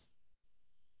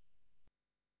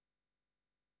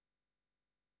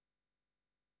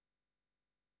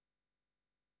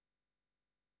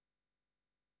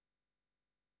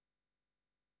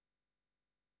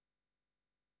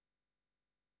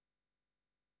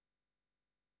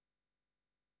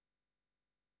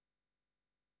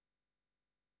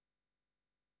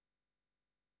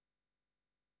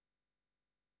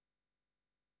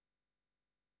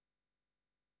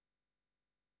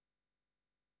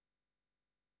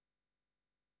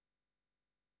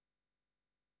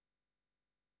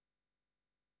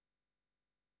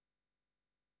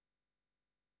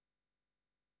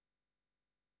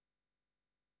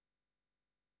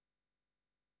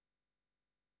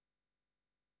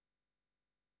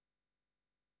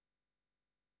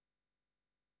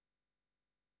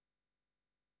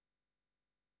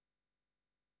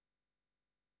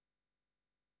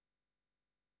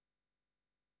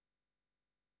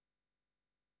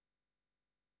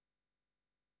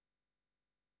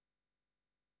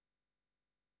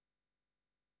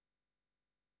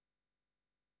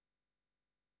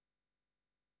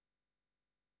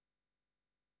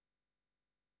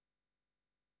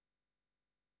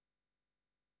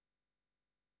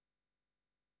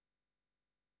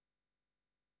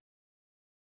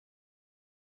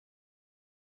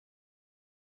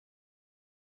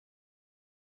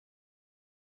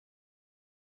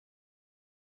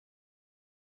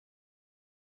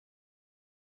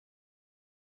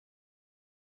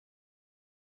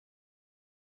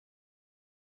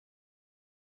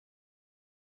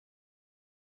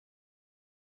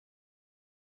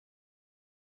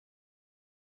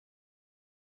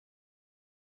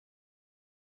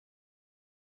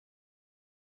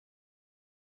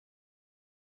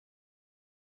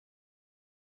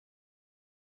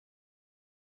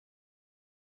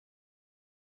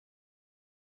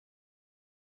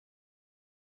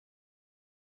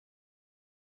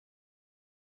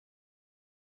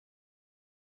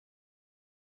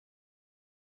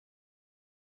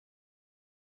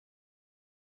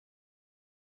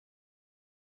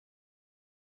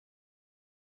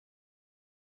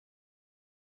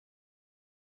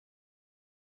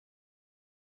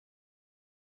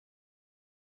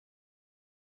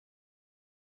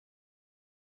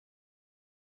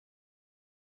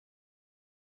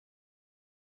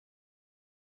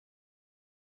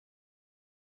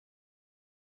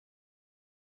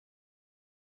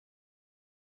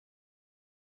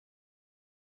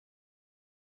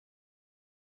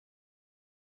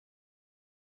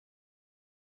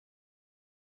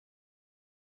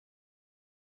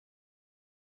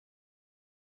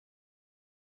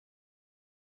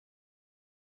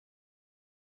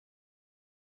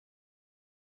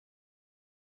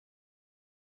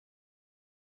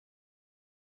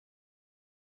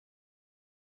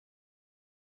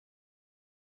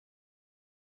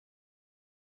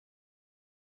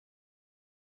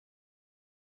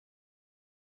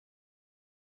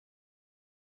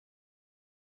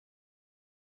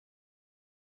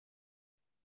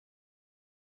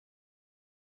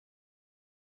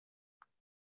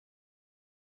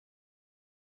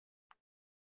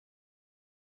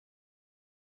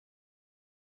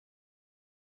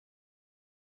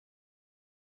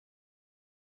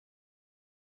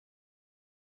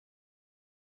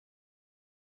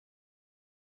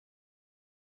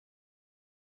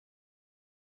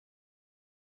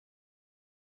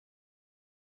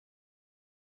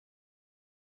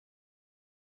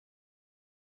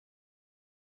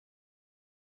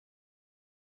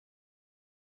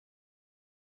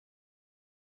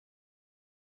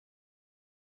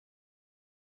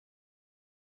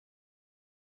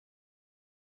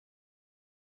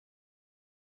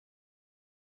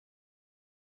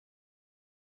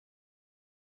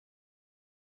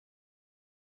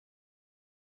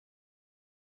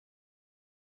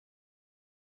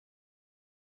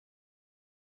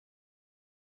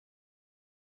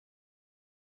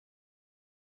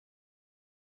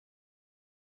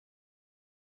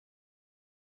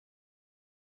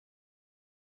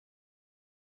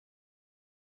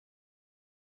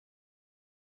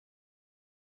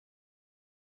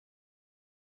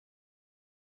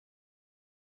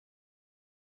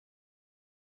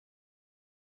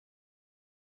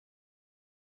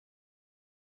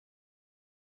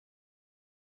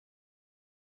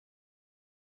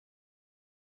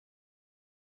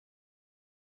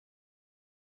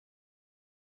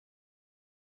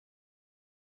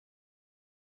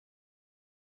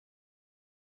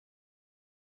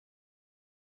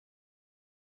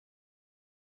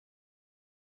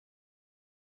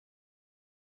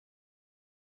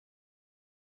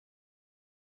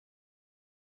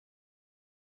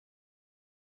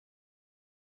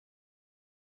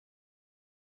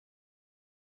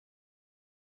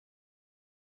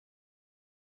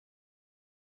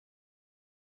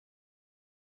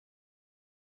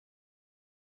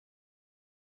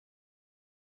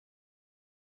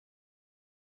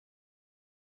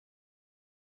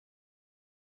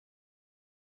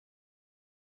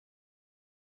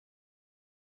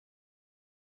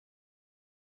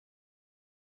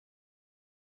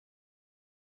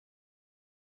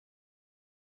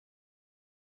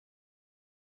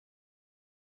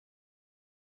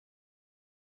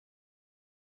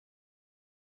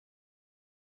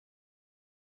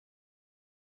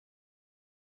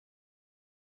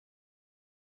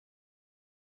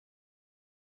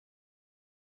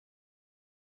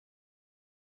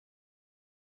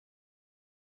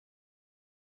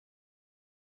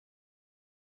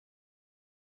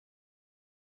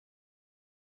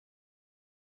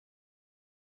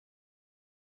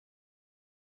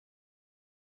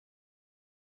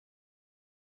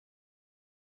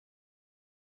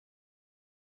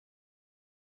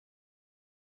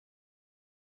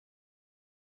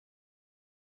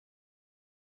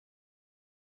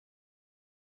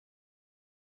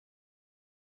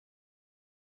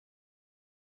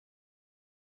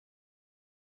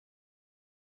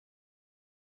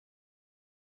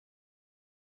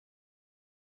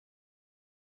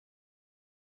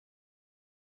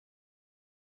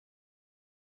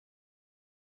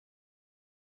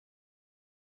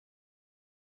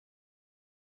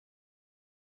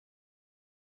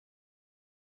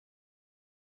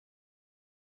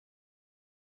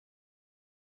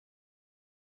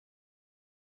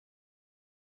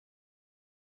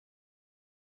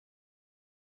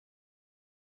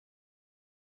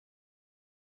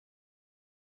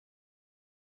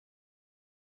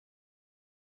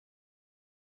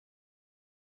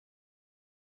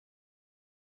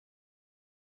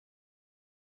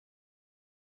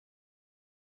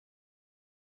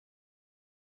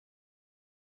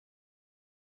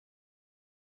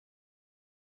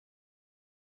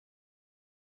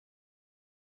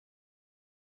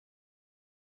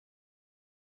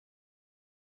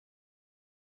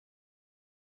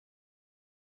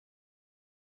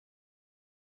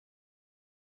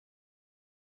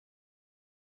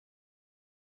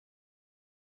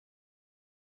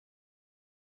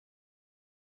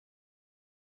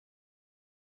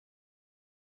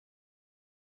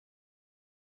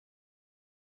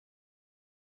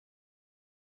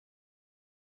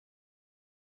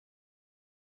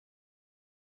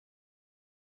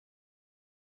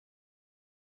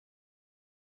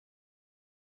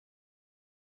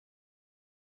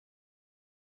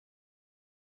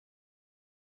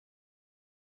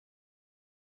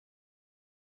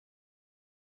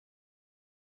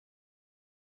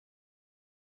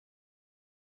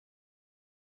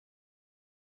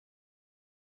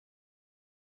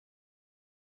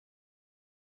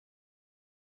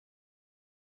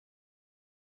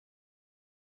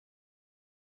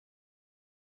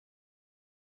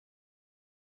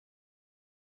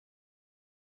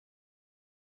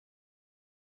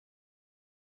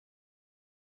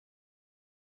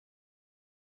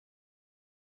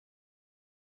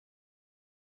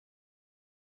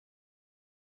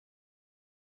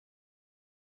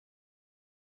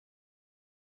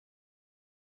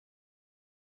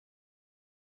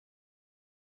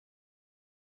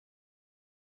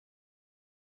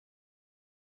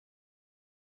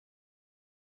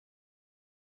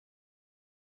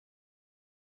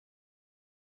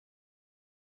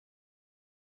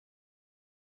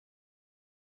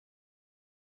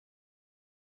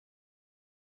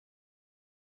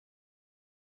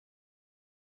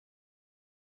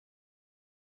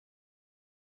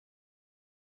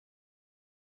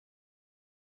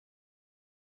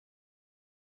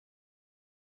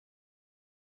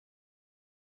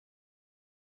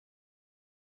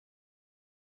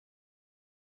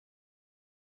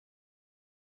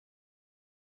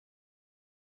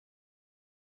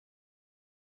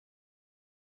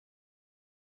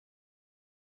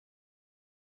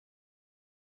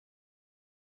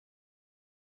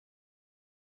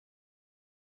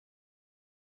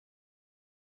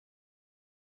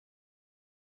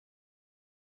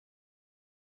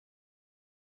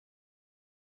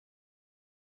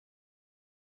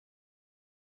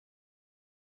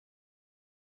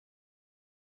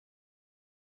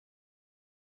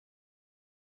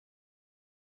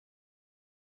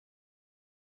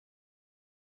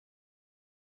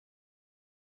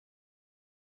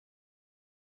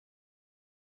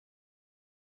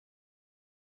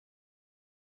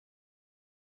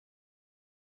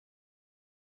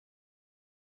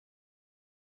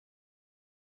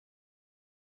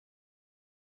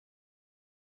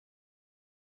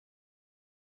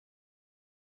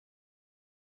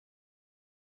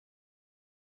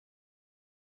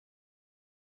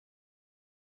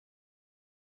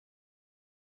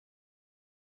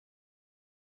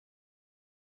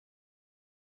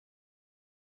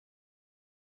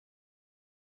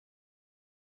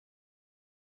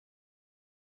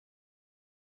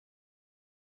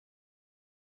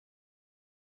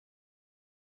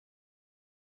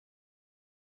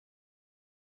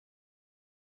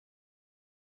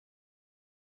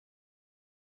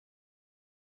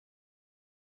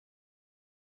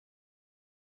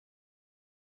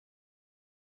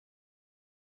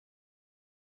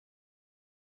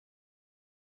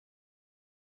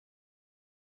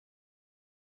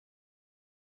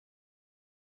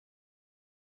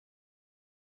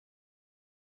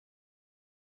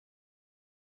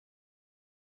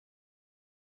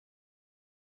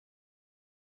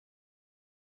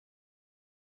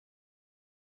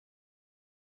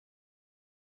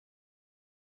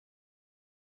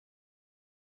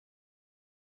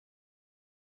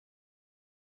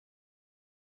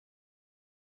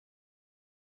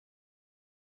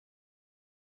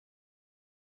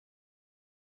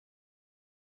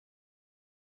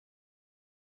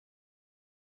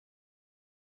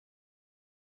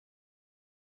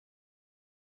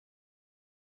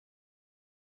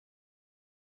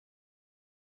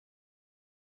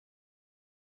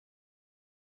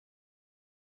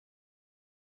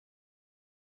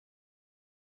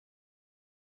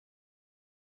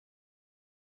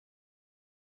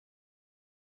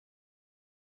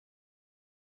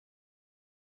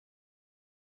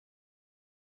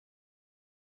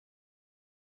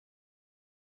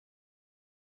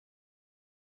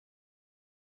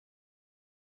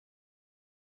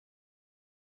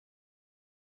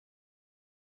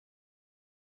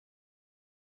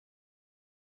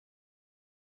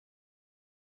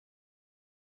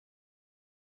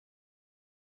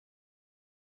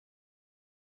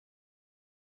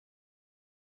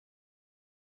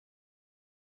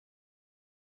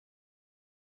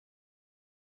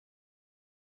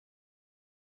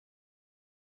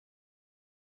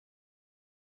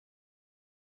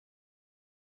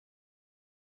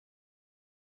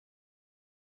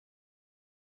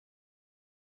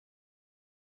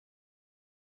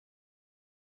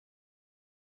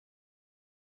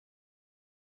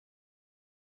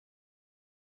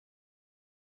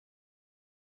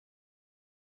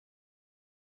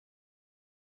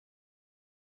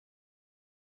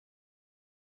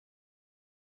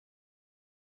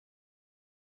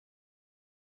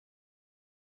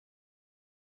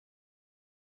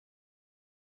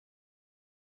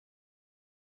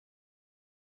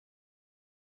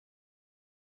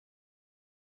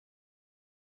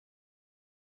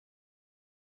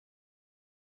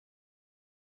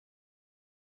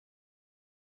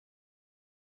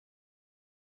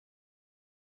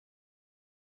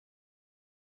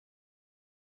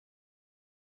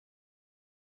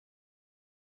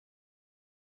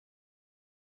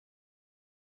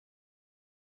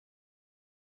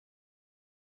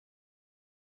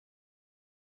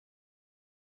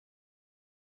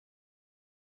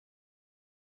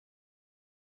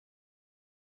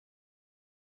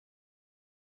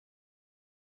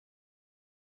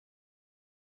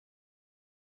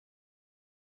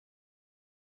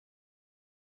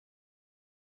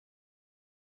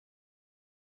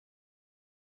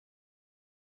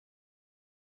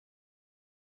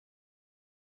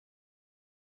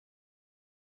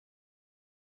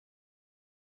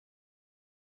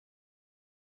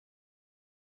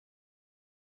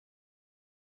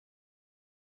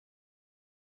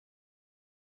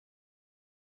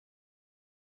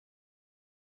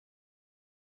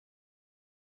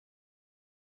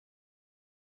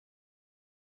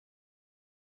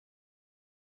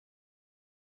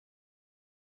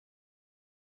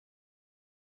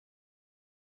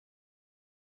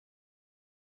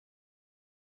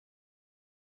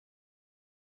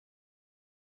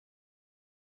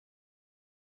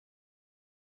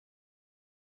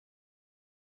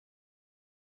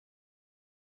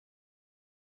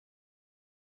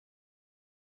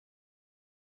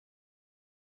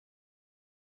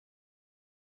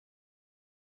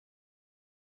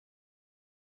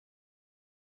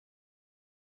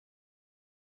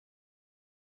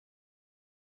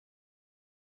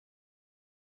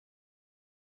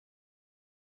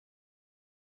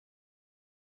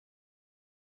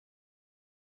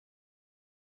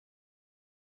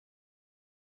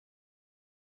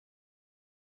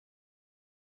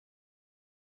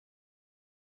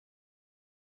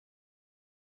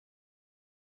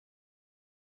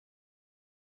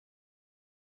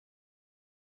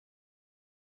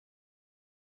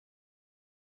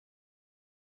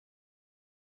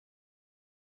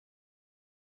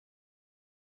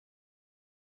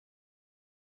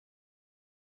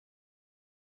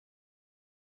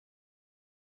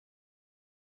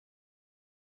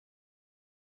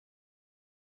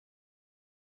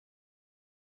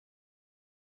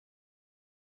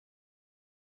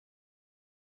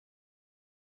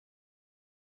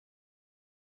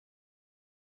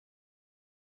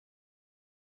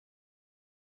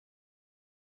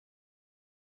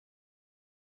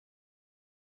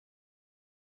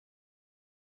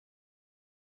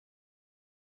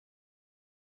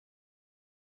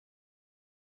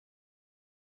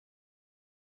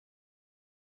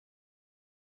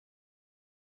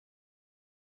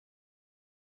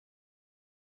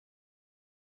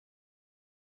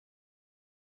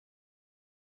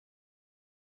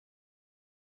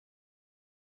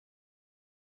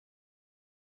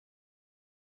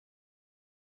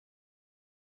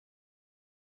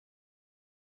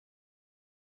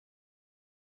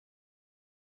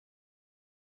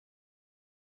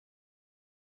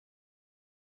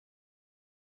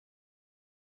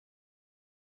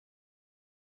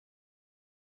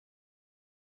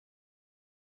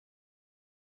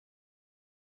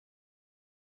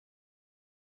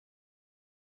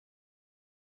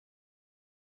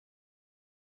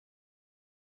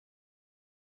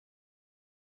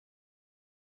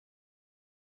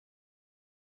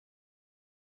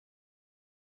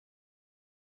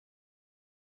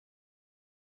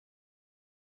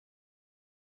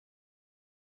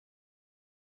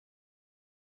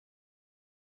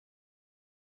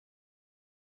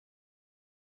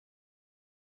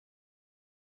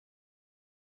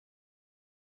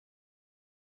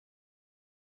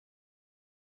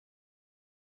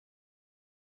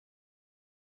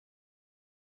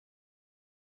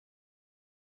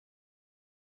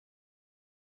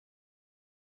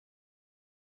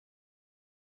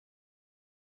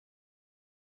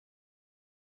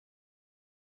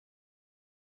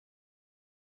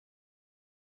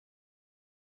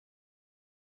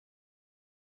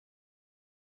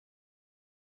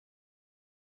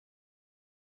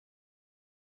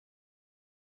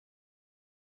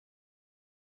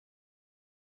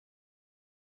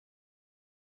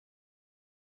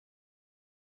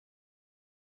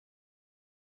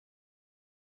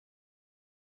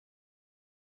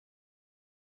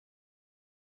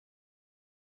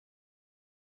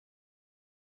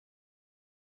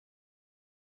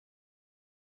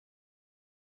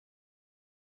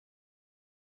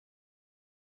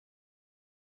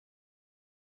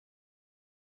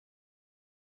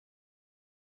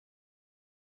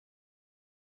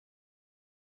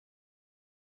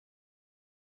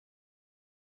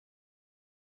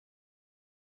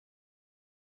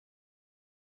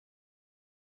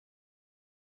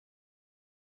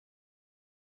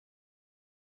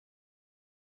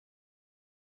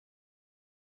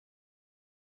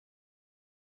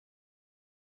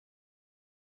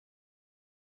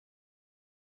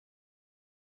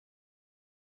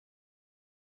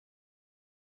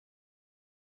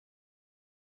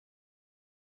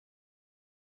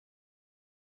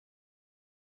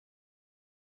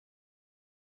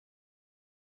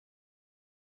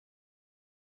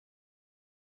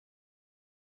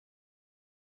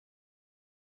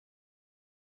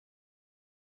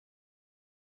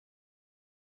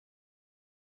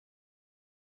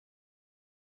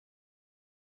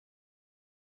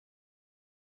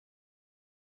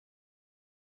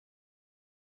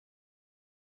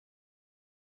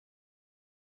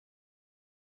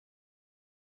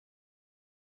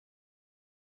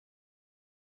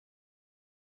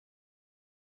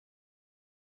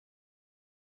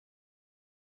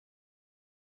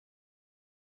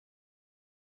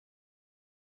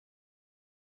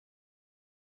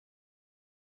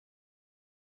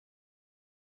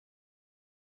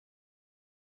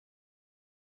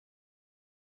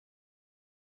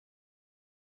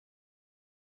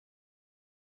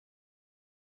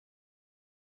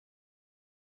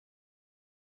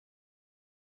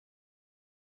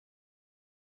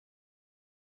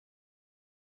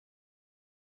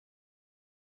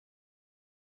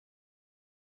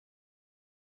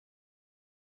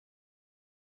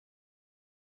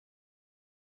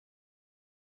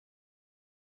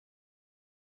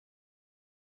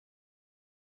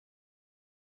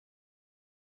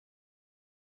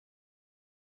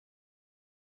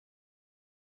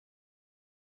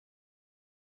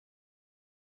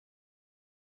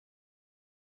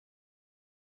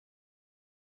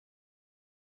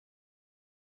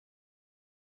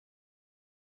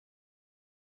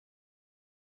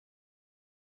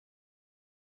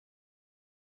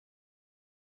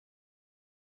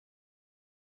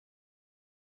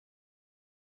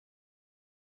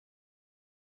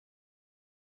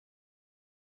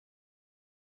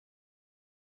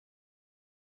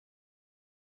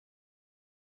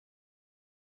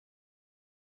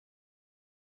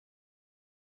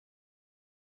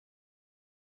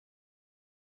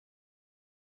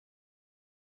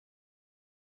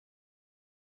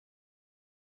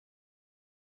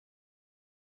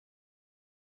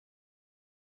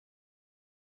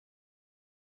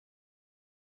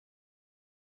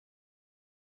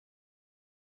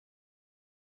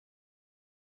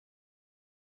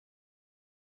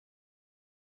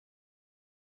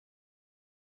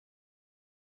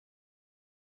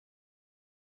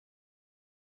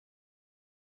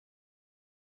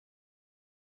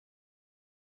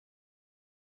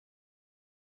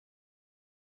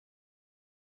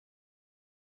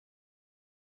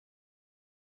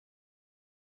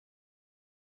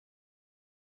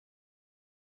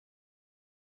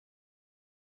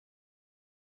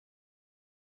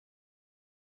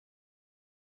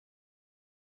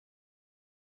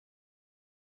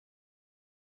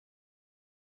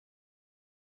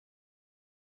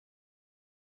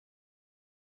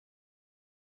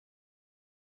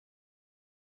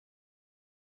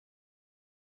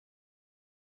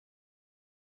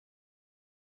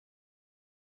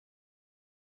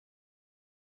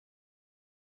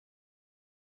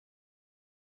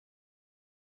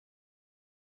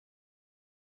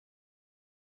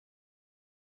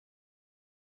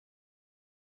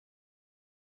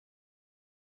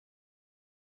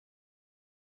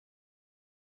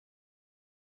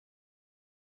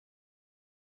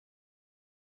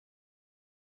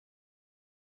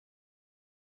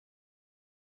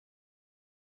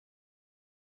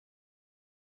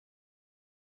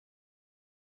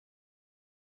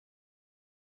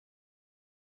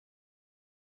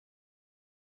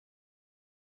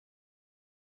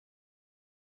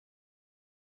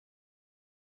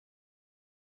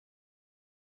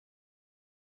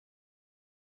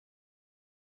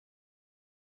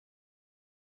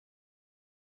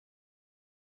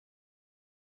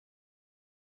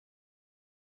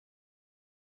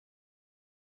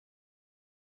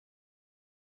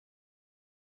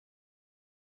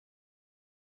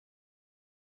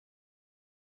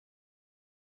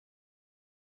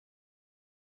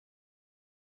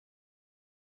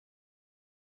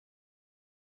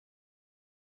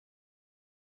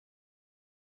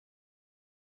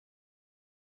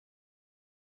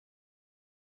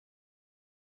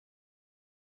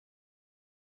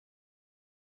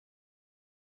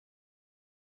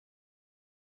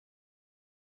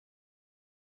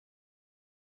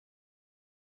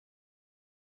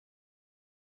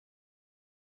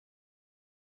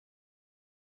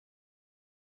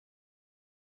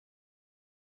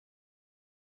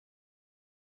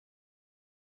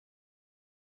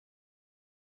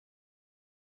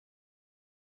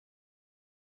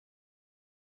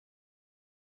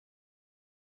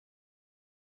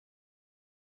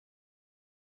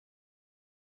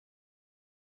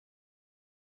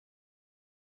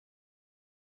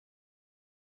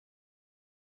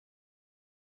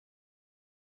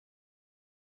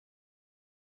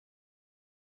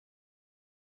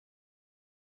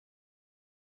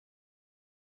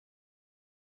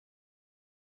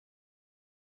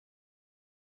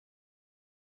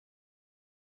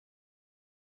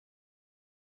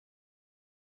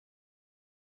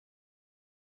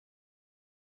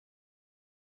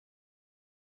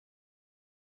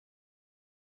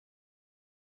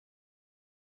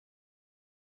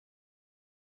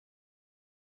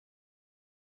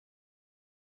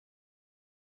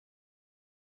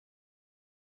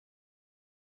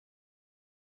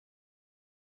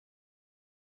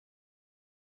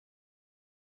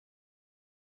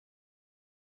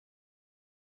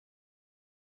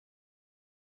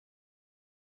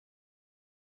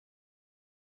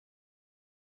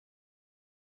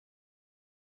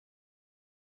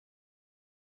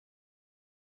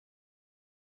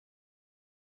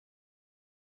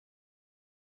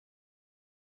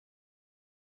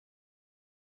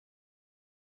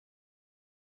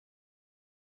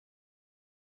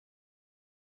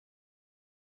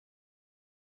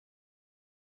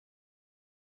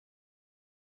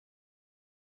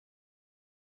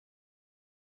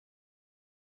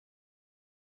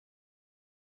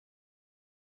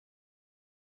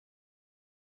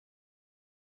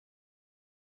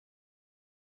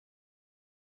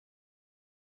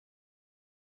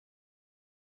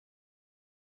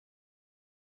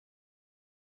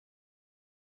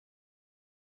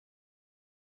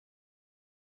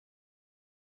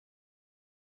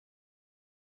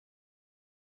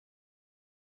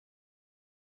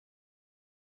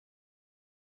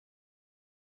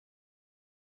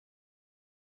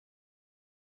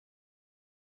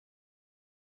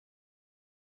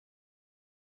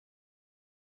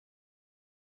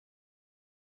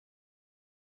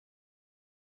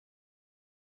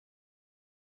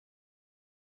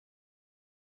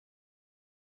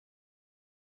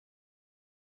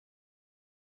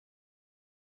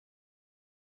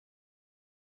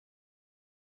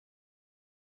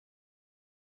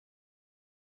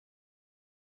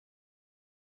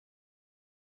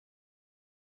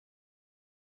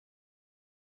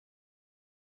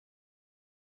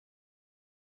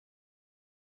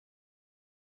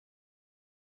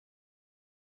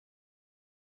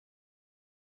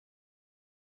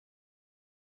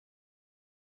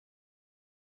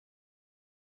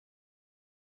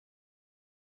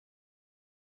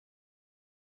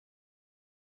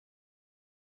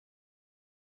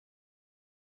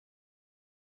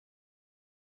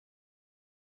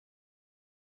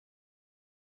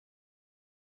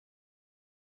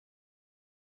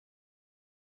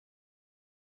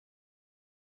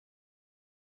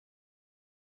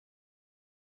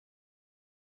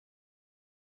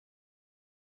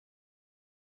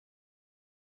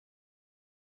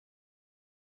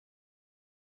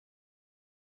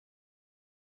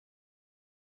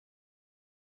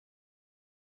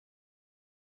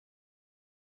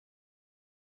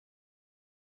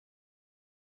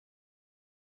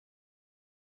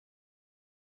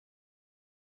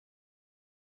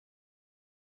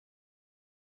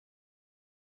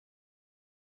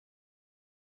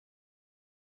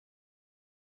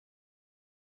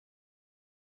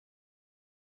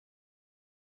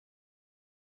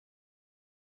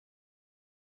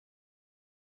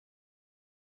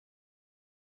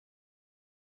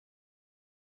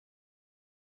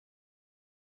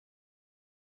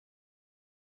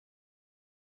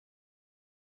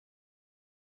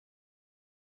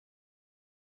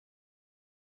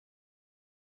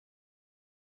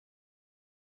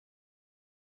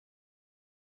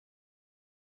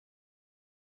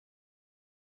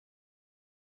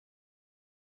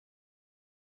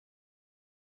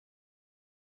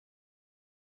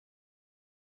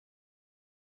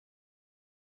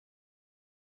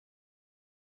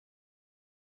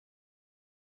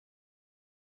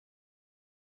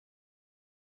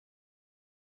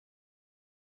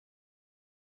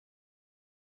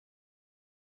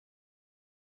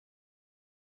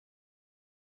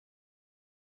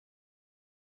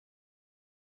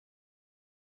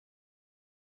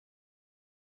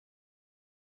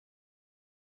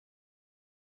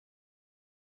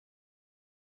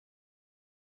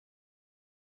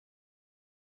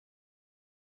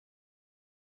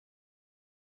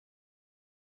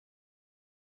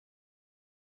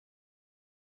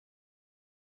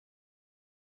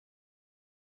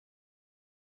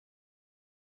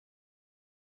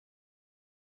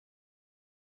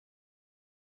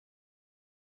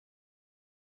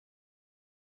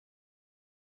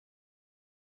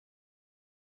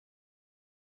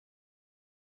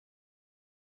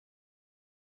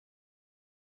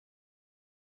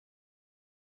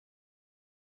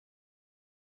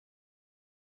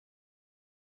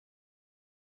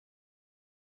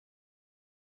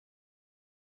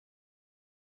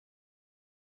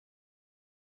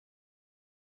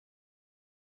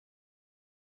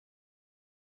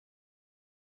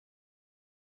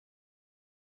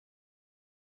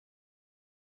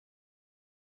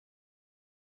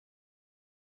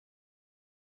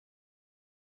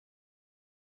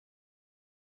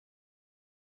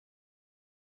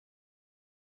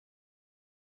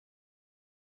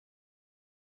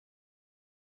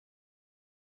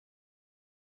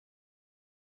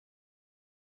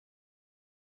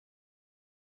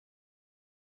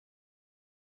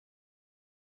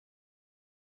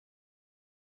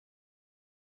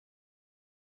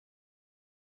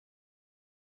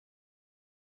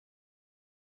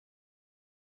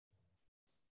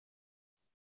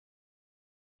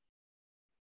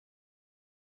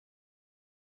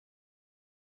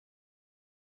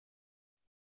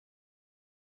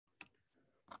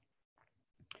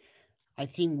 I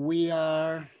think we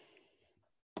are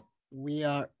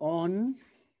on.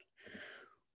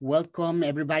 Welcome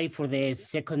everybody for the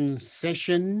second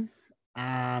session.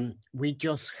 We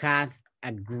just had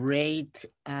a great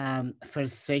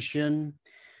first session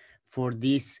for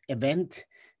this event.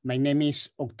 My name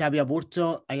is Octavio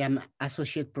Aburto. I am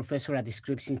Associate Professor at the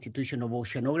Scripps Institution of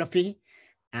Oceanography,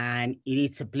 and it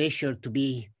is a pleasure to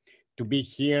be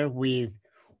here with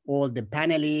all the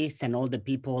panelists and all the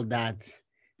people that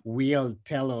will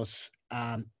tell us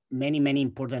many, many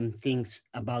important things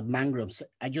about mangroves.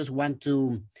 I just want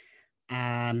to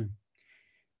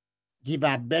give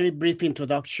a very brief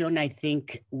introduction. I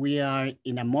think we are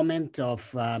in a moment of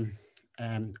a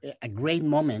great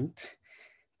moment.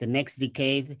 The next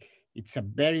decade, it's a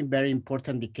very, very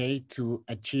important decade to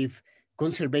achieve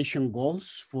conservation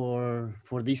goals for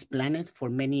this planet, for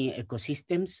many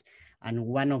ecosystems. And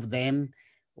one of them,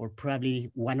 or probably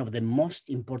one of the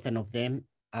most important of them,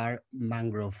 are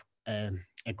mangrove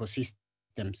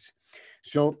ecosystems.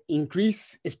 So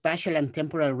increased spatial and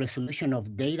temporal resolution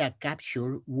of data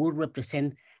capture would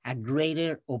represent a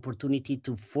greater opportunity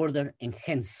to further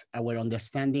enhance our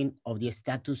understanding of the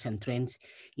status and trends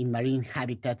in marine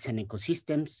habitats and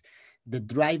ecosystems, the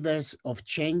drivers of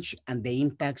change and the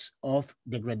impacts of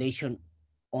degradation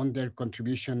on their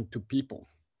contribution to people.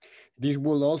 This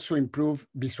will also improve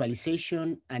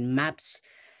visualization and maps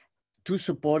to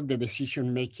support the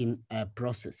decision-making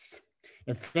process.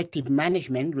 Effective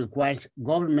management requires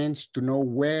governments to know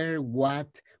where, what,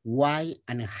 why,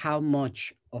 and how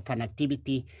much of an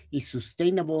activity is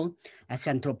sustainable as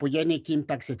anthropogenic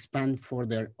impacts expand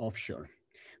further offshore.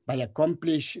 By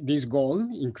accomplish this goal,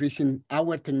 increasing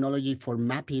our technology for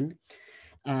mapping,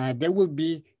 there will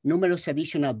be numerous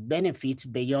additional benefits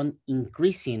beyond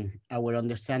increasing our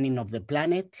understanding of the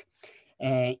planet,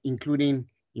 including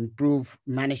improved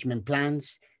management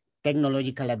plans,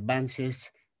 technological advances,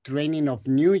 training of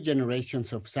new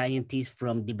generations of scientists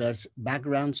from diverse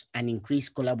backgrounds, and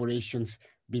increased collaborations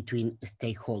between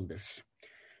stakeholders.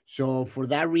 So for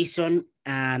that reason,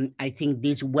 I think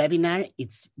this webinar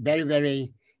is very,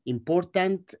 very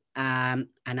important, and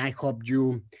I hope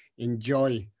you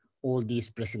enjoy all these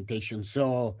presentations.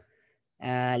 So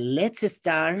let's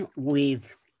start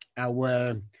with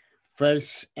our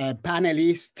first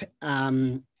panelist.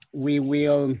 We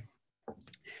will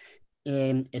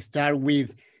start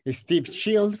with Steve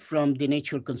Shield from the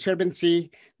Nature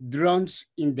Conservancy, Drones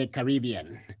in the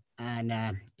Caribbean.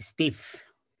 And Steve,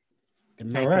 the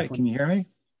microphone. All right, can you hear me?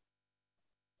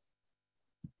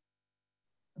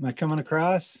 Am I coming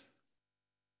across?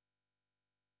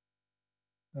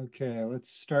 Okay, let's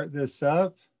start this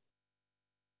up.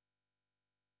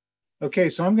 Okay,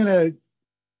 so I'm gonna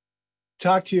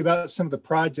talk to you about some of the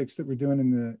projects that we're doing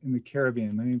in the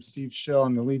Caribbean. My name's Steve Schill.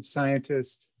 I'm the lead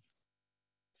scientist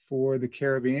for the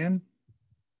Caribbean,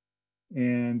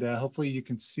 and hopefully you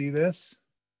can see this.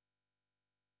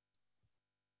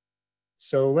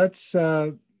 So let's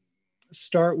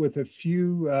start with a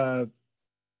few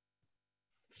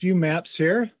maps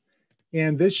here,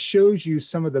 and this shows you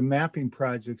some of the mapping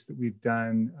projects that we've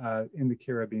done in the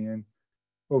Caribbean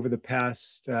over the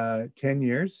past 10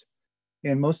 years.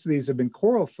 And most of these have been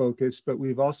coral focused, but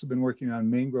we've also been working on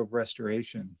mangrove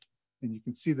restoration. And you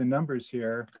can see the numbers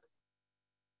here.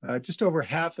 Just over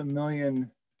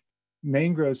 500,000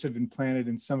 mangroves have been planted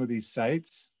in some of these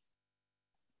sites.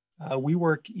 We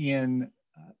work in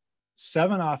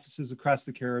 7 offices across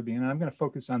the Caribbean. I'm going to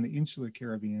focus on the insular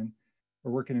Caribbean.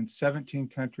 We're working in 17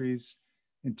 countries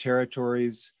and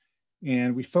territories,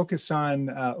 and we focus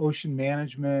on ocean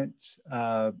management,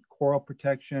 coral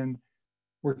protection,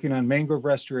 working on mangrove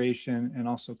restoration, and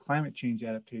also climate change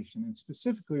adaptation. And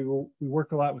specifically, we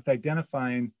work a lot with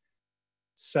identifying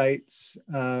sites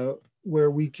where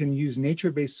we can use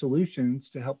nature-based solutions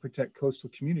to help protect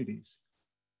coastal communities.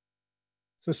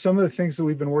 So some of the things that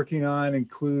we've been working on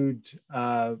include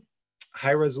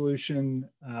high-resolution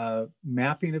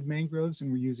mapping of mangroves,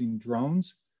 and we're using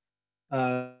drones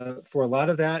for a lot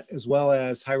of that, as well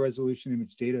as high-resolution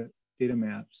image data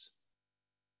maps,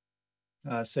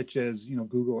 such as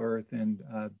Google Earth and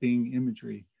Bing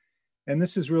imagery. And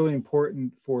this is really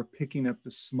important for picking up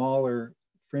the smaller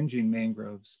fringing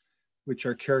mangroves, which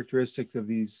are characteristic of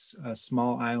these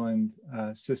small island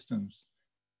systems.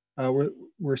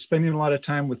 We're spending a lot of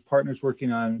time with partners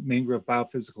working on mangrove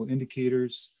biophysical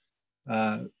indicators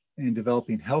and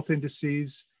developing health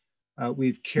indices.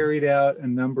 We've carried out a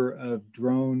number of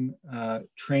drone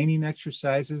training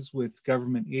exercises with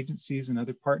government agencies and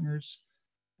other partners.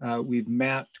 We've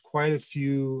mapped quite a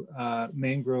few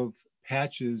mangrove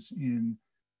patches in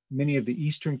many of the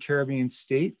Eastern Caribbean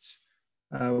states,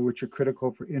 which are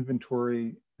critical for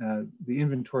inventory the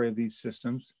inventory of these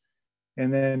systems.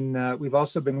 And then we've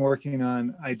also been working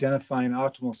on identifying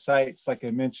optimal sites, like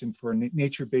I mentioned, for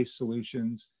nature-based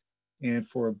solutions and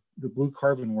for the blue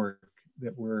carbon work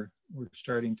that we're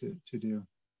starting to do.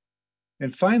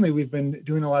 And finally, we've been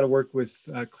doing a lot of work with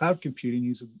cloud computing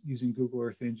using Google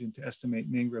Earth Engine to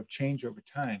estimate mangrove change over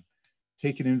time,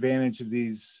 taking advantage of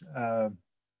these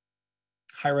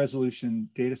high-resolution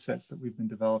data sets that we've been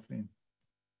developing.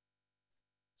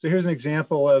 So here's an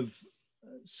example of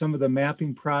some of the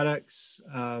mapping products.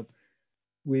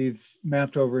 We've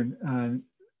mapped over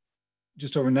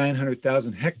just over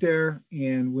 900,000 hectare.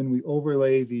 And when we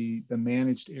overlay the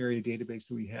managed area database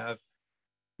that we have,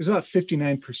 there's about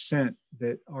 59%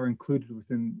 that are included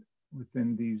within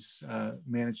these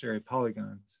managed area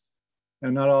polygons.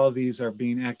 Now, not all of these are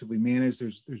being actively managed.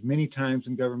 There's many times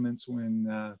in governments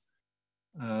when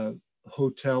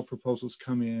hotel proposals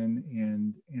come in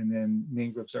and then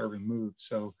mangroves are removed.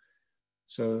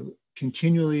 So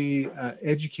continually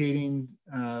educating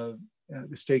the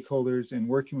stakeholders and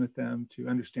working with them to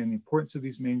understand the importance of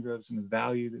these mangroves and the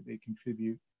value that they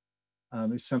contribute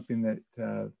is something that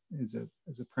is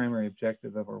a primary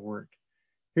objective of our work.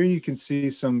 Here you can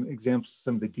see some examples,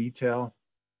 some of the detail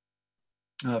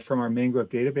from our mangrove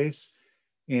database.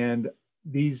 And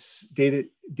these data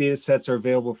sets are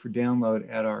available for download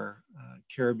at our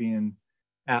Caribbean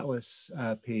Atlas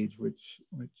page, which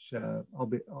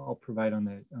I'll provide on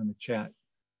the chat.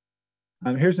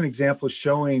 Here's an example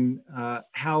showing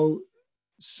how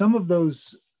some of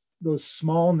those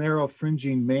small, narrow,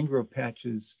 fringing mangrove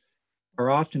patches are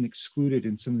often excluded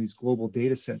in some of these global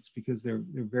data sets because they're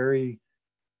very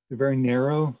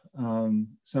narrow.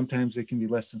 Sometimes they can be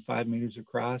less than 5 meters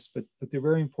across, but they're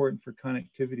very important for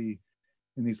connectivity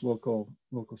in these local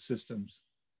systems.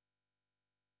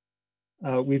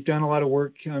 We've done a lot of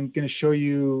work. I'm going to show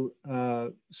you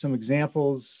some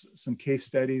examples, some case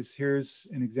studies. Here's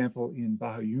an example in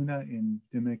Bahayuna in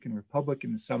Dominican Republic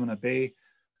in the Samana Bay,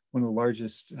 one of the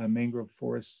largest mangrove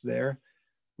forests there,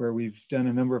 where we've done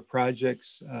a number of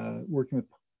projects working with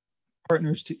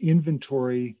partners to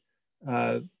inventory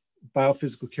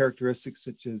biophysical characteristics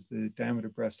such as the diameter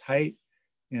breast height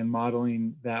and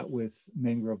modeling that with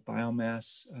mangrove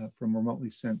biomass from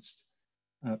remotely sensed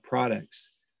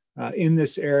products. In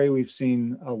this area, we've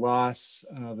seen a loss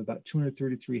of about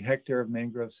 233 hectare of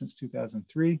mangrove since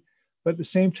 2003, but at the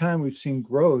same time, we've seen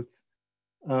growth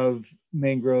of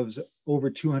mangroves over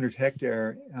 200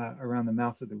 hectare around the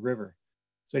mouth of the river.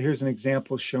 So here's an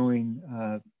example showing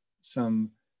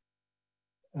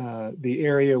the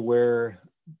area where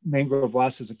mangrove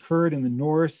losses occurred in the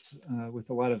north with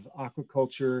a lot of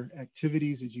aquaculture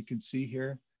activities, as you can see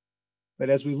here. But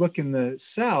as we look in the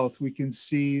south, we can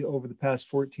see over the past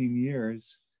 14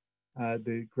 years,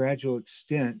 the gradual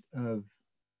extent of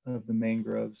the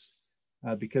mangroves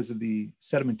because of the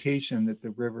sedimentation that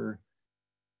the river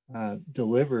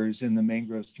delivers, and the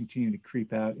mangroves continue to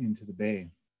creep out into the bay.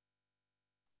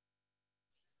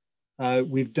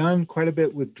 We've done quite a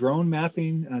bit with drone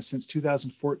mapping since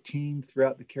 2014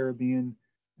 throughout the Caribbean.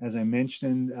 As I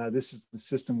mentioned, this is the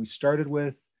system we started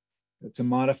with. It's a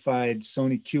modified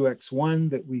Sony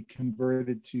QX1 that we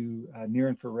converted to near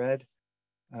infrared,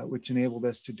 which enabled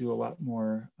us to do a lot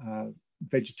more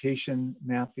vegetation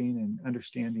mapping and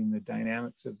understanding the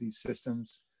dynamics of these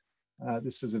systems.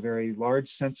 This is a very large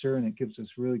sensor and it gives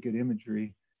us really good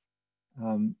imagery.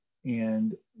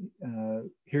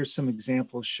 Here's some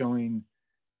examples showing,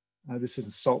 this is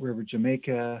in Salt River,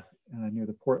 Jamaica, near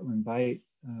the Portland Bight,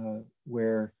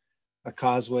 where a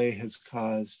causeway has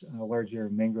caused a large area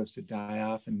of mangroves to die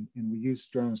off. And we use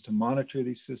drones to monitor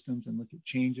these systems and look at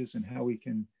changes and how we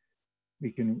can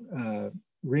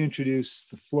reintroduce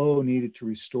the flow needed to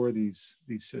restore these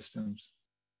systems.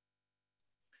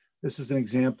 This is an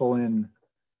example in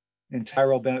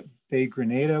Tyrrell Bay,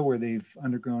 Grenada, where they've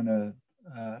undergone a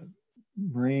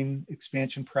marine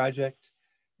expansion project,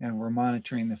 and we're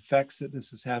monitoring the effects that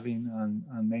this is having on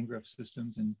mangrove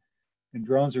systems. And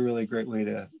drones are really a great way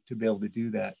to be able to do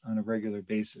that on a regular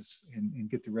basis and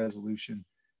get the resolution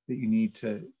that you need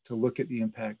to look at the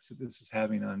impacts that this is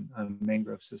having on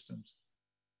mangrove systems.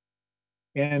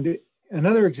 And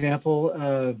another example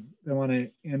I want to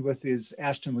end with is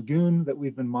Ashton Lagoon that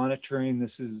we've been monitoring.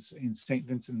 This is in St.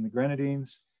 Vincent and the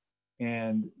Grenadines.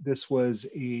 And this was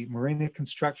a marina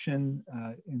construction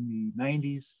in the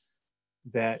 90s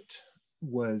that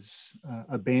was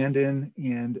abandoned,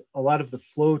 and a lot of the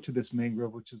flow to this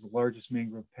mangrove, which is the largest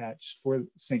mangrove patch for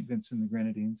St. Vincent and the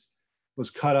Grenadines, was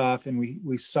cut off, and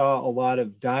we saw a lot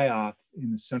of die-off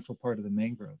in the central part of the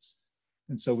mangroves.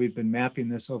 And so we've been mapping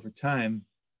this over time.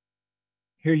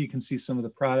 Here you can see some of the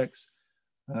products.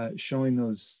 showing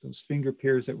those finger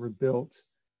piers that were built,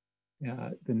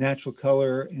 the natural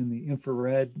color and the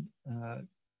infrared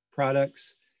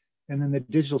products, and then the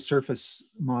digital surface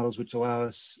models, which allow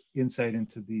us insight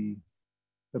into the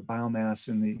biomass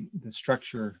and the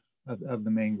structure of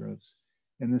the mangroves.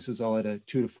 And this is all at a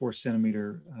 2 to 4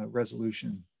 centimeter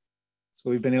resolution. So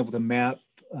we've been able to map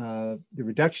the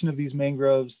reduction of these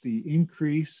mangroves, the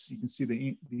increase, you can see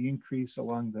the increase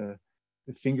along the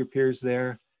finger piers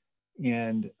there.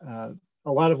 And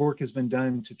a lot of work has been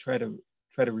done to try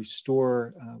to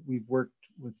restore. We've worked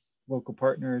with local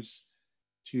partners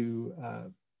to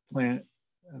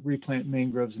replant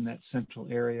mangroves in that central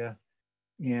area.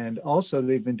 And also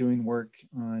they've been doing work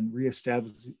on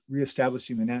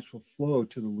reestablishing the natural flow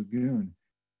to the lagoon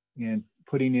and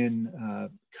putting in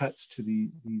cuts to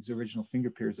these original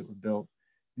finger piers that were built.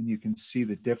 And you can see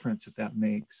the difference that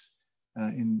makes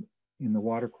in the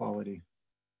water quality.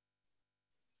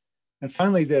 And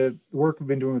finally, the work we've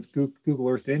been doing with Google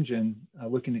Earth Engine,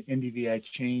 looking at NDVI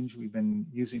change. We've been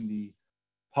using the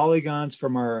polygons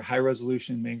from our high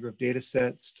resolution mangrove data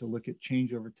sets to look at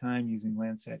change over time using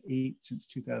Landsat 8 since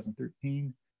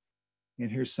 2013.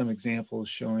 And here's some examples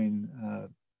showing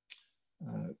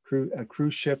a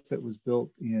cruise ship that was built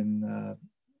in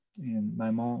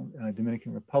Maimon,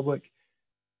 Dominican Republic.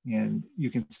 And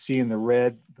you can see in the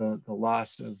red, the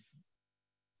loss of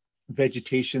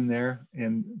vegetation there,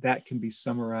 and that can be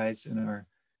summarized in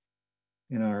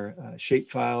our shape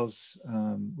files.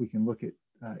 We can look at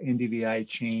NDVI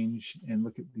change and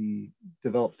look at the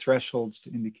developed thresholds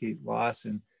to indicate loss,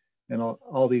 and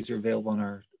all these are available on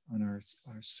our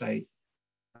site,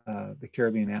 the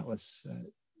Caribbean Atlas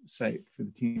site for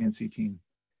the TNC team.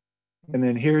 And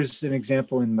then here's an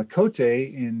example in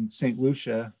Makote in St.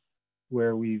 Lucia,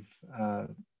 where we've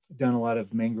done a lot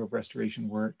of mangrove restoration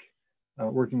work.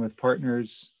 Working with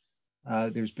partners.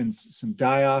 There's been some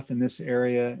die-off in this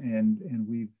area, and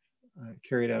we've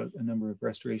carried out a number of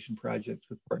restoration projects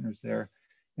with partners there.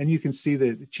 And you can see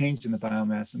the change in the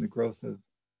biomass and the growth of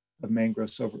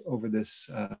mangroves over this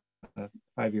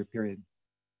 5-year period.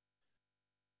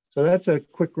 So that's a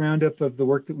quick roundup of the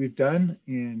work that we've done,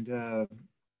 and I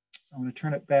want to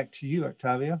turn it back to you,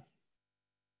 Octavio.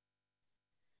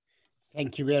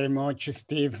 Thank you very much,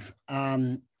 Steve.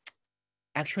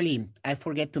 Actually, I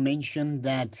forget to mention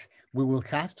that we will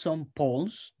have some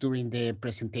polls during the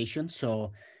presentation,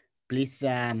 so please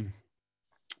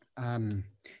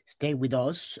stay with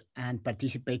us and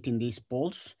participate in these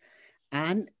polls.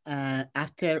 And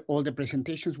after all the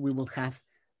presentations, we will have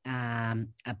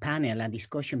a panel, a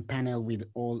discussion panel with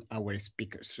all our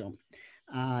speakers. So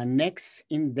next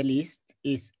in the list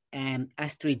is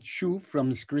Astrid Xu from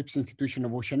the Scripps Institution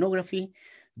of Oceanography,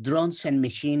 Drones and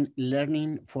Machine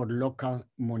Learning for Local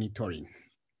Monitoring.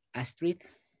 Astrid?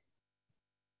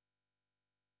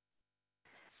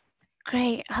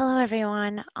 Great. Hello,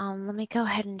 everyone. Let me go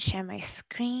ahead and share my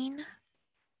screen.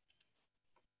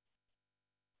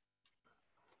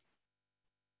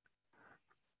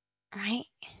 All right.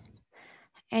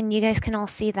 And you guys can all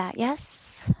see that,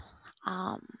 yes?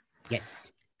 Yes.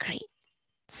 Great.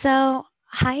 So,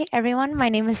 hi, everyone. My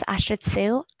name is Astrid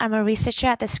Xu. I'm a researcher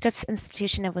at the Scripps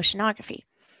Institution of Oceanography.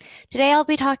 Today, I'll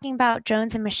be talking about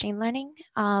drones and machine learning,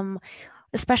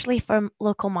 especially for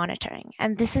local monitoring.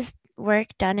 And this is work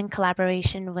done in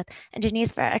collaboration with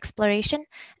Engineers for Exploration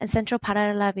and Centro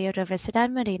para la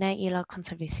Biodiversidad Marina y la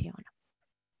Conservación.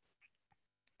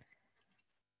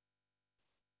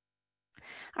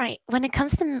 All right, when it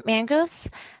comes to mangroves,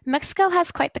 Mexico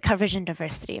has quite the coverage and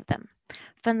diversity of them.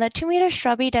 From the 2-meter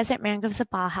shrubby desert mangroves of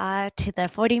Baja to the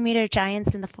 40-meter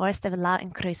giants in the forest of La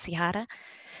Encrucijada,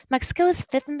 Mexico is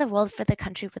 5th in the world for the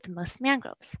country with the most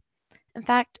mangroves. In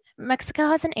fact, Mexico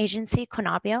has an agency,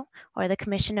 CONABIO, or the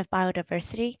Commission of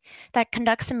Biodiversity, that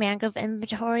conducts a mangrove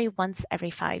inventory once every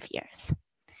 5 years.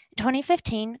 In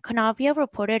 2015, CONABIO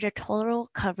reported a total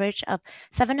coverage of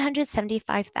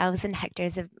 775,000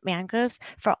 hectares of mangroves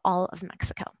for all of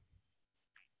Mexico.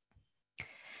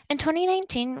 In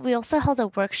 2019, we also held a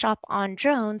workshop on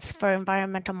drones for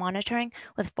environmental monitoring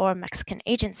with 4 Mexican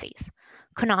agencies: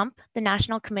 CONAMP, the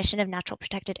National Commission of Natural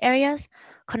Protected Areas;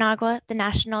 CONAGUA, the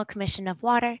National Commission of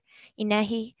Water;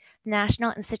 INEGI, the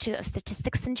National Institute of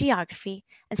Statistics and Geography;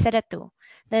 and SEDATU,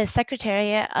 the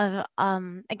Secretariat of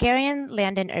Agrarian,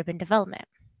 Land and Urban Development.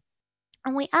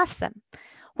 And we asked them,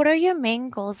 what are your main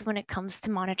goals when it comes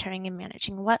to monitoring and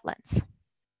managing wetlands?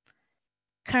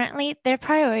 Currently, their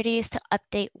priority is to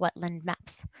update wetland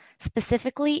maps,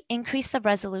 specifically increase the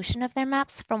resolution of their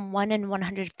maps from 1 in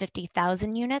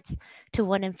 150,000 units to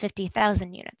 1 in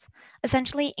 50,000 units,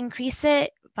 essentially increase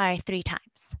it by 3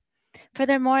 times.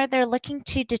 Furthermore, they're looking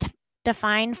to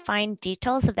define fine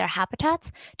details of their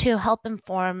habitats to help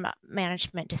inform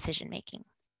management decision making.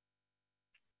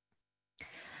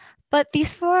 But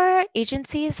these 4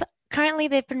 agencies, currently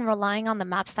they've been relying on the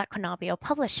maps that Conabio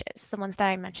publishes, the ones that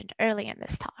I mentioned earlier in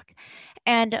this talk.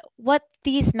 And what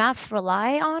these maps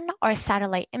rely on are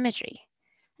satellite imagery.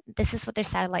 This is what their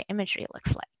satellite imagery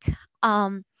looks like.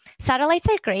 Satellites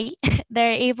are great.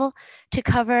 They're able to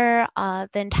cover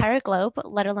the entire globe,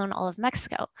 let alone all of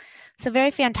Mexico. So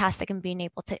very fantastic in being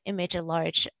able to image a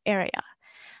large area.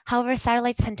 However,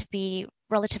 satellites tend to be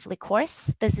relatively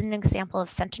coarse. This is an example of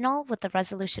Sentinel with a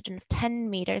resolution of 10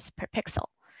 meters per pixel.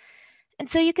 And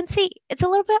so you can see it's a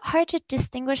little bit hard to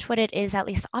distinguish what it is, at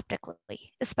least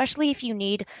optically, especially if you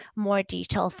need more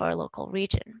detail for a local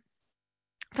region.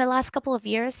 For the last couple of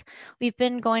years, we've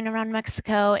been going around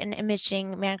Mexico and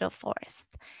imaging mangrove forests.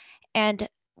 And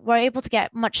we're able to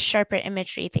get much sharper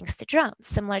imagery thanks to drones,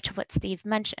 similar to what Steve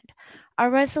mentioned.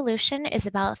 Our resolution is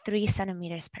about 3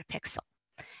 centimeters per pixel.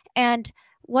 And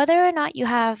whether or not you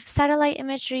have satellite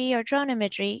imagery or drone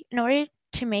imagery, in order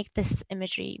to make this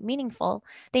imagery meaningful,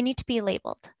 they need to be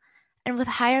labeled. And with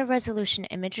higher resolution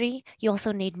imagery, you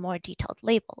also need more detailed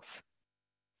labels.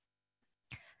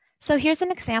 So here's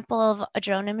an example of a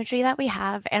drone imagery that we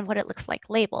have and what it looks like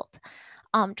labeled.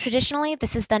 Traditionally,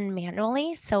 this is done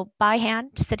manually, so by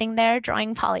hand, sitting there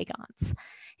drawing polygons.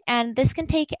 And this can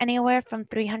take anywhere from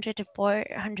 300 to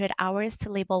 400 hours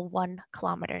to label 1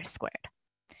 kilometer squared.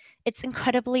 It's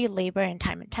incredibly labor and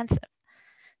time intensive.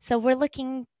 So we're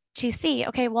looking to see,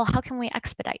 okay, well, how can we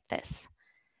expedite this?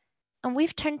 And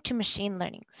we've turned to machine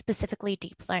learning, specifically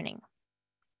deep learning.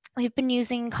 We've been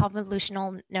using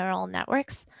convolutional neural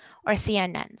networks, or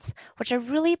CNNs, which are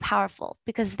really powerful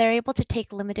because they're able to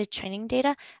take limited training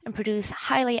data and produce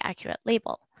highly accurate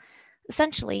label.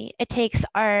 Essentially, it takes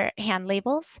our hand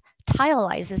labels,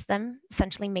 tileizes them,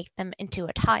 essentially make them into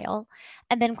a tile,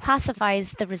 and then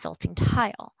classifies the resulting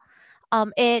tile.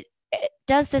 It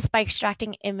does this by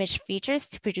extracting image features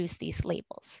to produce these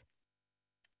labels.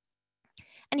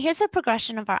 And here's a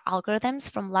progression of our algorithms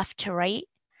from left to right.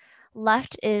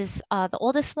 Left is the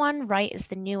oldest one, right is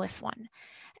the newest one.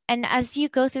 And as you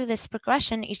go through this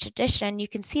progression, each edition, you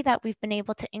can see that we've been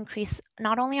able to increase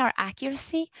not only our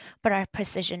accuracy, but our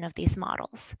precision of these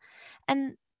models.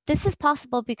 And this is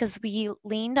possible because we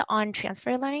leaned on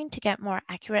transfer learning to get more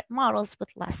accurate models with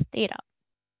less data.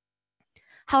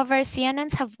 However,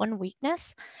 CNNs have one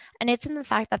weakness, and it's in the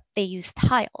fact that they use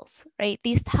tiles, right?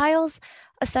 These tiles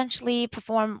essentially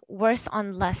perform worse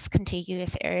on less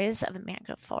contiguous areas of a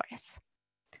mangrove forest.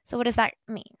 So what does that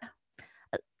mean?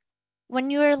 When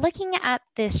you're looking at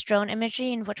this drone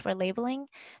imagery in which we're labeling,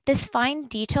 this fine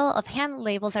detail of hand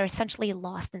labels are essentially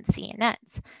lost in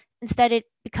CNNs. Instead, it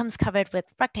becomes covered with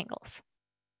rectangles.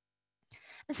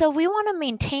 And so we want to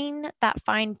maintain that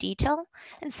fine detail.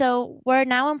 And so we're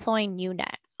now employing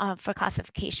UNet for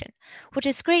classification, which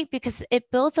is great because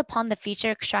it builds upon the feature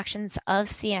extractions of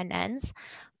CNNs.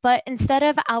 But instead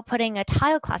of outputting a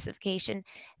tile classification,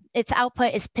 its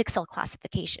output is pixel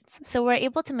classifications. So we're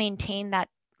able to maintain that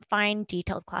fine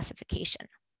detailed classification.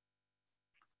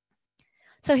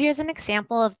 So here's an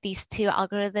example of these 2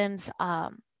 algorithms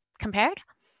compared.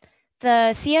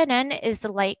 The CNN is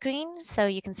the light green, so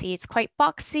you can see it's quite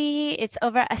boxy, it's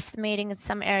overestimating in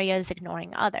some areas,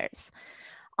 ignoring others.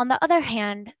 On the other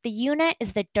hand, the UNet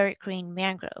is the dark green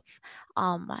mangrove,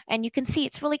 and you can see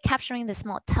it's really capturing the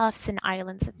small tufts and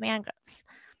islands of mangroves.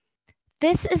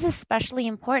 This is especially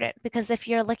important because if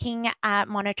you're looking at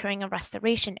monitoring a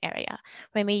restoration area,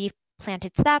 where maybe you've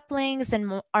planted saplings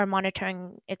and are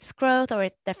monitoring its growth or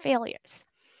the failures.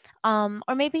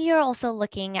 Or maybe you're also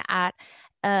looking at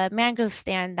a mangrove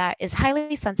stand that is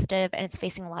highly sensitive and it's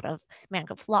facing a lot of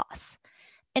mangrove loss.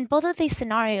 In both of these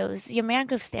scenarios, your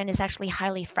mangrove stand is actually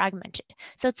highly fragmented.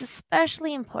 So it's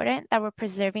especially important that we're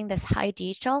preserving this high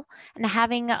detail and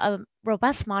having a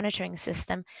robust monitoring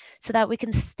system so that we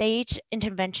can stage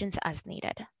interventions as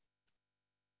needed.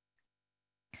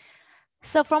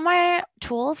 So from our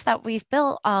tools that we've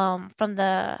built from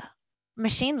the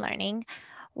machine learning,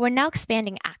 we're now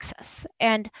expanding access,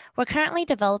 and we're currently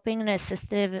developing an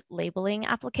assistive labeling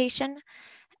application.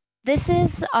 This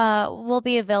will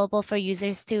be available for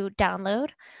users to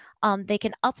download. They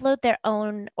can upload their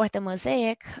own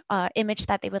orthomosaic image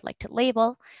that they would like to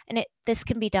label, and this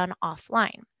can be done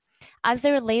offline. As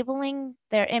they're labeling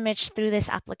their image through this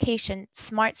application,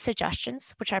 smart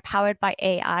suggestions, which are powered by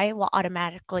AI, will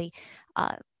automatically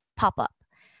pop up.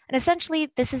 And essentially,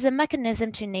 this is a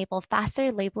mechanism to enable faster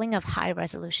labeling of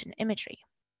high-resolution imagery.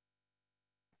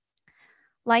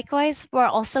 Likewise, we're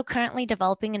also currently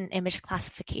developing an image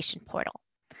classification portal.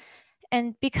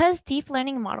 And because deep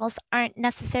learning models aren't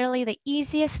necessarily the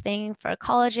easiest thing for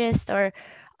ecologists or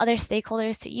other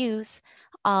stakeholders to use,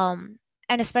 and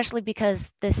especially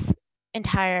because this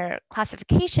entire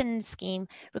classification scheme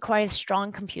requires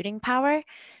strong computing power,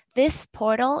 this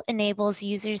portal enables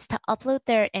users to upload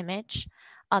their image.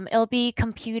 It'll be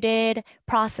computed,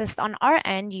 processed on our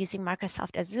end using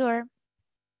Microsoft Azure.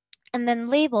 And then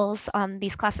labels,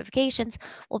 these classifications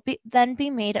will then be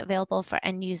made available for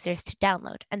end users to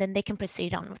download, and then they can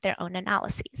proceed on with their own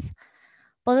analyses.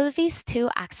 Both of these two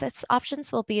access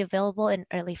options will be available in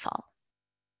early fall.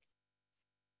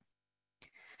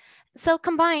 So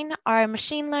combine our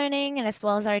machine learning and as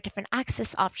well as our different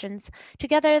access options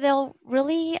together, they'll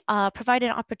really provide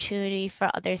an opportunity for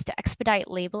others to expedite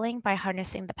labeling by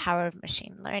harnessing the power of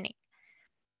machine learning.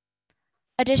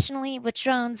 Additionally, with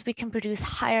drones, we can produce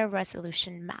higher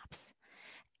resolution maps.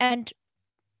 And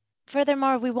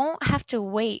furthermore, we won't have to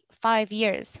wait 5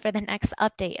 years for the next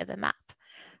update of the map.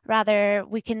 Rather,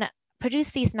 we can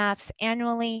produce these maps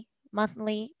annually,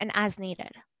 monthly, and as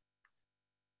needed.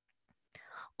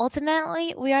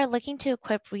 Ultimately, we are looking to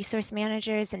equip resource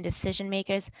managers and decision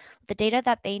makers with the data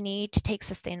that they need to take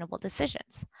sustainable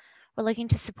decisions. We're looking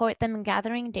to support them in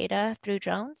gathering data through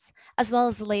drones, as well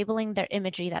as labeling their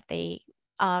imagery that they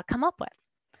come up with.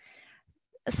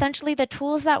 Essentially, the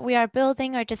tools that we are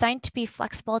building are designed to be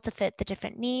flexible to fit the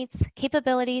different needs,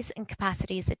 capabilities, and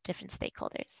capacities of different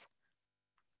stakeholders.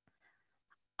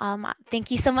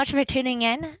 Thank you so much for tuning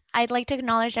in. I'd like to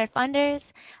acknowledge our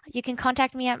funders. You can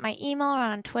contact me at my email or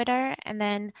on Twitter, and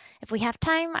then if we have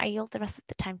time, I yield the rest of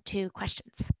the time to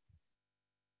questions.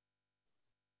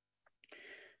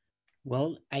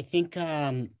 Well, I think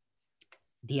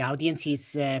the audience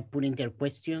is putting their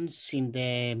questions in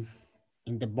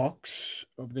the box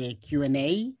of the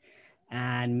Q&A,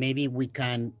 and maybe we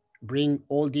can bring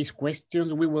all these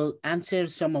questions. We will answer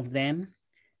some of them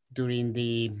during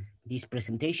these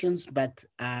presentations, but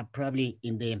probably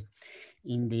in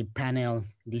the panel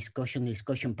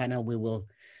discussion panel, we will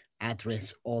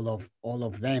address all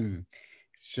of them.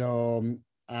 So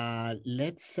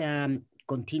let's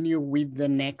continue with the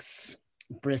next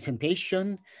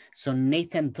presentation. So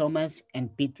Nathan Thomas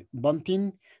and Pete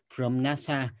Bunting from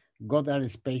NASA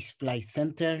Goddard Space Flight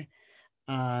Center.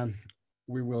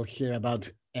 We will hear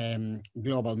about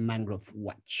Global Mangrove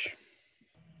Watch.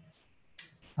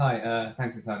 Hi,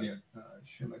 thanks, Octavio.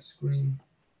 Share my screen.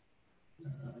 Give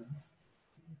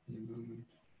me a moment.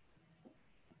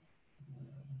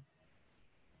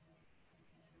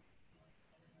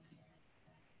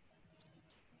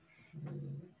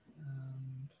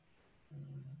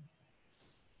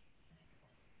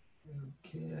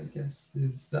 Okay, I guess,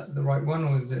 is that the right one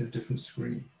or is it a different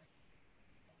screen?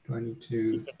 Do I need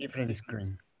to a different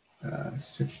screen?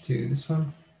 Switch to this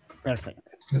one? Perfect.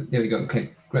 There we go.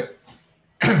 Okay, great.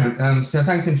 So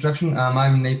thanks for the introduction.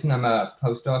 I'm Nathan. I'm a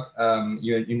postdoc.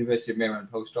 You're at University of Maryland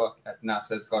postdoc at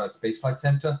NASA's Goddard Space Flight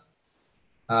Center.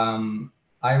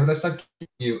 I would just like to give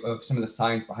you of some of the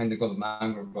science behind the Global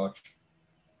Mangrove Watch.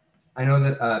 I know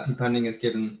that Pete Bunting has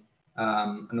given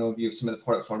an overview of some of the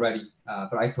products already,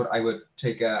 but I thought I would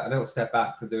take a little step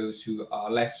back for those who are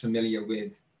less familiar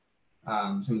with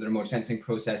some of the remote sensing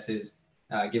processes,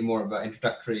 give more of an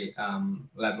introductory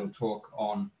level talk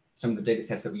on some of the data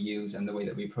sets that we use and the way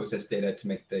that we process data to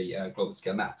make the global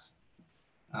scale maps.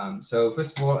 So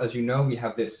first of all, as you know, we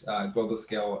have this global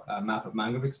scale map of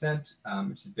mangrove extent,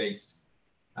 which is based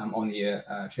on the year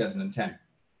 2010.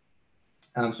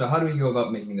 So how do we go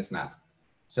about making this map?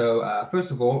 So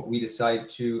first of all, we decide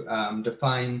to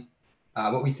define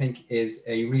what we think is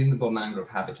a reasonable mangrove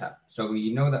habitat. So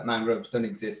we know that mangroves don't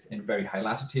exist in very high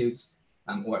latitudes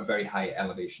or at very high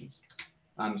elevations.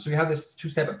 So we have this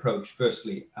two-step approach,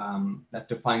 firstly, that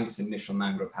defines this initial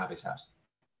mangrove habitat.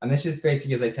 And this is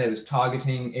basically, as I said, is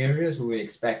targeting areas where we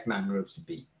expect mangroves to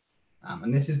be.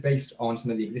 And this is based on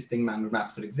some of the existing mangrove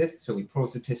maps that exist. So we pull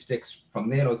statistics from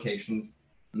their locations,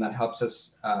 and that helps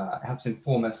us, helps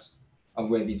inform us of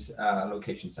where these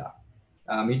locations are.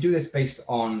 We do this based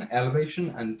on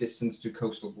elevation and distance to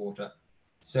coastal water.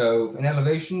 So in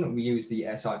elevation, we use the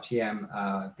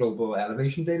SRTM global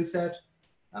elevation data set.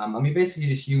 And we basically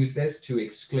just use this to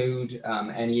exclude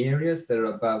any areas that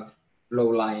are above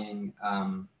low-lying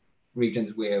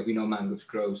regions where we know mangroves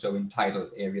grow, so in tidal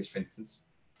areas, for instance.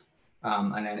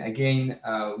 And then again,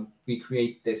 we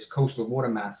create this coastal water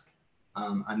mask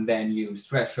and then use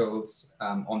thresholds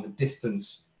on the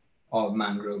distance of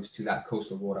mangroves to that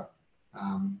coastal water.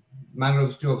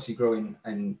 Mangroves do obviously grow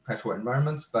in freshwater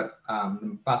environments, but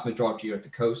the vast majority are at the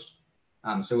coast.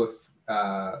 So if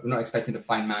we're not expecting to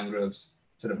find mangroves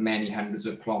sort of many hundreds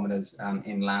of kilometers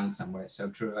inland somewhere. So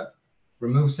to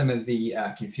remove some of the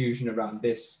confusion around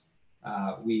this,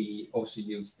 we also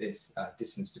use this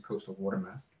distance to coastal water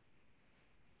mass.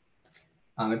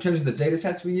 In terms of the data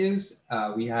sets we use,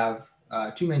 we have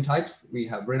two main types. We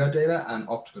have radar data and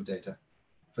optical data.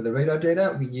 For the radar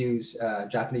data, we use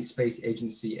Japanese Space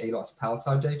Agency ALOS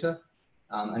pulsar data.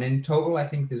 And in total, I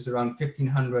think there's around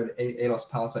 1,500 ALOS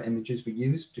pulsar images we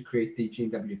use to create the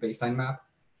GMW baseline map.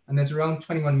 And there's around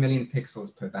 21 million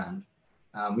pixels per band.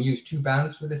 We use two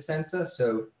bands for this sensor,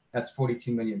 so that's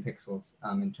 42 million pixels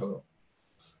in total.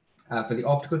 For the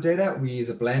optical data, we use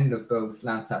a blend of both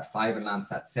Landsat 5 and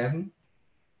Landsat 7.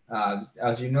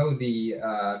 As you know, the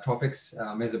tropics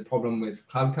has a problem with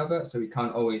cloud cover, so we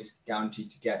can't always guarantee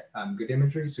to get good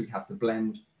imagery, so we have to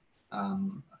blend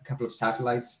a couple of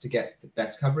satellites to get the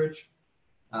best coverage.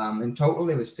 In total,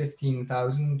 there was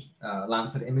 15,000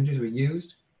 Landsat images we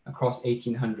used across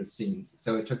 1,800 scenes.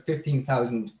 So it took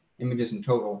 15,000 images in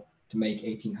total to make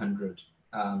 1,800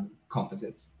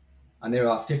 composites. And there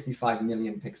are 55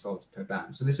 million pixels per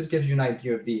band. So this just gives you an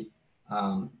idea of the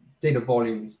data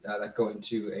volumes that go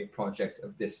into a project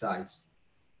of this size.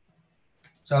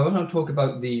 So I want to talk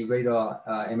about the radar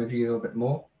imagery a little bit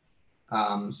more.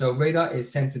 So radar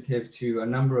is sensitive to a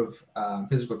number of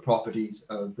physical properties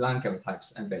of land cover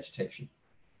types and vegetation.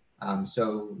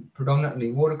 So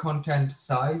predominantly water content,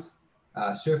 size,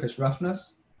 surface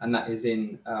roughness, and that is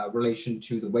in relation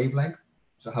to the wavelength.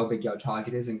 So how big your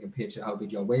target is and compared to how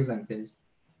big your wavelength is,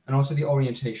 and also the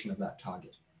orientation of that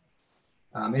target.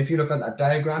 If you look at that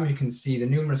diagram, you can see the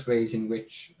numerous ways in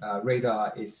which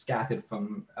radar is scattered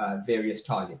from various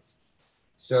targets.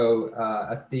 So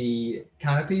at the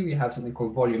canopy, we have something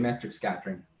called volumetric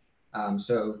scattering.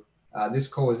 This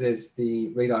causes the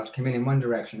radar to come in one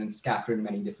direction and scatter in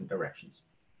many different directions.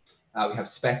 We have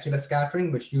specular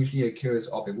scattering, which usually occurs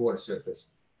off a water surface.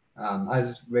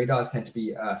 As radars tend to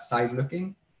be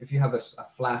side-looking, if you have a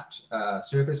flat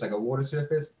surface, like a water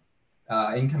surface,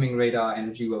 incoming radar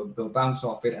energy will bounce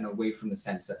off it and away from the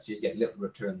sensor, so you get little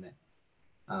return there.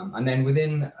 And then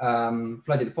within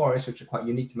flooded forests, which are quite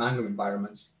unique to mangrove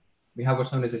environments, we have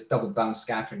what's known as this double bounce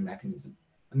scattering mechanism.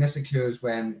 And this occurs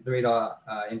when the radar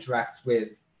interacts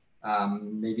with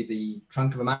maybe the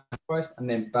trunk of a mangrove forest and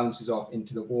then bounces off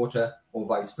into the water or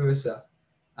vice versa.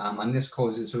 And this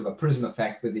causes sort of a prism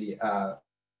effect where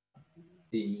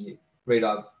the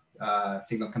radar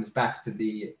signal comes back to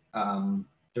the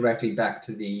directly back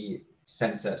to the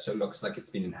sensor, so it looks like it's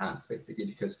been enhanced basically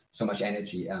because so much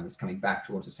energy is coming back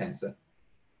towards the sensor.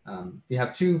 We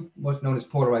have two what's known as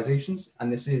polarizations,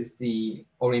 and this is the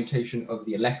orientation of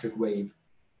the electric wave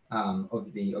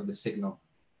of the signal.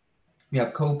 We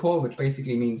have copol, which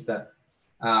basically means that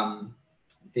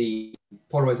the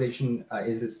polarization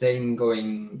is the same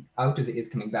going out as it is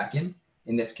coming back in.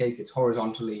 In this case, it's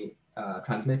horizontally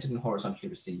transmitted and horizontally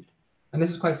received. And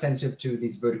this is quite sensitive to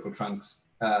these vertical trunks,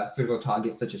 vertical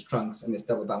targets such as trunks and this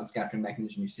double bounce scattering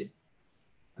mechanism you see.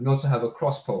 And we also have a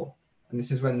cross pole, and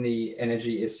this is when the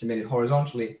energy is submitted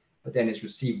horizontally, but then it's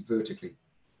received vertically.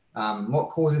 What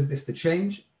causes this to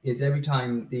change is every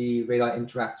time the radar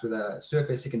interacts with a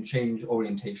surface, it can change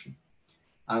orientation.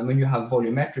 When you have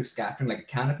volumetric scattering, like a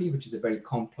canopy, which is a very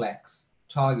complex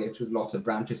target with lots of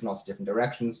branches in lots of different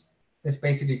directions, this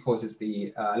basically causes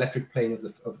the electric plane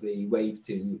of the wave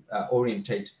to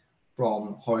orientate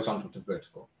from horizontal to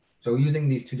vertical. So using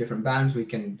these two different bands, we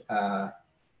can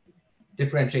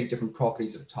differentiate different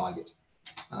properties of a target.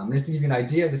 Just to give you an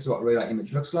idea, this is what a radar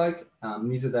image looks like.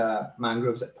 These are the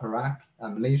mangroves at Perak,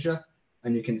 Malaysia,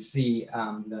 and you can see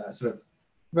the sort of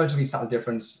relatively subtle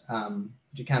difference.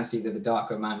 You can see that the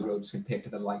darker mangroves compared to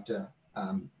the lighter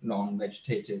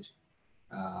non-vegetated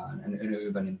and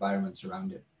urban environments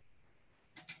around it.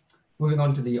 Moving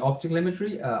on to the optical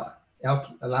imagery,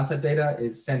 Landsat data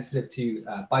is sensitive to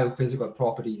biophysical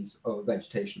properties of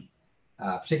vegetation,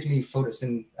 particularly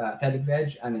photosynthetic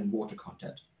veg and in water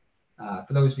content.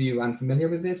 For those of you unfamiliar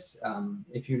with this,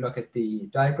 if you look at the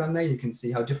diagram there, you can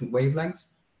see how different wavelengths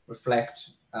reflect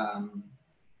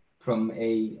from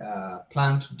a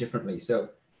plant differently. So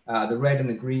the red and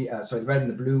the green, the red and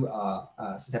the blue are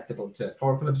susceptible to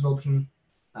chlorophyll absorption.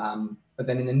 But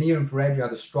then in the near infrared, you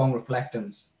have a strong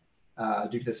reflectance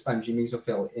due to the spongy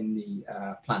mesophyll in the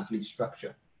plant leaf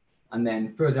structure. And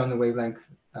then further down the wavelength,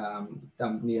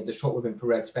 down near the shortwave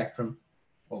infrared spectrum,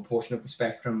 or portion of the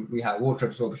spectrum, we have water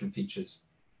absorption features.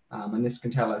 And this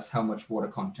can tell us how much water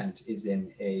content is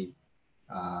in a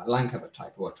line cover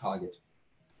type or target.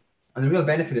 And the real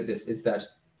benefit of this is that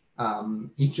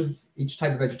each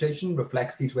type of vegetation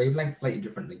reflects these wavelengths slightly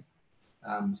differently.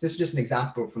 So this is just an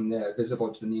example from the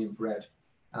visible to the near infrared,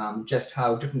 just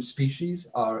how different species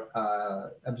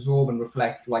are absorb and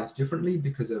reflect light differently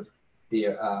because of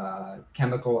their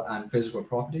chemical and physical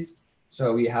properties.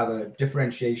 So we have a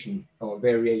differentiation or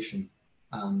variation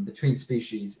between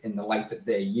species in the light that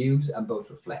they use and both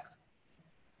reflect.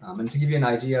 And to give you an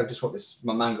idea of just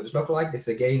what mangroves look like, this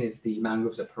again is the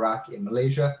mangroves of Perak in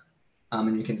Malaysia.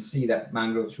 And you can see that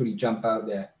mangroves really jump out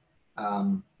there.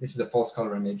 This is a false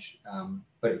color image,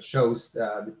 but it shows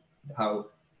how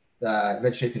the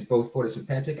vegetation is both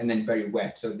photosynthetic and then very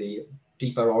wet. So the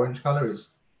deeper orange color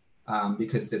is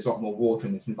because there's a lot more water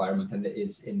in this environment than there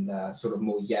is in the sort of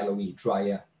more yellowy,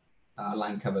 drier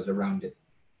land covers around it.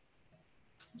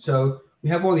 So we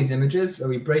have all these images. So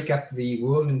we break up the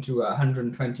world into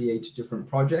 128 different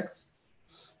projects.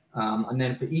 And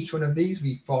then for each one of these,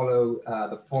 we follow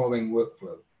the following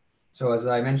workflow. So as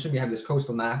I mentioned, we have this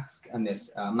coastal mask and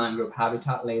this mangrove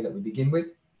habitat layer that we begin with.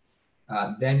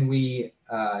 Then we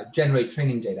generate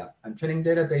training data. And training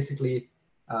data basically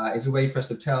is a way for us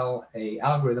to tell an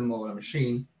algorithm or a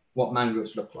machine what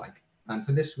mangroves look like. And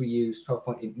for this, we use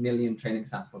 12.8 million training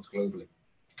samples globally.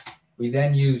 We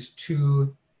then use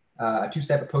a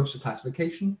two-step approach to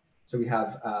classification. So we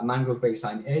have mangrove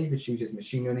baseline A, which uses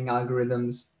machine learning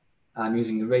algorithms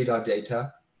using the radar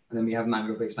data. And then we have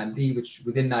mangrove baseline B, which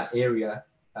within that area,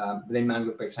 within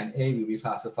mangrove baseline A, we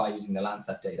reclassify using the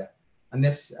Landsat data. And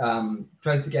this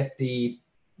tries to get the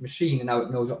machine, and now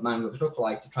it knows what mangroves look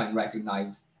like, to try and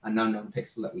recognize an unknown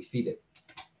pixel that we feed it.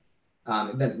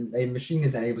 Then a machine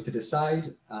is then able to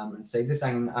decide and say this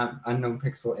unknown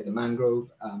pixel is a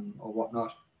mangrove or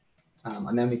whatnot.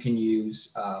 And then we can use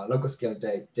local scale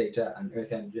data and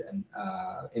Earth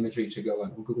imagery to go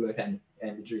on, or Google Earth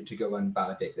imagery to go and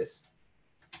validate this.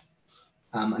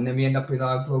 And then we end up with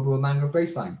our global mangrove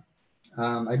baseline.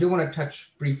 I do want to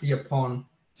touch briefly upon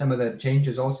some of the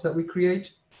changes also that we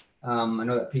create. I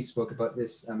know that Pete spoke about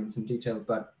this in some detail,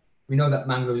 but we know that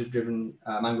mangrove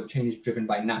change is driven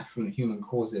by natural and human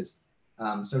causes.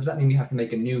 So does that mean we have to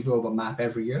make a new global map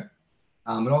every year?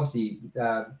 But obviously,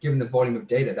 given the volume of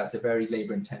data, that's a very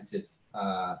labor-intensive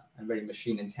and very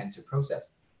machine-intensive process.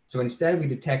 So instead, we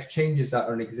detect changes that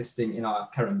are existing in our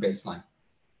current baseline.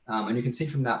 And you can see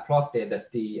from that plot there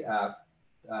that the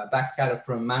backscatter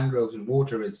from mangroves and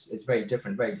water is very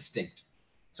different, very distinct.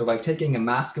 So by taking a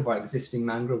mask of our existing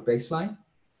mangrove baseline,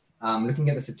 looking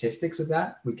at the statistics of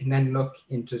that, we can then look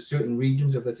into certain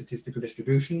regions of the statistical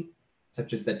distribution,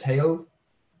 such as the tails.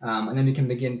 And then we can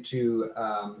begin to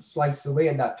slice away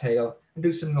at that tail and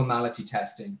do some normality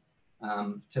testing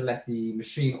to let the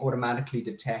machine automatically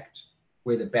detect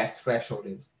where the best threshold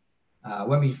is.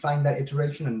 When we find that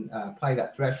iteration and apply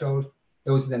that threshold,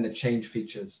 those are then the change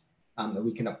features that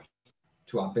we can apply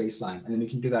to our baseline. And then we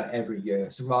can do that every year.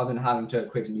 So rather than having to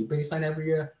create a new baseline every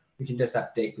year, we can just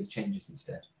update with changes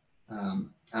instead.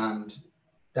 And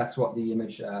that's what the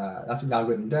that's what the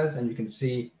algorithm does. And you can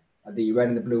see the red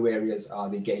and the blue areas are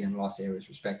the gain and loss areas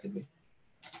respectively.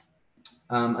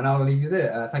 And I'll leave you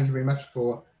there. Thank you very much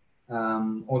for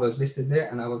all those listed there.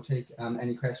 And I will take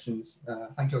any questions.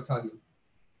 Thank you, Octavio.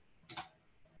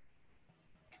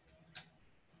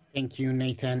 Thank you,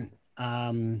 Nathan.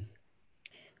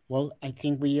 Well, I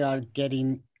think we are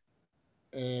getting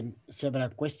several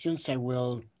questions. I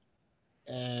will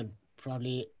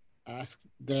probably ask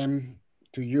them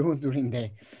to you during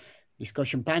the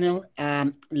discussion panel.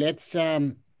 Let's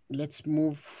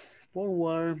move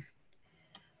forward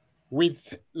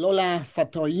with Lola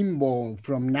Fatoimbo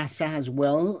from NASA as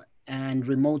well, and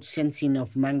remote sensing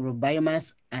of mangrove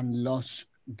biomass and loss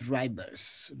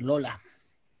drivers. Lola.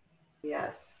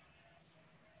 Yes.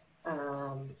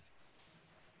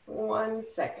 1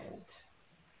 second.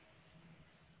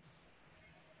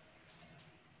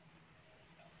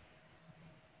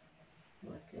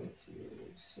 Working to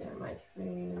share my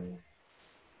screen.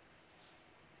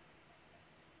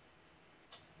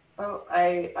 Oh,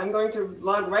 I'm going to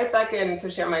log right back in to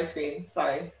share my screen.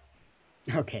 Sorry.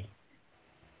 Okay.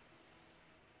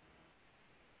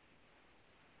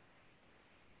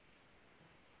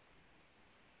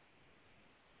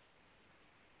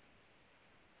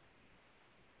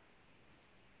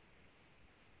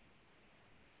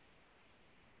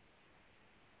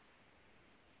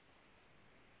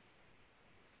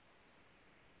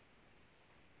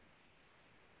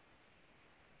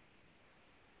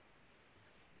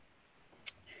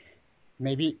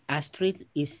 Maybe Astrid,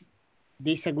 is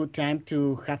this a good time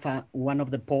to have one of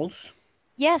the polls?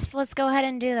 Yes, let's go ahead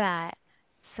and do that.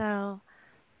 So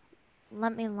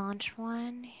let me launch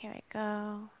one. Here we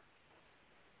go.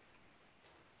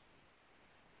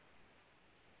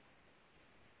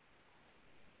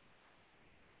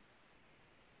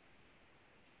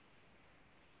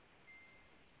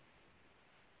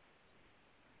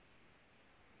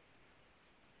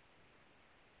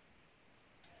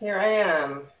 here I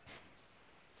am.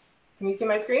 Can you see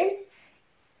my screen?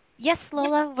 Yes,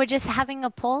 Lola, we're just having a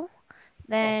poll.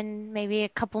 Then maybe a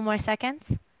couple more seconds.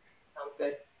 Sounds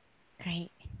good.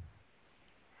 Great.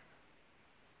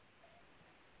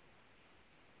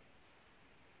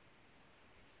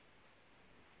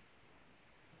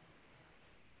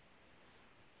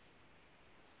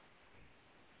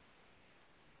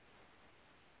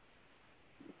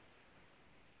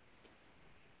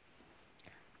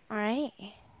 All right.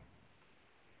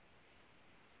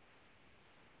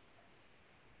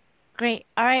 Great.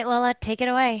 All right, Lola, take it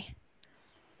away.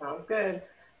 Sounds good.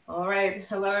 All right.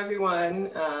 Hello, everyone.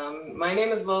 My name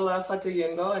is Lola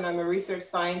Fatuyungo, and I'm a research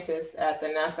scientist at the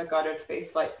NASA Goddard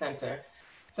Space Flight Center.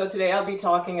 So today I'll be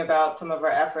talking about some of our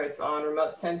efforts on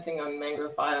remote sensing on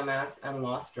mangrove biomass and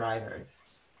lost drivers.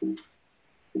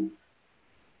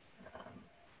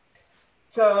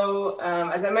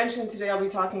 As I mentioned, today I'll be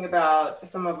talking about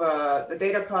some of the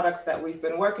data products that we've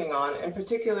been working on, in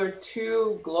particular,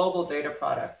 2 global data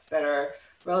products that are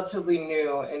relatively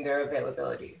new in their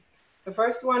availability. The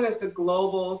first one is the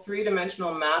global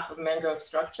 3-dimensional map of mangrove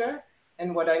structure.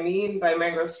 And what I mean by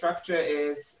mangrove structure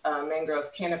is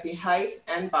mangrove canopy height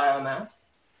and biomass,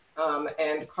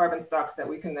 and carbon stocks that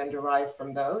we can then derive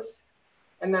from those.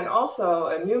 And then also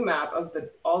a new map of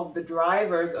all of the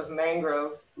drivers of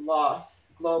mangrove loss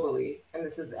globally. And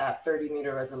this is at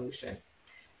 30-meter resolution.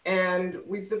 And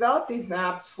we've developed these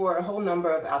maps for a whole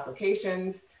number of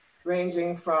applications,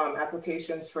 ranging from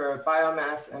applications for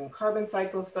biomass and carbon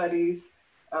cycle studies,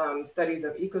 studies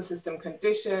of ecosystem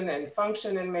condition and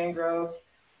function in mangroves,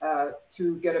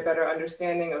 to get a better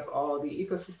understanding of all the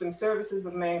ecosystem services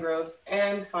of mangroves,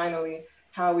 and finally,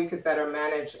 how we could better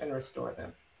manage and restore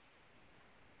them.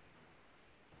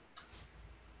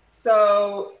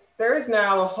 So there is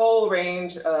now a whole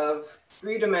range of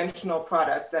 3-dimensional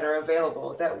products that are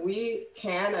available that we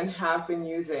can and have been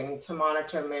using to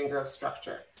monitor mangrove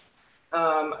structure.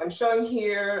 I'm showing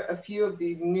here a few of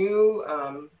the new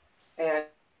and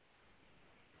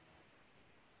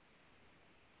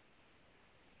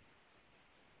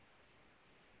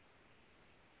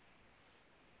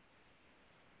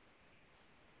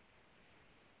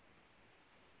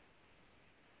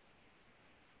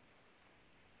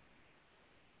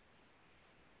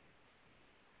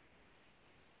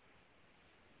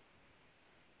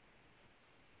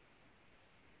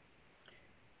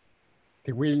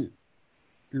Did we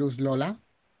lose Lola?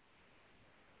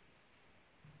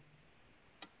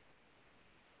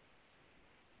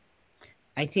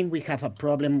 I think we have a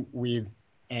problem with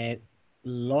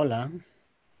Lola.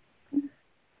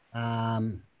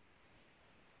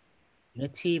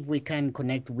 Let's see if we can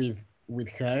connect with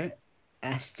her,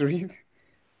 Astrid.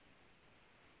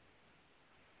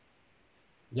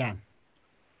 Yeah,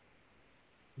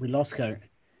 we lost her,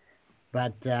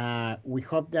 but we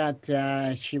hope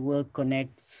that she will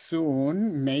connect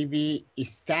soon. Maybe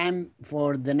it's time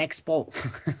for the next poll.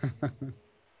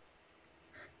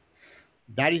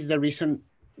 That is the reason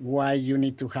why you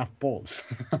need to have polls.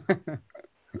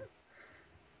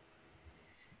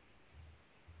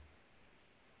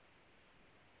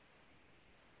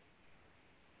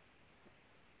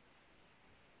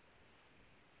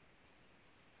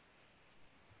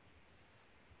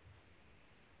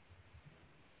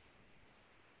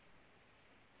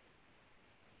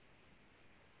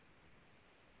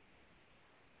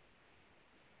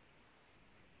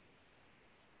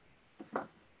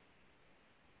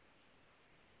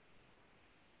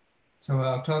 So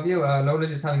Octavio, Lola's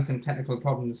just having some technical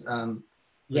problems with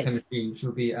Yes. her machine.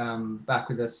 She'll be back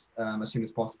with us as soon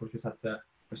as possible. She just has to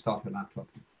restart her laptop.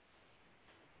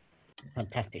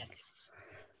 Fantastic.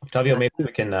 Octavio, maybe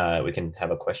we can have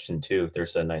a question too.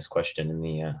 There's a nice question in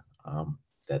the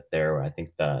that there. I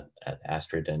think that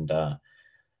Astrid and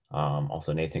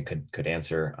also Nathan could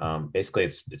answer. Basically,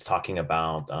 it's talking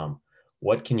about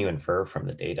what can you infer from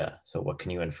the data? So what can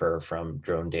you infer from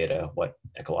drone data? What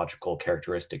ecological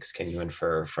characteristics can you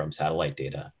infer from satellite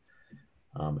data?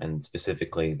 And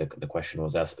specifically, the question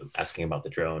was asking about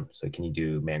the drone. So can you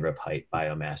do mangrove height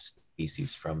biomass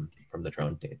species from the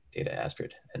drone data,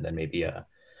 Astrid? And then maybe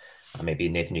maybe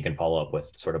Nathan, you can follow up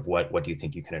with sort of what do you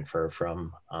think you can infer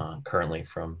from currently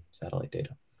from satellite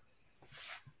data?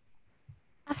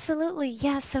 Absolutely,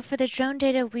 yeah. So for the drone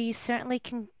data, we certainly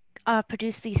can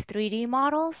produce these 3D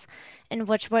models in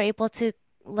which we're able to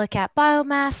look at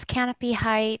biomass, canopy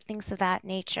height, things of that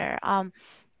nature.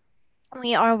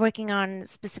 We are working on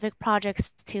specific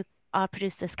projects to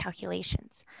produce those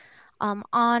calculations.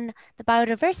 On the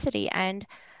biodiversity end,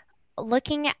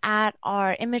 looking at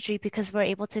our imagery, because we're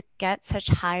able to get such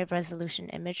high resolution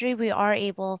imagery, we are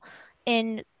able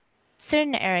in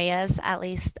certain areas, at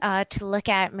least, to look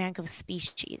at mangrove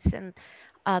species and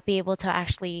be able to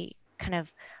actually kind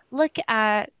of look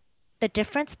at the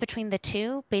difference between the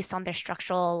two based on their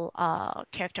structural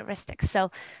characteristics.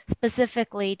 So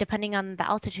specifically, depending on the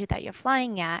altitude that you're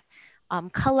flying at,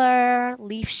 color,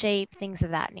 leaf shape, things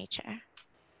of that nature.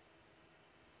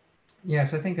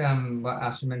 Yes, I think what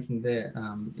Ashley mentioned there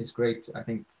is great. I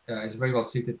think it's very well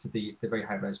suited to the very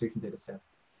high resolution data set.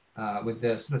 With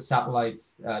the sort of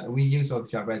satellites that we use,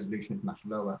 obviously our resolution is much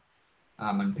lower,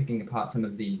 and picking apart some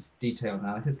of these detailed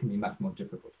analysis can be much more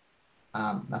difficult.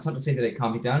 That's not to say that it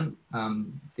can't be done.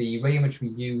 The way in which we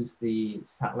use the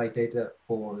satellite data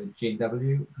for the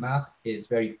GNW map is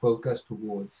very focused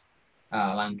towards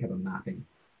land cover mapping.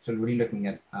 So really looking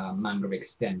at mangrove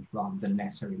extent rather than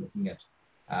necessarily looking at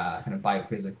kind of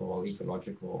biophysical or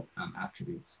ecological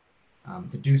attributes.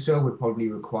 To do so would probably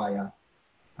require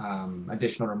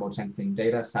additional remote sensing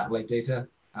data, satellite data.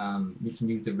 You can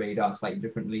use the radar slightly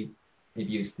differently,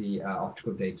 maybe use the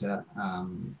optical data,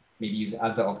 maybe use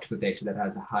other optical data that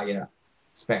has a higher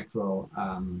spectral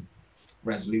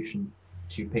resolution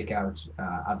to pick out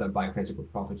other biophysical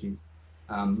properties.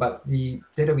 But the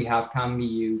data we have can be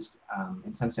used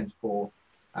in some sense for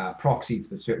proxies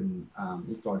for certain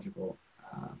ecological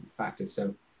factors.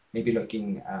 So maybe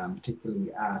looking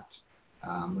particularly at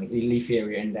like the leaf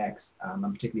area index, and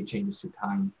particularly changes to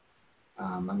time.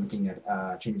 I'm looking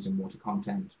at changes in water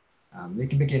content. They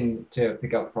can begin to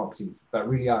pick out proxies, but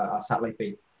really our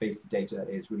satellite-based data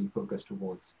is really focused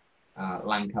towards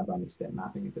land cover and extent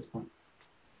mapping at this point.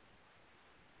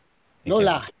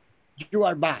 Lola, you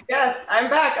are back. Yes, I'm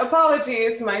back.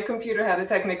 Apologies, my computer had a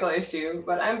technical issue,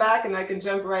 but I'm back and I can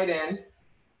jump right in.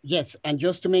 Yes, and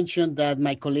just to mention that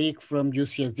my colleague from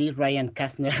UCSD, Ryan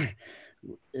Kastner,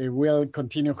 will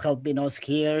continue helping us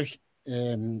here.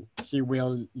 He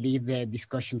will lead the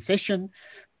discussion session.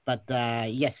 But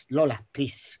yes, Lola,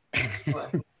 please.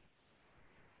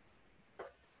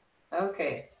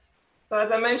 Okay. So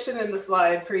as I mentioned in the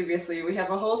slide previously, we have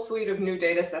a whole suite of new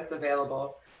data sets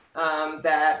available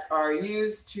that are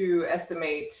used to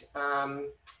estimate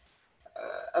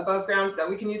above ground, that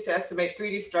we can use to estimate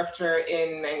 3D structure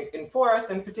in forests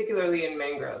and particularly in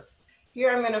mangroves. Here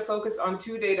I'm going to focus on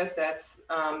two data sets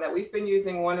that we've been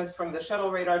using. One is from the Shuttle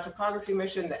Radar Topography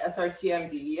Mission, the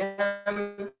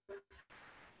SRTM-DEM.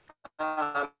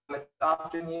 It's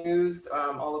often used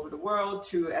all over the world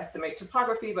to estimate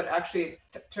topography, but actually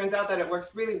it turns out that it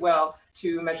works really well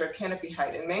to measure canopy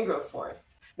height in mangrove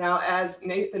forests. Now, as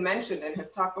Nathan mentioned in his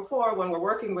talk before, when we're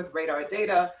working with radar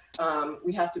data,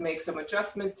 we have to make some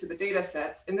adjustments to the data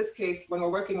sets. In this case, when we're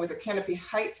working with the canopy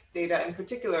height data in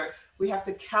particular, we have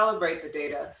to calibrate the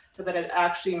data so that it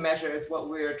actually measures what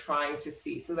we're trying to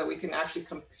see, so that we can actually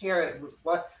compare it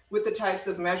with the types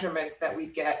of measurements that we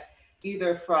get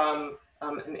either from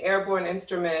an airborne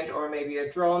instrument or maybe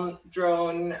a drone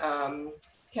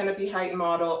canopy height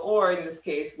model, or in this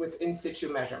case with in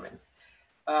situ measurements.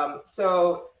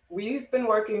 So we've been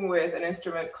working with an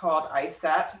instrument called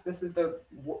ISAT. This is the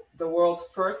world's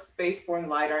first spaceborne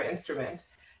LiDAR instrument.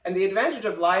 And the advantage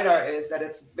of LiDAR is that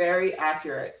it's very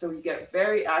accurate. So we get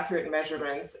very accurate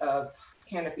measurements of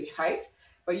canopy height,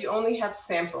 but you only have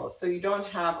samples. So you don't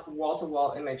have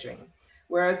wall-to-wall imaging.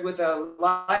 Whereas with a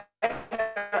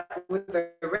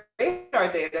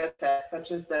radar data set, such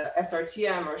as the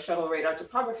SRTM or Shuttle Radar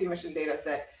Topography Mission data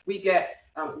set, we get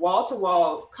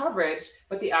wall-to-wall coverage,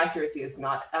 but the accuracy is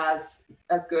not as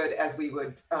good as we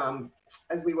would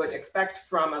expect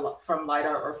from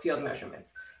LiDAR or field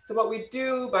measurements. So what we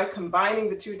do by combining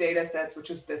the two data sets, which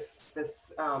is this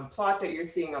plot that you're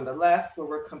seeing on the left, where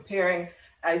we're comparing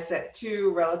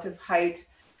ISAT2 relative height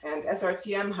and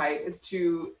SRTM height, is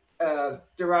to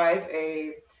derive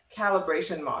a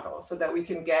calibration model so that we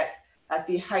can get at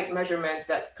the height measurement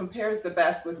that compares the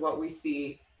best with what we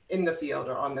see in the field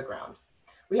or on the ground.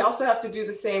 We also have to do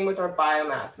the same with our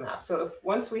biomass map. So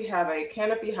once we have a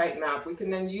canopy height map, we can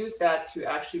then use that to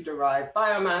actually derive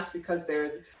biomass, because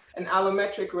there's an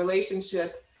allometric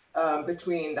relationship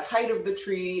between the height of the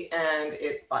tree and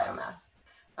its biomass.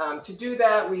 To do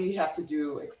that, we have to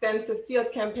do extensive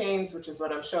field campaigns, which is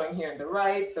what I'm showing here on the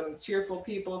right, some cheerful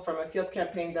people from a field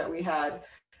campaign that we had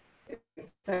in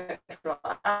Central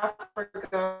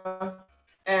Africa.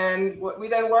 And what we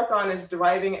then work on is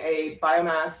deriving a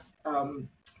biomass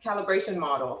calibration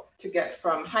model to get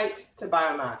from height to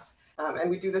biomass. And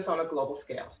we do this on a global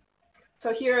scale.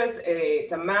 So here is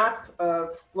the map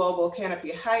of global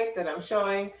canopy height that I'm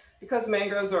showing. Because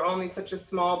mangroves are only such a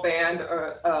small band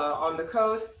on the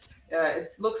coast, it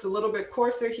looks a little bit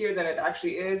coarser here than it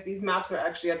actually is. These maps are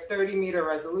actually at 30-meter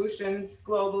resolutions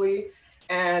globally.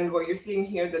 And what you're seeing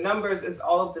here, the numbers, is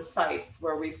all of the sites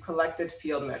where we've collected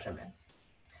field measurements.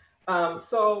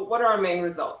 So what are our main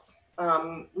results?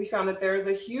 We found that there is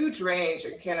a huge range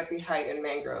in canopy height in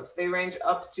mangroves. They range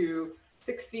up to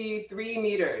 63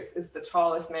 meters is the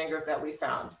tallest mangrove that we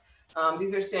found.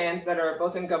 These are stands that are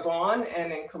both in Gabon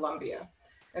and in Colombia.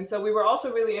 And so we were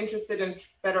also really interested in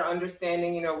better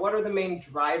understanding, you know, what are the main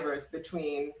drivers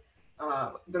between,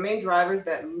 the main drivers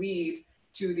that lead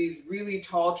to these really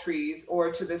tall trees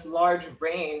or to this large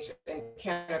range in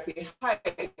canopy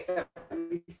height that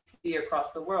we see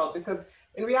across the world. Because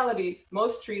in reality,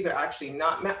 most trees are actually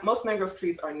not, most mangrove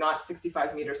trees are not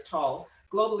 65 meters tall.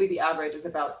 Globally, the average is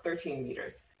about 13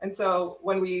 meters. And so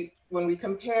when we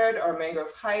compared our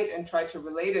mangrove height and tried to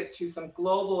relate it to some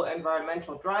global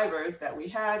environmental drivers that we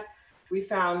had, we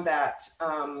found that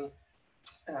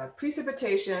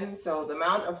precipitation, so the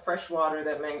amount of fresh water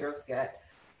that mangroves get,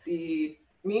 the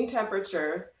mean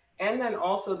temperature, and then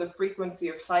also the frequency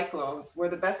of cyclones were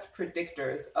the best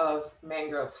predictors of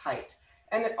mangrove height.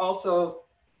 And it also,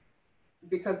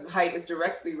 because height is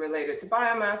directly related to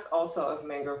biomass, also of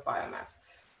mangrove biomass.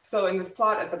 So in this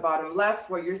plot at the bottom left,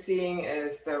 what you're seeing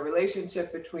is the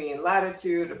relationship between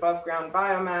latitude, above ground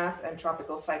biomass, and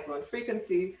tropical cyclone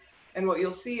frequency. And what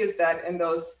you'll see is that in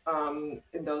those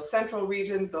central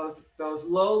regions, those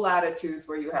low latitudes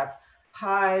where you have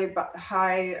high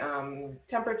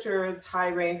temperatures, high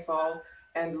rainfall,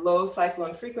 and low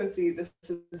cyclone frequency, this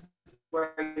is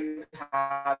where you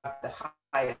have the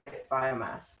highest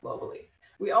biomass globally.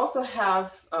 We also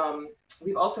have,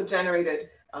 we've also generated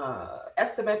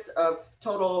estimates of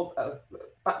total,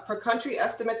 per country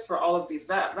estimates for all of these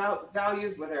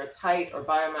values, whether it's height or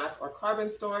biomass or carbon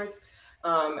stores.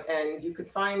 And you could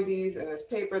find these in this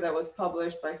paper that was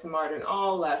published by Samard et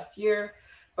al. Last year.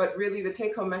 But really the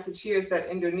take home message here is that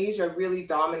Indonesia really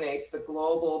dominates the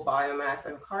global biomass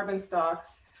and carbon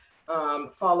stocks,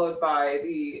 followed by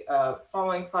the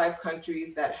following 5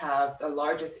 countries that have the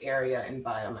largest area in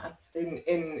biomass,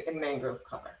 in mangrove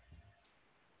cover.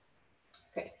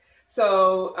 Okay,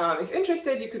 so if you're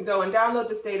interested, you can go and download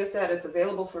this data set. It's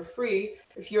available for free.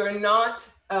 If you're not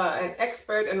an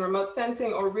expert in remote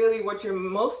sensing, or really what you're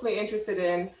mostly interested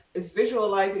in is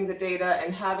visualizing the data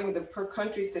and having the per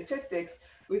country statistics,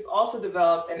 we've also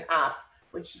developed an app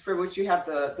for which you have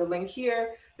the link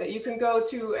here that you can go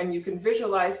to and you can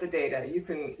visualize the data. You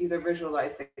can either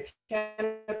visualize the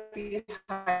canopy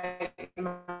height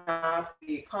map,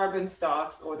 the carbon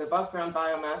stocks, or the above ground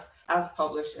biomass as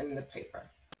published in the paper.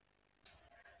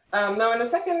 Now in a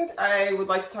second, I would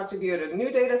like to talk to you about a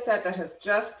new data set that has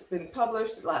just been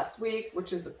published last week,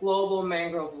 which is the Global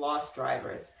Mangrove Loss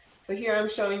Drivers. So here I'm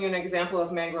showing you an example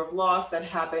of mangrove loss that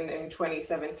happened in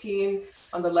 2017.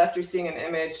 On the left, you're seeing an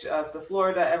image of the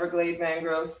Florida Everglade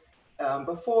mangroves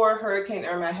before Hurricane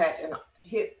Irma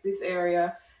hit this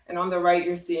area. And on the right,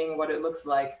 you're seeing what it looks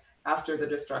like after the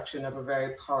destruction of a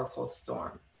very powerful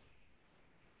storm.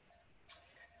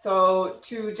 So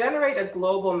to generate a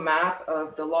global map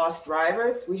of the loss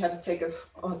drivers, we had to take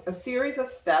a series of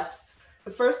steps. The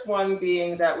first one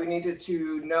being that we needed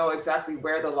to know exactly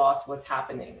where the loss was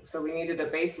happening. So we needed a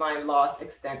baseline loss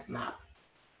extent map.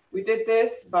 We did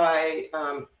this by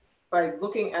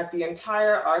looking at the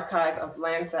entire archive of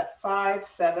Landsat 5,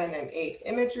 7, and 8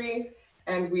 imagery,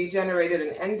 and we generated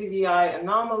an NDVI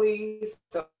anomaly.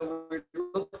 So we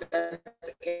looked at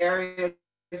the areas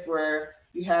where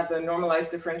you have the normalized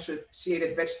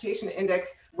differentiated vegetation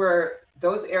index, where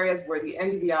those areas where the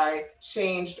NDVI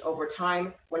changed over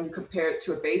time when you compare it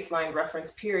to a baseline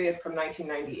reference period from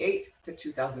 1998 to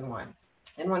 2001.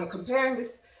 And when comparing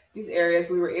these areas,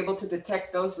 we were able to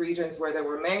detect those regions where there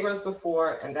were mangroves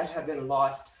before and that had been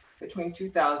lost between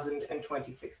 2000 and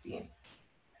 2016.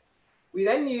 We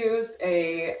then used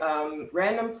a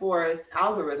random forest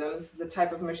algorithm. This is a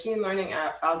type of machine learning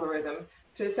algorithm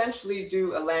to essentially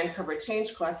do a land cover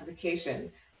change classification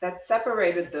that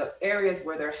separated the areas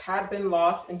where there had been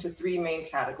loss into 3 main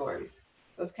categories.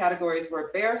 Those categories were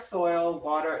bare soil,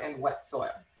 water, and wet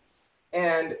soil.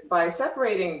 And by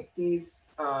separating these,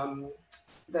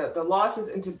 the losses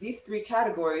into these 3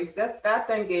 categories, that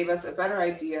then gave us a better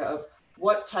idea of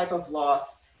what type of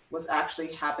loss was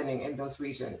actually happening in those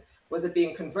regions. Was it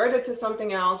being converted to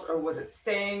something else, or was it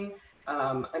staying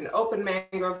an open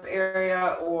mangrove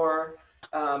area, or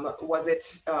was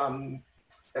it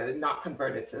not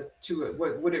converted to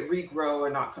would it regrow or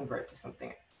not convert to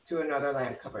something, to another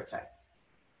land cover type?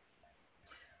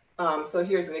 So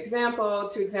here's an example,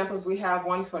 2 examples we have,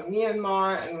 one from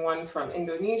Myanmar and one from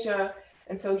Indonesia.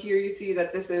 And so here you see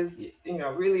that this is,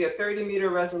 really a 30-meter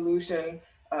resolution,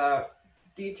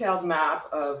 detailed map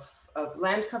of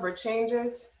land cover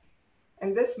changes.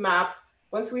 And this map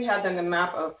Once we had then the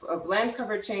map of land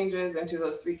cover changes into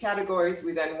those 3 categories,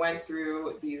 we then went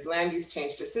through these land use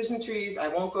change decision trees. I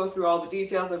won't go through all the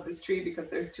details of this tree because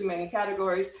there's too many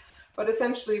categories, but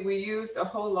essentially we used a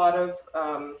whole lot of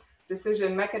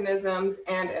decision mechanisms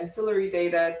and ancillary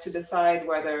data to decide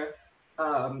whether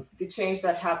the change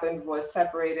that happened was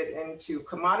separated into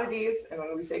commodities. And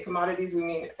when we say commodities, we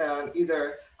mean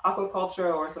either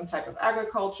aquaculture or some type of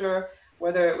agriculture,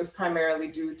 whether it was primarily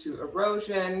due to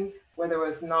erosion, whether it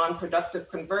was non-productive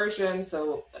conversion,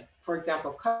 so for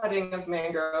example, cutting of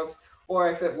mangroves, or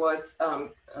if it was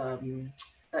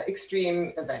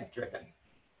extreme event driven.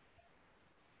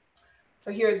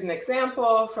 So here's an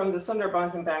example from the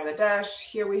Sundarbans in Bangladesh.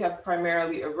 Here we have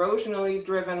primarily erosionally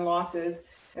driven losses.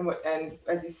 And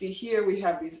as you see here, we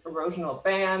have these erosional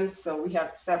bands. So we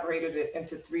have separated it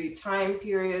into 3 time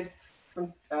periods,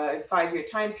 from 5-year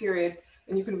time periods.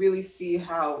 And you can really see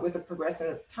how with the progression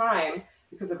of time,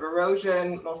 because of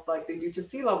erosion, most likely due to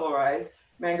sea level rise,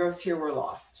 mangroves here were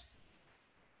lost.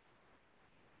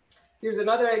 Here's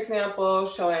another example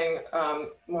showing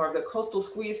more of the coastal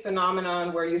squeeze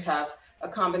phenomenon, where you have a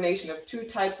combination of 2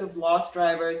 types of loss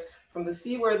drivers. From the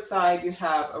seaward side, you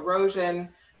have erosion,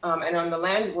 and on the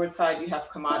landward side, you have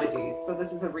commodities. So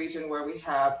this is a region where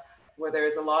there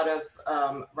is a lot of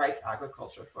rice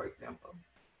agriculture, for example.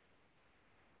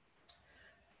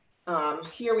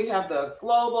 Here we have the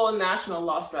global national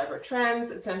loss driver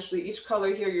trends. Essentially, each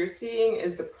color here you're seeing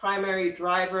is the primary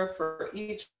driver for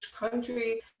each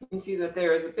country. You can see that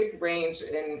there is a big range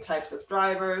in types of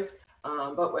drivers.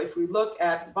 But if we look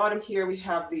at the bottom here, we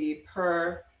have the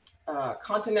per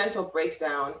continental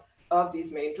breakdown of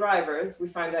these main drivers. We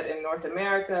find that in North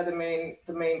America,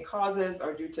 the main causes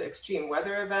are due to extreme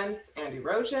weather events and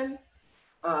erosion.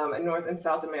 In North and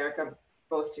South America,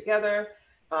 both together.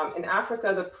 In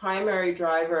Africa, the primary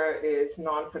driver is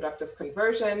non-productive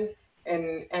conversion.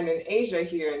 And in Asia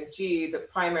here in G, the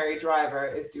primary driver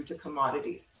is due to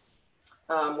commodities.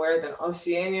 Whereas in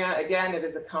Oceania, again, it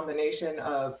is a combination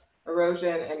of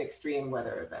erosion and extreme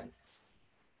weather events.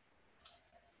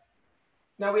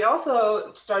 Now, we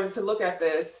also started to look at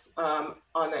this on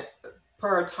a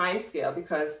per time scale,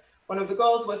 because one of the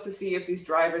goals was to see if these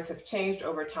drivers have changed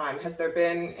over time. Has there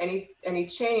been any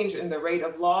change in the rate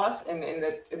of loss and in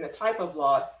the type of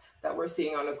loss that we're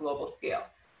seeing on a global scale?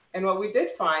 And what we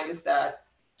did find is that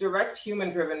direct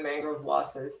human-driven mangrove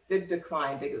losses did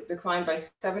decline. They declined by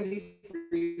 73%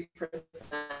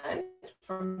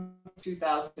 from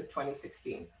 2000 to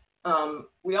 2016.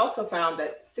 We also found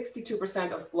that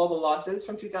 62% of global losses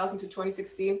from 2000 to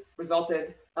 2016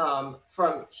 resulted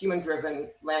from human-driven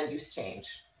land use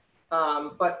change.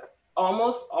 But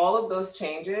almost all of those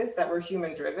changes that were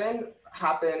human-driven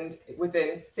happened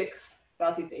within 6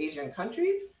 Southeast Asian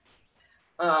countries.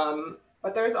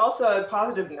 But there's also a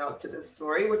positive note to this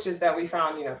story, which is that we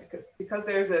found, because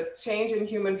there's a change in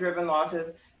human-driven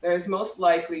losses, there is most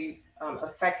likely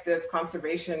effective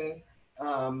conservation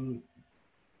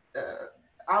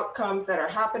outcomes that are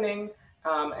happening,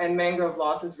 and mangrove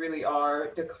losses really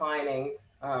are declining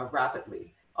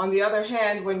rapidly. On the other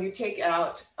hand, when you take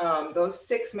out those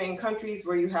 6 main countries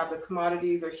where you have the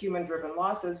commodities or human-driven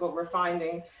losses, what we're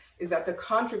finding is that the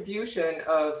contribution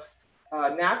of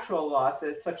natural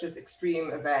losses, such as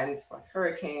extreme events like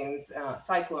hurricanes,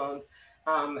 cyclones,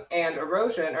 and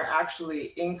erosion, are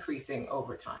actually increasing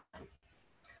over time.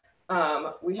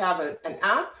 We have an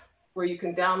app where you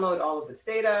can download all of this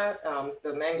data,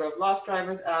 the Mangrove Loss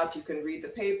Drivers app. You can read the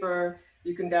paper,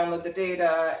 you can download the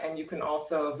data, and you can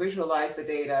also visualize the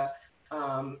data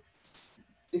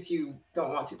if you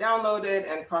don't want to download it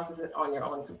and process it on your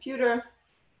own computer.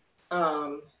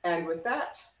 And with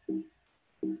that,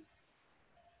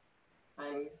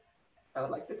 I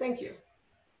would like to thank you.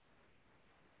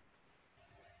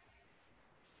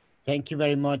 Thank you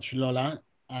very much, Lola.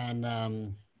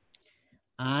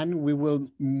 And we will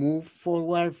move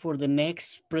forward for the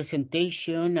next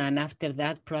presentation. And after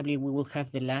that, probably we will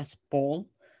have the last poll.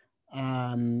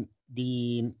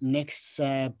 The next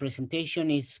presentation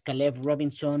is Caleb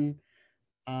Robinson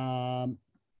from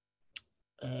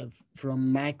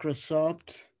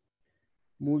Microsoft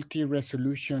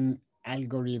Multi-Resolution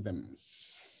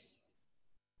Algorithms.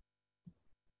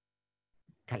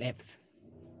 Caleb.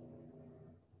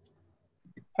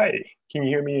 Hi, can you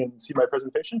hear me and see my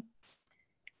presentation?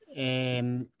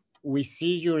 We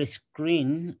see your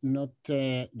screen, not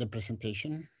the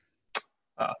presentation.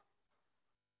 Let's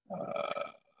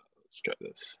try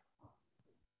this.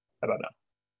 How about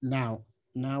now?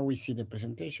 Now we see the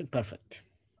presentation. Perfect.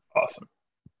 Awesome.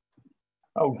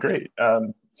 Oh, great.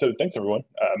 So thanks, everyone.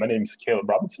 My name is Caleb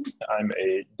Robinson. I'm a so thanks, everyone. My name is Caleb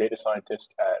Robinson. I'm a data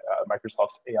scientist at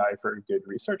Microsoft's AI for Good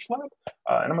Research Lab.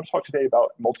 And I'm going to talk today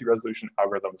about multi-resolution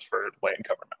algorithms for land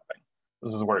cover mapping.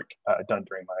 This is work done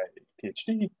during my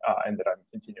PhD and that I'm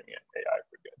continuing in AI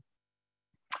for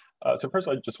Good. So first,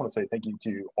 I just want to say thank you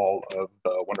to all of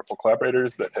the wonderful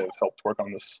collaborators that have helped work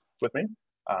on this with me.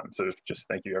 So just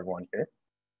thank you, everyone here.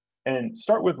 And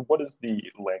start with, what is the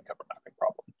land cover mapping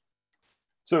problem?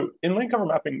 So in land cover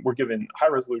mapping, we're given high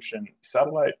resolution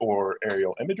satellite or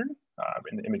aerial imagery.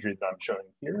 In the imagery that I'm showing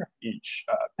here, each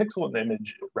pixel in the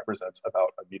image represents about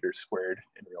a meter squared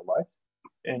in real life.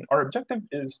 And our objective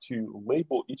is to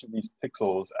label each of these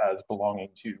pixels as belonging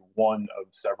to one of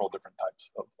several different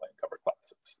types of land cover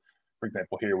classes. For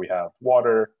example, here we have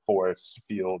water, forest,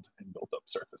 field, and built up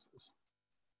surfaces.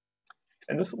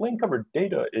 And this land cover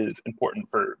data is important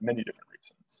for many different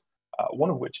reasons.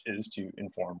 One of which is to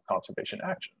inform conservation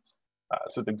actions.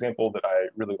 So the example that I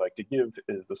really like to give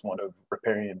is this one of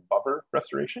riparian buffer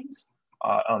restorations.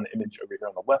 On the image over here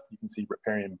on the left, you can see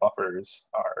riparian buffers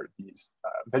are these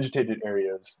vegetated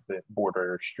areas that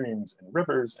border streams and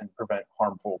rivers and prevent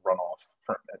harmful runoff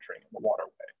from entering the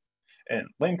waterway. And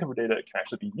land cover data can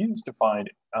actually be used to find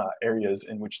areas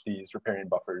in which these riparian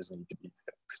buffers need to be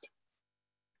fixed.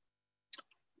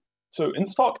 So in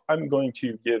this talk, I'm going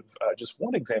to give just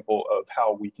one example of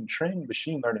how we can train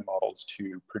machine learning models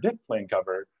to predict land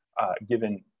cover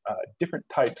given different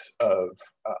types of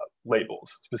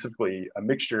labels, specifically a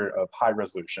mixture of high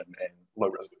resolution and low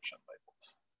resolution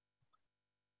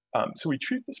labels. So we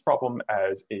treat this problem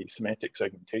as a semantic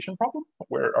segmentation problem,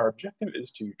 where our objective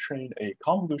is to train a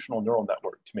convolutional neural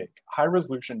network to make high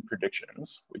resolution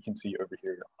predictions, we can see over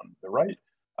here on the right,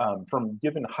 from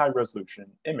given high resolution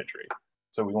imagery.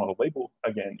 So we want to label,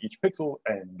 again, each pixel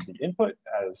and the input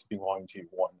as belonging to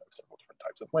one of several different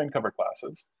types of land cover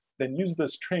classes, then use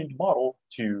this trained model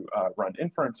to run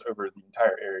inference over the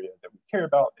entire area that we care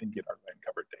about and get our land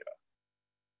cover data.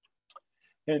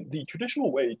 And the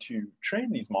traditional way to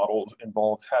train these models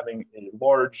involves having a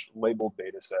large labeled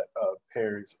data set of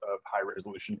pairs of high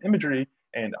resolution imagery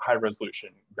and high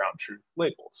resolution ground truth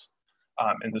labels.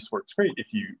 And this works great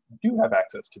if you do have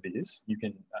access to these. You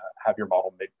can have your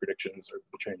model make predictions over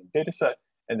the training data set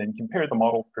and then compare the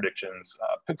model predictions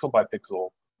pixel by pixel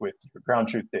with your ground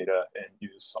truth data and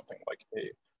use something like a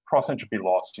cross entropy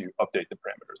loss to update the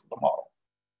parameters of the model.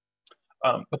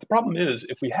 But the problem is,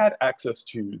 if we had access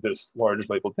to this large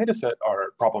labeled data set,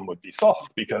 our problem would be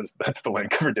solved because that's the land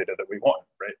cover data that we want,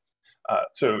 right?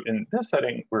 So in this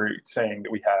setting, we're saying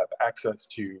that we have access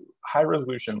to high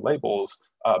resolution labels,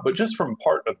 but just from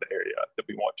part of the area that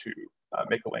we want to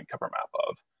make a land cover map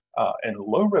of, and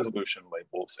low resolution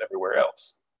labels everywhere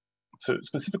else. So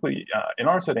specifically in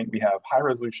our setting, we have high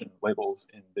resolution labels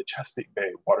in the Chesapeake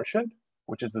Bay watershed,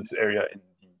 which is this area in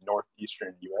the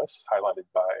northeastern US highlighted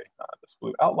by this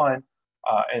blue outline,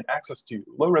 and access to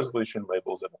low resolution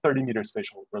labels at a 30-meter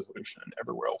spatial resolution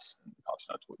everywhere else in the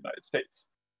continental United States.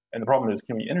 And the problem is,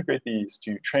 can we integrate these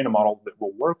to train a model that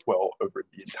will work well over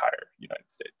the entire United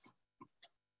States?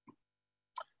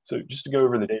 So just to go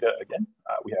over the data again,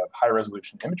 we have high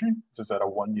resolution imagery. This is at a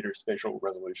 1-meter spatial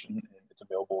resolution, and it's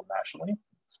available nationally.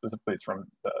 Specifically, it's from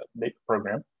the NAPE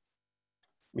program.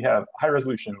 We have high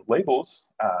resolution labels.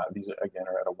 These again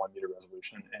are at a 1-meter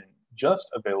resolution and just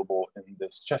available in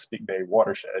this Chesapeake Bay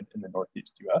watershed in the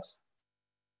northeast US.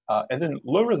 And then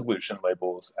low resolution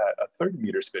labels at a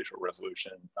 30-meter spatial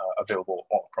resolution available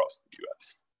all across the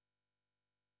US.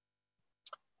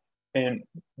 And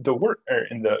the work,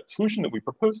 and the solution that we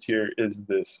proposed here is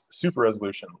this super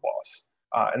resolution loss.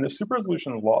 And the super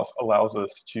resolution loss allows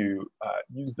us to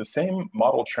use the same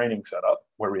model training setup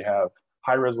where we have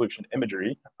high resolution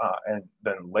imagery and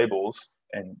then labels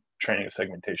and training a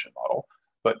segmentation model.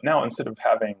 But now instead of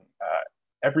having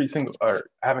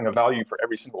having a value for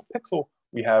every single pixel,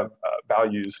 we have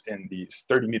values in these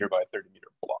 30-meter by 30-meter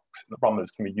blocks. And the problem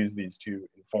is, can we use these to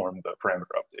inform the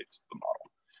parameter updates of the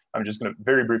model? I'm just going to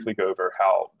very briefly go over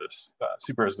how this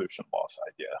super resolution loss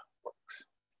idea works.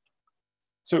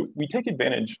 So we take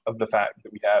advantage of the fact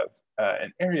that we have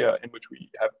an area in which we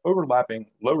have overlapping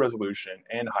low resolution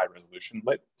and high resolution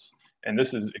labels. And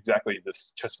this is exactly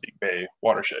this Chesapeake Bay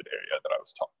watershed area that I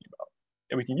was talking about.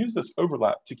 And we can use this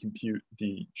overlap to compute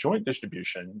the joint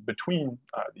distribution between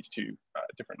these two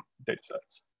different data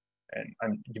sets. And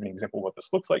I'm giving an example of what this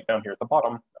looks like down here at the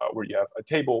bottom, where you have a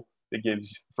table that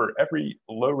gives, for every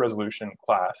low resolution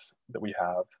class that we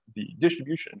have, the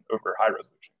distribution over high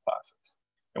resolution classes.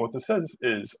 And what this says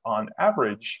is, on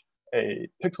average, a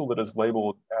pixel that is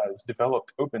labeled as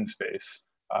developed open space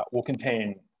will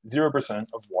contain 0%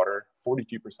 of water,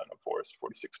 42% of forest, forest,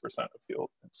 46% of field,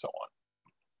 and so on.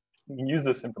 We can use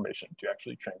this information to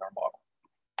actually train our model.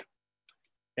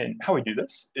 And how we do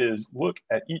this is look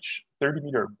at each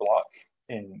 30-meter block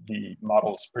in the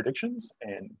model's predictions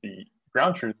and the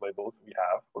ground truth labels that we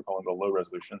have. We're calling the low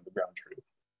resolution the ground truth,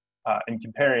 and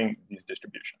comparing these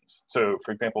distributions. So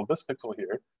for example, this pixel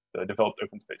here, the developed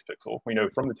open space pixel, we know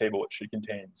from the table it should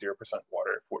contain 0%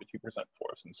 water, 42%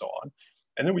 forest, and so on.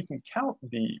 And then we can count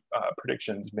the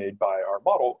predictions made by our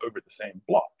model over the same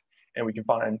block. And we can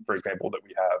find, for example, that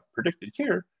we have predicted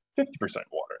here 50%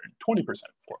 water and 20%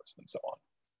 forest, and so on.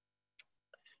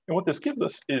 And what this gives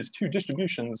us is two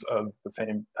distributions of the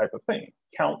same type of thing,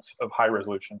 counts of high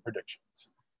resolution predictions,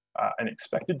 an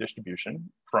expected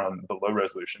distribution from the low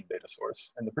resolution data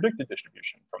source and the predicted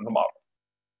distribution from the model.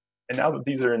 And now that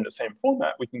these are in the same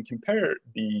format, we can compare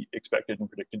the expected and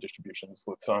predicted distributions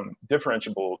with some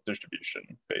differentiable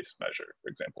distribution-based measure, for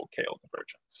example, KL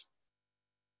divergence.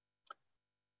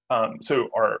 So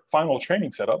our final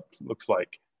training setup looks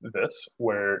like this,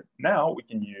 where now we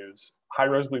can use high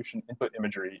resolution input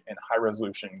imagery and high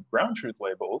resolution ground truth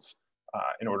labels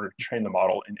in order to train the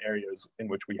model in areas in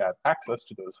which we have access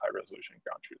to those high resolution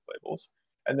ground truth labels,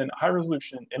 and then high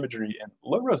resolution imagery and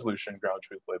low resolution ground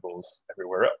truth labels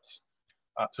everywhere else.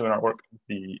 So in our work,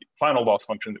 the final loss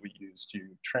function that we use to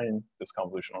train this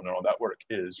convolutional neural network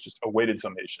is just a weighted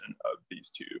summation of these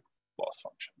two loss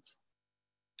functions.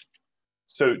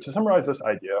 So to summarize this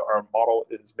idea, our model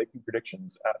is making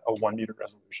predictions at a 1-meter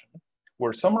resolution.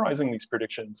 We're summarizing these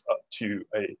predictions up to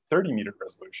a 30-meter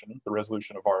resolution, the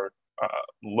resolution of our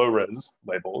low-res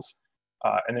labels,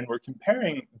 and then we're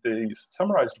comparing these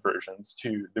summarized versions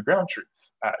to the ground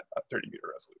truth at a 30-meter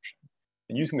resolution.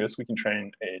 And using this, we can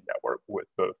train a network with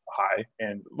both high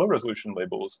and low-resolution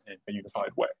labels in a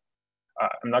unified way.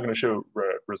 I'm not going to show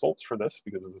results for this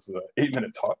because this is an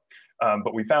 8-minute talk,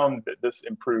 but we found that this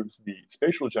improves the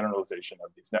spatial generalization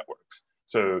of these networks.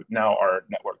 So now our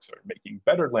networks are making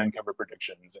better land cover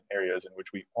predictions in areas in which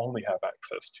we only have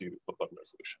access to the low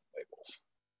resolution labels.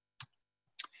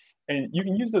 And you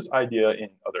can use this idea in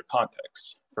other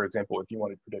contexts. For example, if you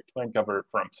want to predict land cover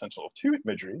from Sentinel-2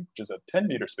 imagery, which is a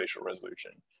 10-meter spatial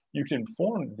resolution, you can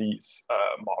form these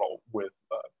model with,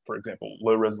 for example,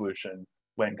 low resolution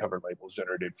land cover labels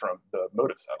generated from the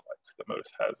MODIS satellites. The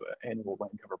MODIS has an annual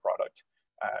land cover product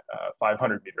at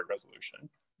 500-meter resolution.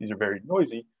 These are very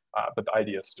noisy, but the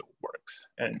idea still works.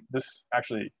 And this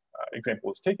actually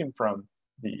example is taken from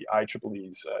the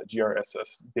IEEE's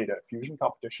GRSS data fusion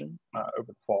competition over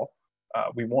the fall.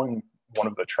 We won one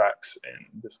of the tracks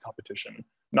in this competition,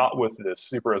 not with this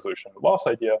super resolution loss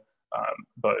idea,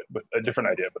 but with a different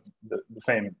idea, but the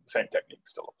same technique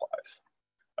still applies.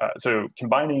 So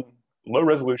combining low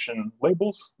resolution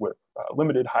labels with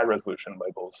limited high resolution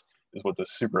labels is what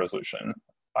this super resolution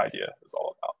idea is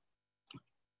all about.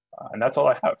 And that's all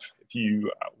I have. If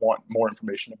you want more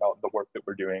information about the work that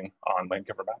we're doing on land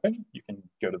cover mapping, you can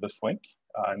go to this link.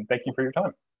 And thank you for your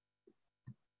time.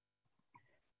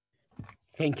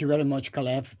 Thank you very much,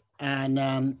 Caleb. And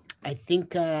I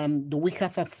think, do we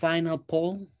have a final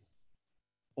poll,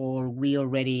 or we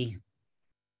already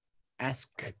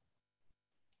asked?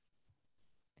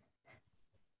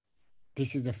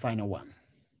 This is the final one.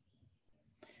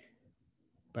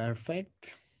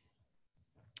 Perfect.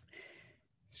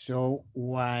 So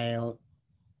while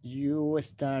you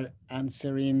start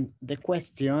answering the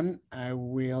question, I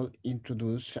will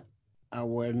introduce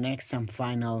our next and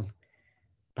final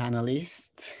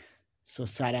panelist. So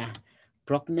Sarah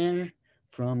Prochner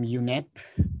from UNEP,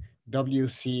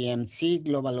 WCMC,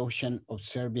 Global Ocean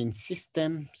Observing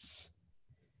Systems.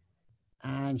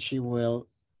 And she will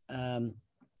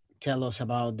tell us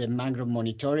about the mangrove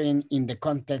monitoring in the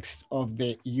context of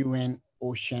the UN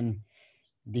Ocean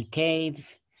Decade.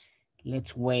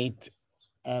 Let's wait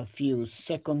a few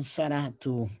seconds, Sarah,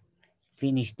 to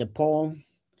finish the poll.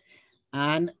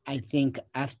 And I think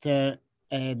after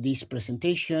this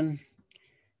presentation,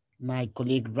 my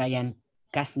colleague Ryan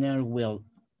Kastner will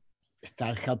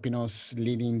start helping us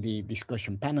leading the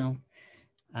discussion panel.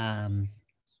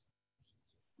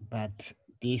 But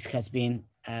this has been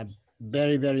a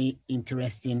very, very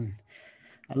interesting,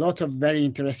 a lot of very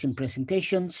interesting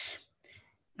presentations.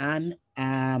 And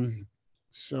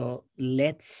so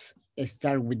let's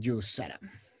start with you, Sarah.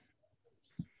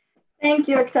 Thank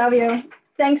you, Octavio.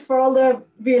 Thanks for all the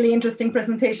really interesting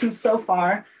presentations so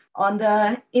far on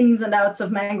the ins and outs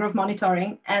of mangrove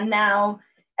monitoring. And now,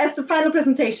 as the final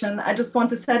presentation, I just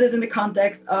want to set it in the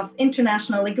context of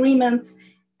international agreements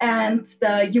and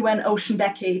the UN Ocean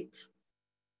Decade.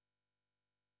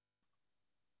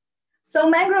 So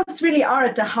mangroves really are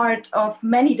at the heart of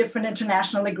many different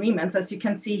international agreements, as you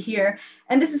can see here.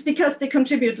 And this is because they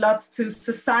contribute lots to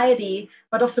society,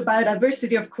 but also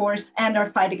biodiversity, of course, and our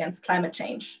fight against climate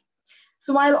change.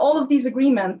 So while all of these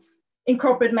agreements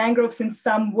incorporate mangroves in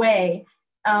some way,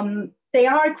 they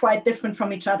are quite different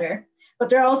from each other, but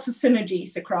there are also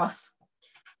synergies across.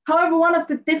 However, one of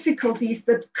the difficulties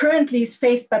that currently is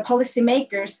faced by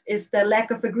policymakers is the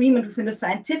lack of agreement within the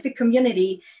scientific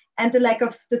community and the lack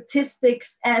of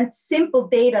statistics and simple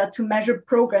data to measure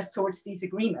progress towards these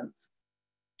agreements.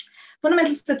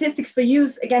 Fundamental statistics for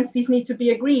use against these need to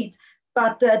be agreed,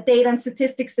 but the data and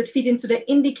statistics that feed into the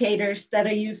indicators that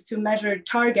are used to measure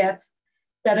targets,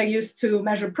 that are used to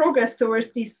measure progress towards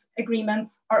these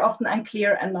agreements are often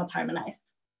unclear and not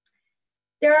harmonized.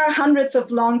 There are hundreds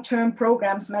of long-term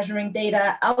programs measuring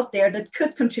data out there that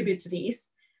could contribute to these,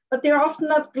 but they're often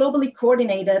not globally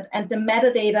coordinated, and the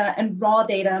metadata and raw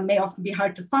data may often be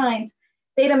hard to find.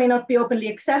 Data may not be openly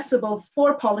accessible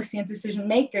for policy and decision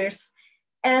makers,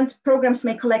 and programs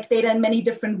may collect data in many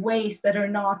different ways that are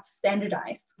not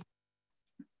standardized.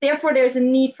 Therefore, there's a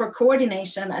need for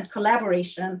coordination and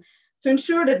collaboration to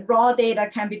ensure that raw data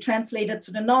can be translated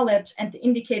to the knowledge and the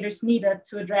indicators needed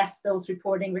to address those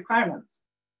reporting requirements.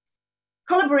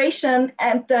 Collaboration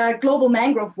and the Global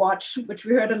Mangrove Watch, which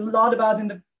we heard a lot about in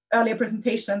the earlier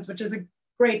presentations, which is a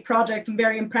great project and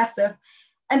very impressive.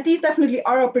 And these definitely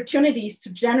are opportunities to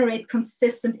generate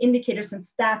consistent indicators and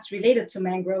stats related to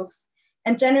mangroves.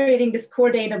 And generating this core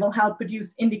data will help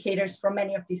produce indicators for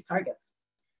many of these targets.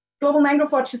 Global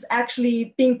Mangrove Watch is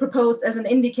actually being proposed as an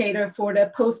indicator for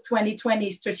the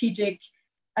post-2020 strategic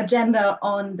agenda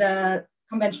on the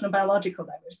conventional biological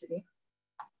diversity.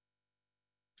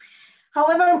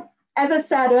 However, as I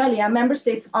said earlier, member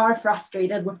states are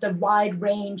frustrated with the wide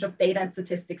range of data and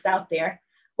statistics out there.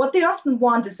 What they often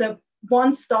want is a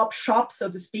one-stop shop, so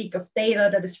to speak, of data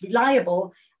that is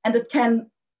reliable and that can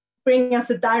bring us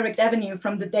a direct avenue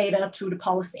from the data to the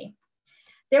policy.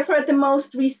 Therefore, at the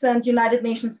most recent United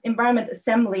Nations Environment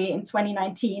Assembly in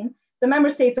 2019, the member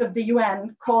states of the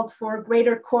UN called for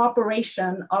greater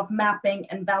cooperation of mapping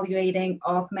and evaluating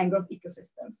of mangrove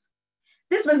ecosystems.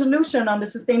 This resolution on the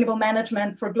sustainable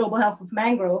management for global health of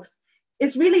mangroves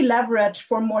is really leverage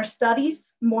for more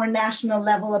studies, more national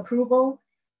level approval,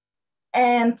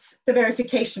 and the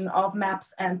verification of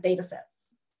maps and data sets.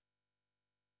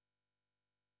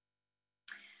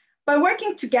 By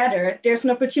working together, there's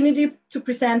an opportunity to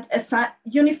present a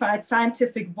unified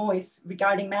scientific voice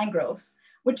regarding mangroves,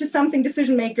 which is something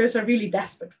decision makers are really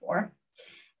desperate for.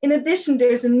 In addition,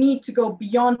 there's a need to go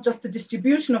beyond just the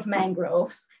distribution of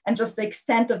mangroves and just the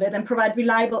extent of it and provide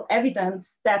reliable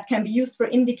evidence that can be used for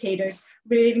indicators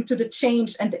relating to the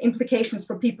change and the implications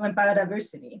for people and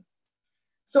biodiversity.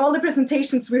 So all the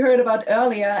presentations we heard about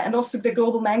earlier and also the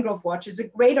Global Mangrove Watch is a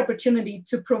great opportunity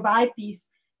to provide these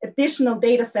additional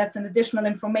data sets and additional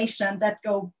information that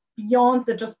go beyond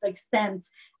just the extent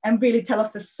and really tell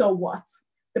us the so what.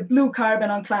 The blue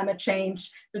carbon on climate change,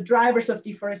 the drivers of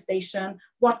deforestation,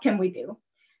 what can we do?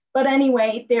 But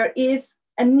anyway, there is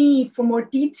a need for more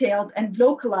detailed and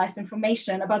localized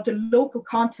information about the local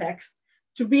context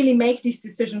to really make these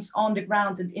decisions on the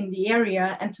ground and in the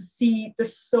area and to see the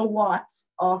so what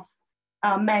of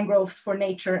mangroves for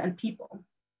nature and people.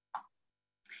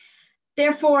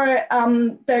 Therefore,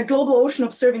 the Global Ocean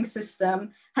Observing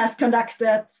System has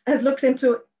looked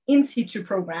into in situ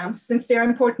programs, since they're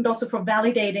important also for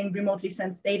validating remotely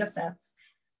sensed data sets.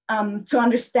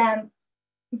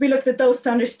 We looked at those to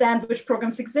understand which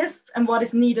programs exist and what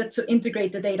is needed to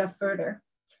integrate the data further.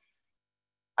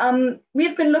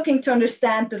 We've been looking to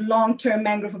understand the long-term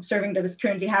mangrove observing that is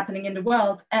currently happening in the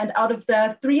world. And out of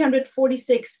the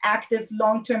 346 active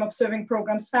long-term observing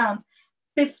programs found,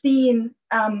 15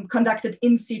 conducted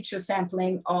in situ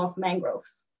sampling of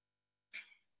mangroves.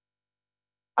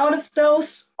 Out of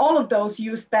those, all of those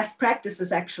use best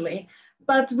practices actually,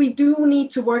 but we do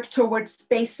need to work towards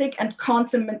basic and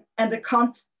a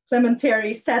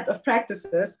complementary set of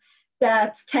practices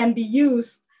that can be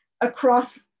used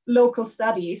across local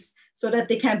studies so that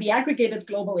they can be aggregated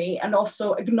globally and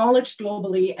also acknowledged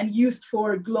globally and used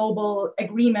for global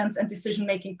agreements and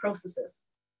decision-making processes.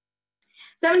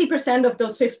 70% of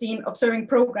those 15 observing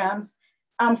programs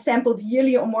sampled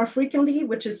yearly or more frequently,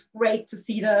 which is great to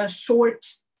see the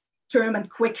short-term and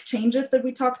quick changes that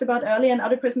we talked about earlier in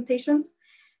other presentations.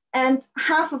 And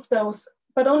half of those,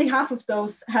 but only half of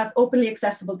those, have openly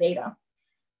accessible data.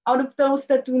 Out of those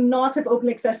that do not have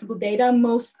openly accessible data,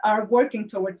 most are working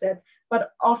towards it,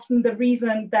 but often the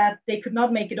reason that they could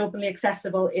not make it openly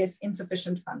accessible is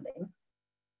insufficient funding.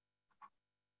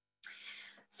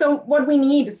 So what we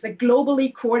need is a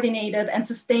globally coordinated and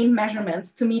sustained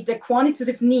measurements to meet the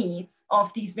quantitative needs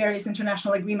of these various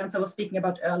international agreements I was speaking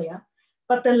about earlier.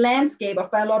 But the landscape of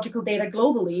biological data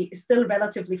globally is still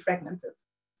relatively fragmented.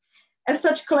 As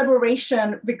such,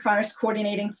 collaboration requires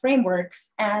coordinating frameworks.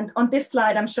 And on this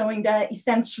slide, I'm showing the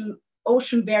essential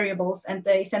ocean variables and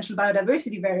the essential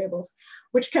biodiversity variables,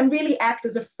 which can really act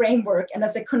as a framework and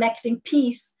as a connecting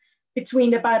piece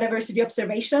between the biodiversity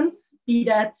observations, be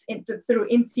that through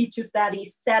in situ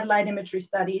studies, satellite imagery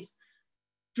studies,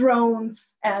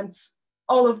 drones, and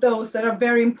all of those that are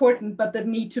very important, but that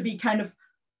need to be kind of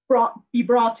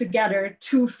brought together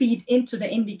to feed into the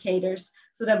indicators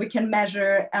so that we can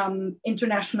measure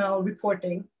international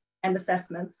reporting and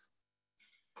assessments.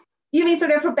 UVs are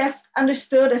therefore best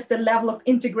understood as the level of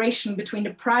integration between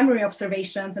the primary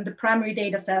observations and the primary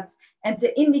data sets and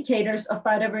the indicators of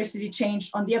biodiversity change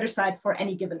on the other side for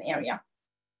any given area.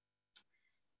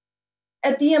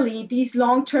 Ideally, these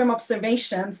long-term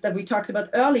observations that we talked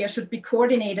about earlier should be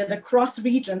coordinated across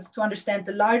regions to understand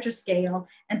the larger scale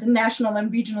and the national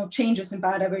and regional changes in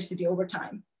biodiversity over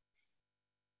time.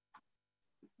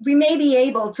 We may be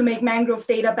able to make mangrove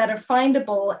data better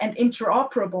findable and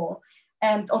interoperable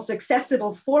and also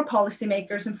accessible for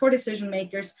policymakers and for decision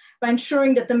makers by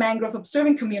ensuring that the mangrove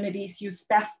observing communities use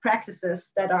best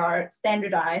practices that are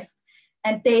standardized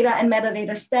and data and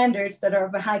metadata standards that are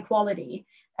of a high quality,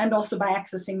 and also by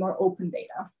accessing more open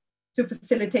data to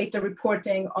facilitate the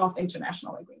reporting of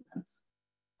international agreements.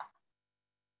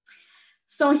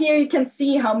 So here you can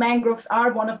see how mangroves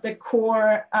are one of the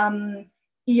core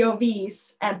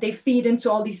EOVs, and they feed into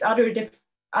all these other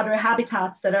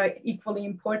habitats that are equally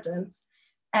important.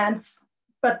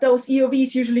 But those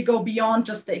EOVs usually go beyond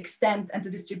just the extent and the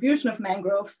distribution of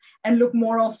mangroves and look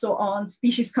more also on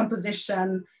species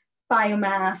composition,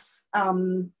 biomass,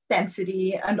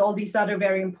 density, and all these other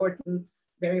very important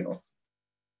variables.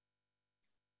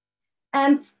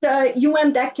 And the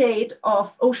UN Decade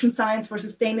of Ocean Science for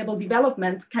Sustainable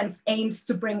Development kind of aims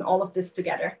to bring all of this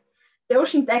together. The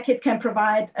Ocean Decade can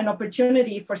provide an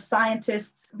opportunity for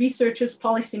scientists, researchers,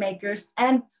 policymakers,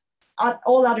 and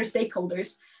all other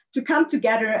stakeholders to come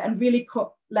together and really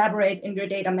collaborate in their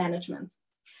data management.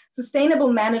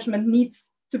 Sustainable management needs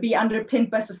to be underpinned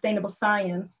by sustainable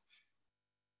science,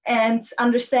 and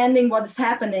understanding what is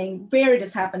happening, where it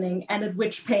is happening, and at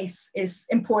which pace is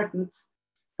important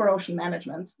for ocean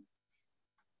management.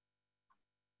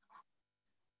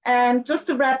 And just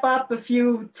to wrap up, a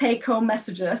few take-home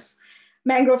messages.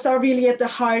 Mangroves are really at the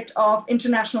heart of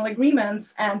international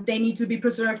agreements, and they need to be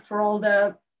preserved for all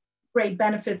the great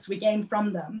benefits we gain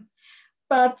from them.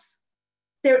 But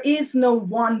there is no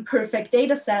one perfect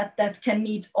data set that can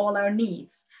meet all our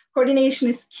needs. Coordination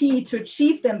is key to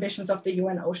achieve the ambitions of the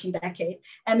UN Ocean Decade,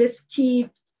 and is key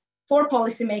for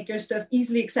policymakers to have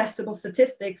easily accessible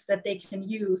statistics that they can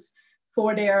use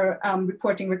for their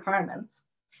reporting requirements.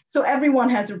 So everyone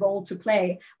has a role to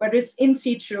play, whether it's in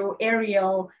situ,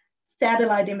 aerial,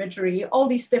 satellite imagery. All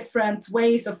these different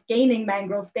ways of gaining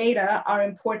mangrove data are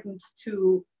important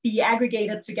to be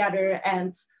aggregated together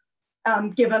and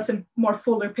give us a more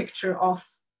fuller picture of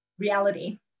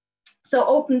reality. So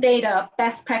open data,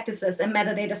 best practices, and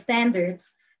metadata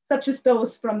standards, such as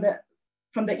those from the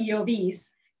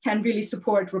EOVs, can really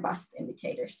support robust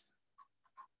indicators.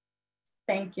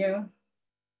 Thank you.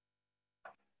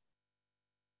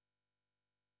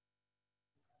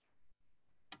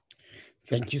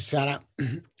 Thank you, Sarah.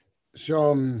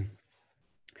 So,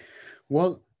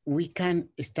 well, we can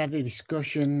start the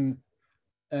discussion.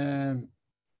 Ryan,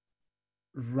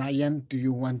 do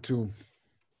you want to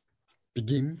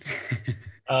begin?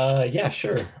 Yeah,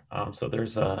 sure. So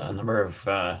there's a number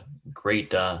of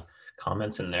great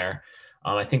comments in there.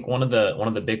 I think one of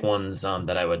the big ones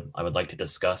that I would like to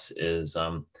discuss is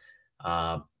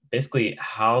basically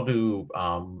how do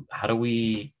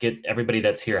we get everybody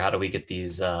that's here? How do we get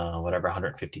these whatever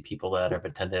 150 people that have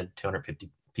attended, 250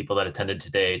 people that attended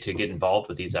today to get involved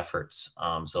with these efforts?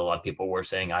 So a lot of people were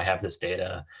saying, I have this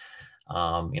data.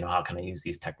 How can I use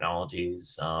these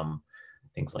technologies?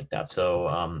 Things like that. So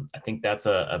I think that's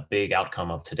a big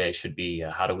outcome of today should be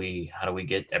how do we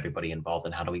get everybody involved,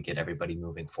 and how do we get everybody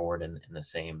moving forward in the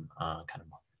same kind of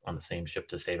on the same ship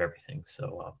to save everything.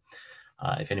 So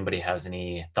if anybody has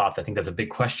any thoughts, I think that's a big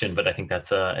question, but I think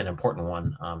that's an important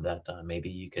one that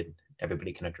maybe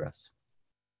everybody can address.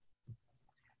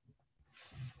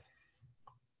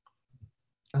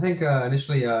 I think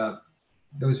initially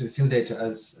those with field data,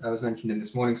 as was mentioned in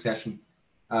this morning's session,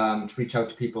 to reach out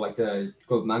to people like the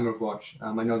Global Mangrove Watch.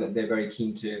 I know that they're very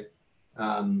keen to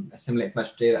assimilate as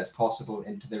much data as possible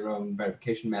into their own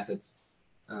verification methods.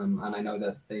 and I know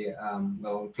that they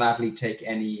will gladly take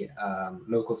any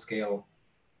local scale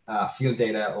field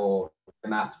data or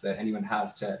maps that anyone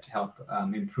has to help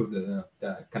improve the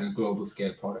kind of global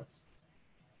scale products.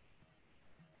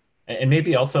 And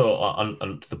maybe also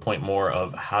on to the point more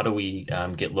of how do we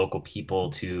get local people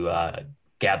to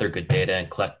gather good data and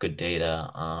collect good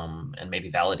data and maybe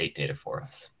validate data for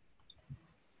us?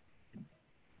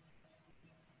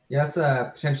 Yeah, that's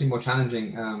a potentially more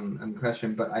challenging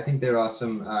question, but I think there are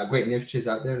some great initiatives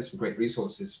out there, some great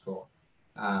resources for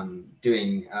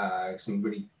doing some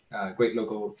really great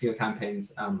local field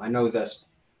campaigns. I know that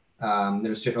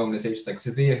there are certain organizations like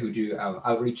Sevilla who do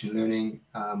outreach and learning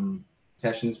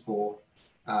sessions for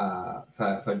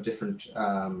different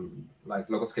like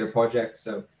local scale projects.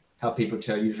 So help people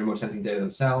to use remote sensing data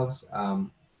themselves. And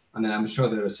then I'm sure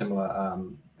there are similar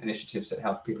initiatives that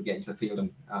help people get into the field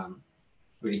and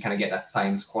really kind of get that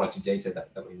science quality data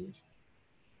that we need.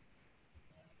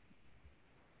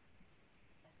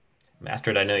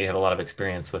 Astrid, I know you have a lot of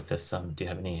experience with this. Do you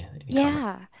have any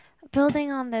Yeah,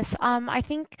 building on this, I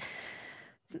think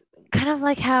kind of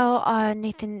like how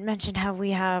Nathan mentioned how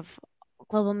we have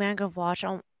Global Mangrove Watch,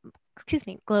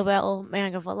 Global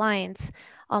Mangrove Alliance.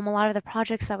 A lot of the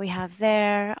projects that we have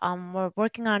there, we're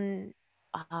working on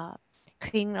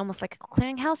creating almost like a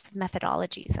clearinghouse of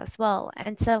methodologies as well.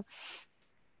 And so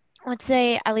I would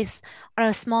say, at least on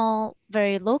a small,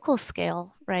 very local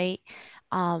scale, right?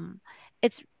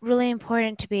 It's really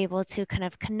important to be able to kind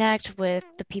of connect with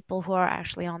the people who are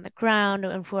actually on the ground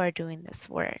and who are doing this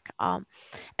work. And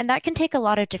that can take a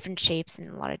lot of different shapes and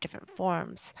a lot of different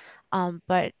forms.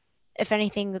 But if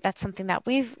anything, that's something that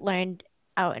we've learned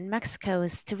out in Mexico,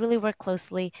 is to really work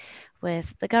closely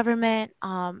with the government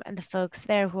and the folks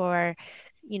there who are,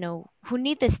 who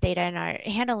need this data and are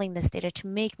handling this data to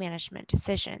make management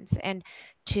decisions and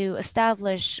to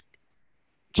establish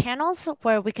channels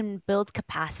where we can build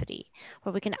capacity,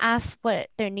 where we can ask what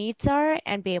their needs are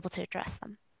and be able to address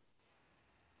them.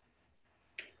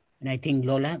 And I think,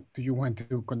 Lola, do you want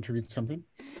to contribute something?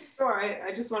 Sure,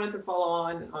 I just wanted to follow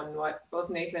on what both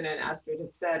Nathan and Astrid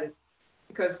have said, is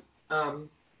because,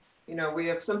 we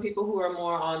have some people who are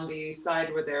more on the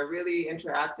side where they're really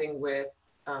interacting with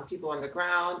people on the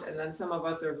ground, and then some of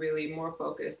us are really more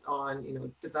focused on,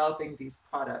 developing these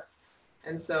products.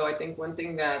 And so I think one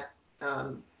thing that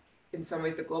in some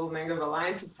ways the Global Mangrove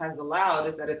Alliance has allowed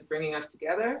is that it's bringing us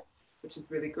together, which is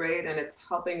really great. And it's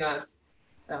helping us,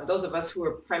 those of us who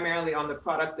are primarily on the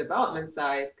product development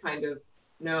side, kind of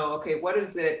know, okay, what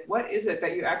is it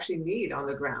that you actually need on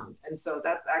the ground? And so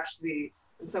that's actually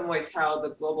in some ways how the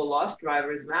Global Lost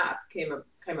Drivers map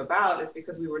came about, is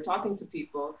because we were talking to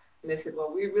people and they said,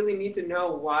 well, we really need to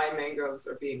know why mangroves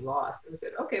are being lost. And we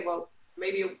said, okay, well,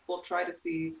 maybe we'll try to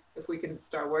see if we can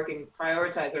start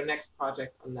prioritize our next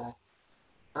project on that.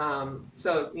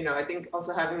 So, I think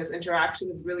also having this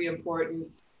interaction is really important,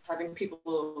 having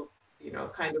people,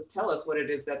 kind of tell us what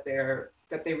it is that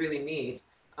they really need.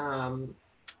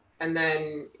 And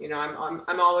then,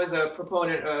 I'm always a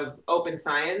proponent of open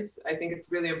science. I think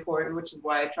it's really important, which is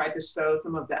why I tried to show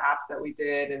some of the apps that we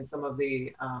did and some of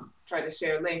the, try to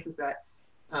share links, is that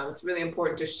it's really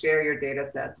important to share your data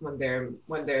sets when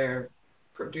they're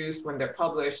produced, when they're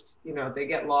published. They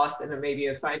get lost in maybe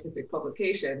a scientific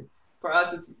publication. For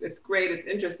us, it's great, it's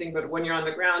interesting, but when you're on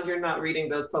the ground, you're not reading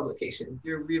those publications.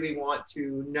 You really want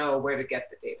to know where to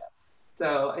get the data.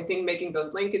 So I think making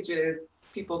those linkages,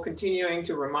 people continuing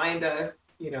to remind us,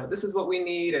 this is what we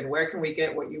need and where can we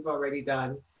get what you've already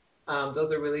done.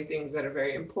 Those are really things that are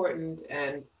very important.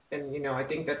 And I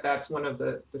think that that's one of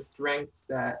the strengths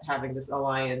that having this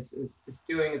alliance is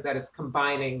doing, is that it's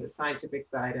combining the scientific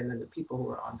side and then the people who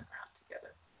are on the ground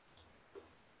together.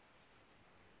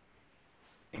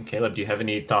 And Caleb, do you have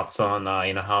any thoughts on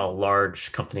how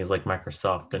large companies like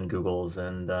Microsoft and Google's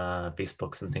and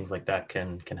Facebook's and things like that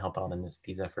can help out in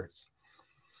these efforts?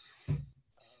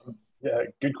 Yeah,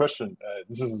 good question.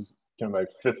 This is kind of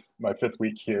my fifth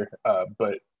week here,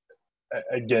 but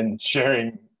again,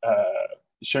 sharing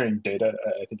data,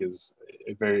 I think, is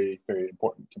a very, very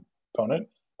important component,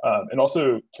 and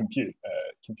also compute.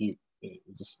 Compute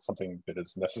is something that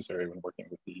is necessary when working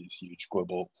with these huge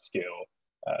global scale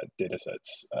data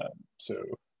sets. So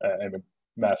I'm a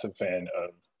massive fan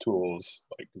of tools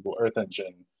like Google Earth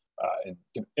Engine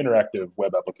and interactive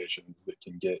web applications that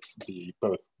can get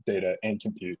both data and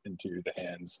compute into the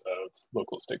hands of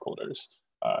local stakeholders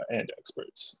and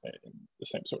experts in the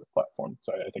same sort of platform.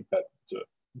 So I think that's a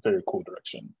very cool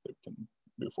direction that we can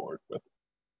move forward with.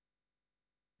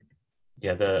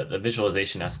 Yeah, the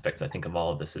visualization aspect, I think, of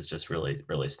all of this is just really,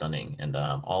 really stunning. And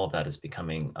all of that is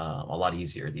becoming a lot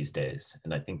easier these days.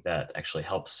 And I think that actually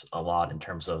helps a lot in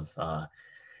terms of,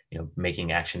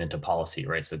 making action into policy,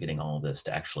 right? So getting all of this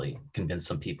to actually convince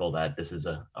some people that this is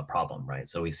a problem, right?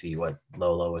 So we see what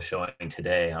Lolo was showing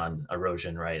today on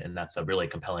erosion, right? And that's a really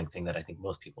compelling thing that I think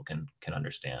most people can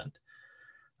understand.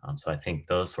 So I think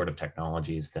those sort of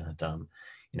technologies that,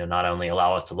 not only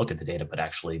allow us to look at the data, but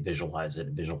actually visualize it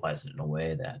in a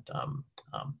way that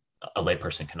a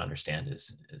layperson can understand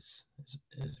is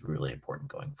really important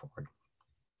going forward.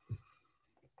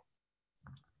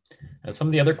 And some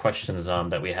of the other questions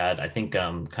that we had, I think,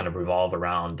 kind of revolve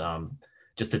around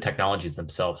just the technologies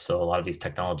themselves. So a lot of these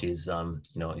technologies,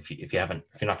 if you're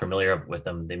not familiar with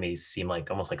them, they may seem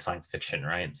almost like science fiction,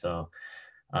 right? So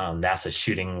NASA's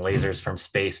shooting lasers from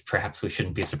space. Perhaps we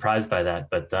shouldn't be surprised by that,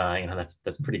 but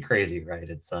that's pretty crazy, right?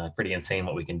 It's pretty insane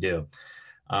what we can do.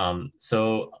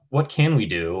 So what can we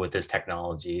do with these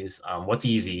technologies? What's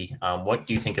easy? What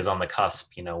do you think is on the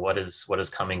cusp? What is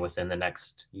coming within the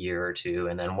next year or two?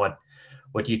 And then what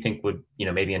do you think would,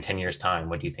 maybe in 10 years time,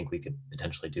 what do you think we could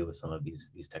potentially do with some of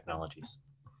these technologies?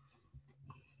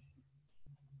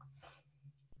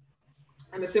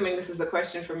 I'm assuming this is a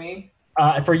question for me.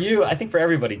 For you, I think for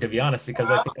everybody, to be honest, because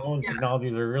I think all the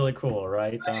technologies are really cool,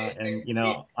 right? And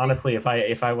honestly,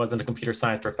 if I wasn't a computer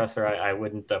science professor, I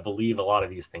wouldn't believe a lot of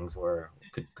these things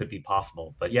could be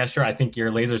possible. But yeah, sure, I think your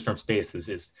lasers from space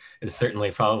is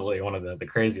certainly probably one of the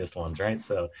craziest ones, right?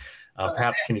 So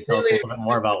perhaps can you tell us a little bit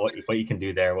more about what you can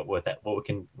do there? What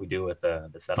can we do with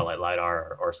the satellite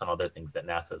LiDAR or some other things that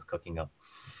NASA is cooking up?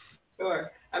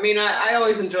 Sure. I mean, I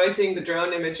always enjoy seeing the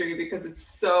drone imagery because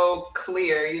it's so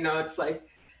clear. It's like,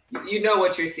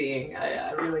 what you're seeing.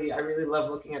 I really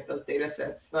love looking at those data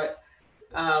sets. But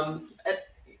and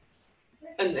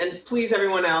please,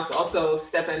 everyone else, also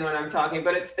step in when I'm talking.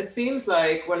 But it seems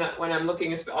like when I'm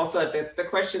looking also at the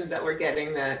questions that we're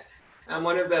getting, that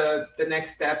one of the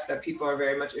next steps that people are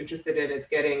very much interested in is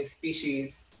getting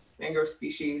mangrove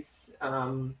species,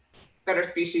 better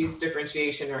species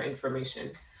differentiation or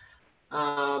information.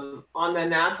 On the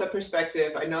NASA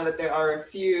perspective, I know that there are a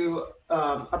few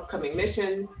upcoming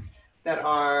missions that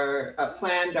are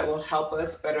planned that will help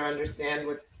us better understand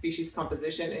what species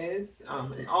composition is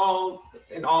in all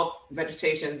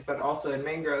vegetations, but also in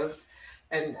mangroves.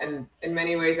 And in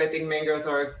many ways, I think mangroves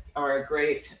are a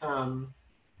great,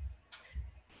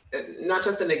 not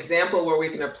just an example where we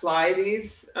can apply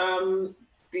these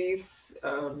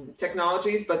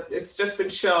technologies, but it's just been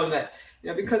shown that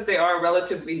because they are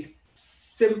relatively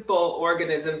simple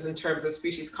organisms in terms of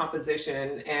species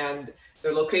composition and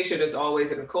their location is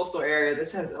always in a coastal area,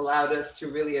 this has allowed us to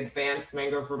really advance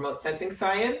mangrove remote sensing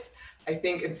science, I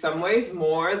think in some ways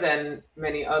more than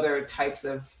many other types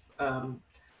of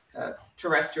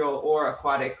terrestrial or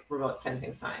aquatic remote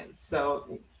sensing science.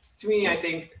 So to me, I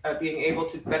think being able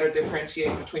to better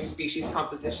differentiate between species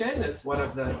composition is one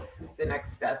of the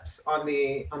next steps on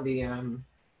the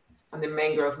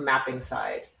mangrove mapping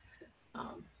side.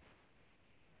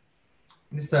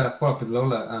 Just to follow up with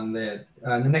Lola on in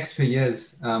the next few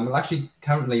years, we'll actually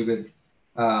currently with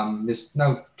there's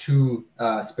now 2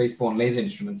 spaceborne laser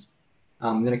instruments.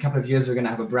 In a couple of years, we're going to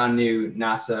have a brand new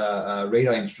NASA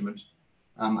radar instrument.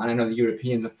 And I know the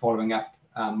Europeans are following up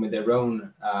with their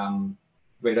own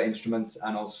radar instruments,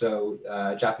 and also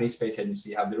Japanese Space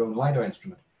Agency have their own LiDAR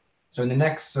instrument. So in the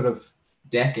next sort of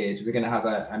decade, we're going to have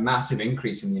a massive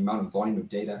increase in the amount of volume of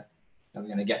data that we're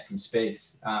going to get from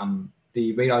space.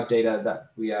 The radar data that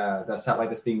the satellite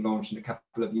that's being launched in a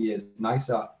couple of years,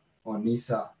 NISA,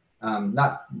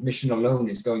 that mission alone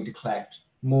is going to collect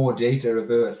more data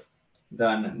of Earth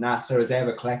than NASA has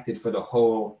ever collected for the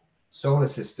whole solar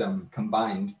system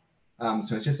combined.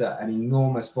 So it's just an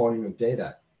enormous volume of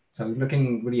data. So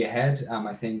looking really ahead,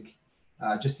 I think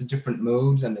just the different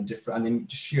modes and the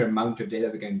sheer amount of data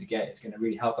we're going to get, it's going to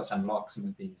really help us unlock some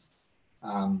of these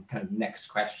kind of next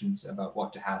questions about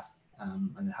what to ask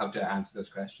and how to answer those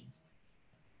questions.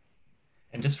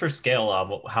 And just for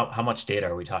scale, how much data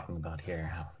are we talking about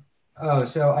here? Oh,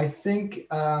 so I think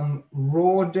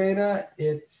raw data,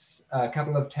 it's a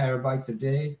couple of terabytes a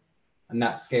day, and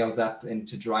that scales up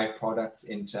into derived products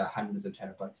into hundreds of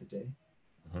terabytes a day.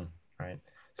 Mm-hmm. Right.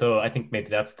 So I think maybe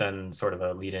that's then sort of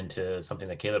a lead into something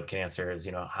that Caleb can answer is,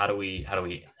 how do we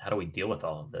deal with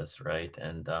all of this, right?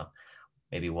 And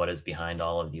maybe what is behind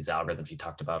all of these algorithms? You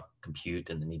talked about compute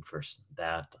and the need for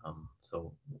that.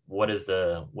 So what is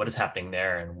happening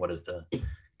there, and what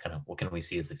can we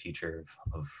see as the future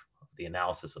of the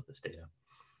analysis of this data?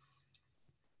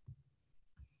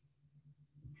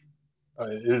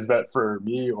 Is that for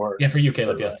me or? Yeah, for you,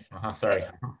 Caleb. Yes. Sorry.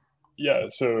 Yeah,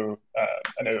 so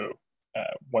I know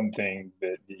one thing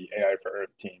that the AI for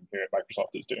Earth team here at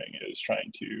Microsoft is doing is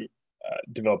trying to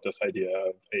develop this idea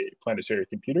of a planetary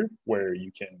computer where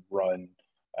you can run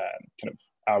kind of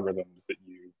algorithms that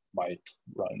you might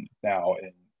run now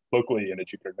locally in a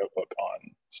Jupyter notebook on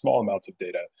small amounts of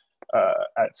data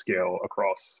at scale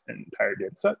across entire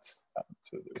data sets.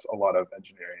 So there's a lot of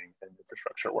engineering and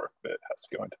infrastructure work that has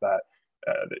to go into that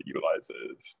that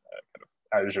utilizes kind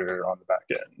of Azure on the back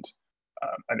end.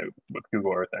 I know with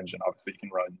Google Earth Engine, obviously you can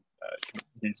run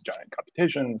these giant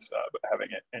computations, but having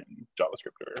it in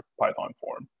JavaScript or Python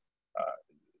form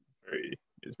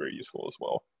is very useful as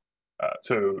well.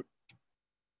 So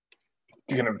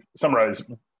to kind of summarize,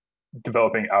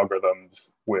 developing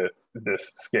algorithms with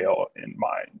this scale in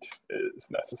mind is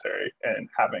necessary, and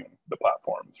having the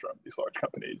platforms from these large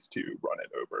companies to run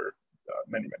it over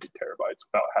many, many terabytes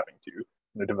without having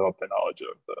to develop the knowledge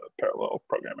of the parallel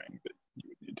programming that you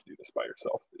would need to do this by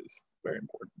yourself is very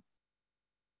important.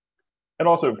 And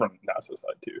also from NASA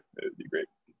side too, it would be great.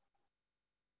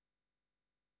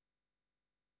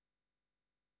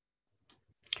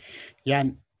 Yeah,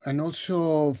 and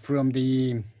also from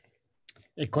the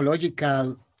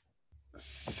ecological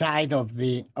side of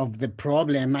the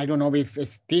problem, I don't know if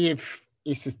Steve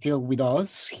is still with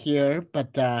us here,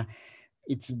 but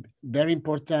it's very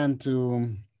important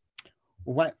to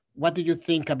what do you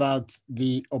think about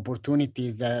the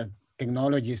opportunities that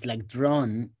technologies like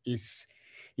drone is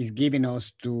giving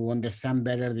us to understand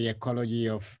better the ecology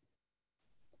of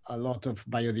a lot of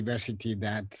biodiversity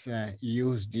that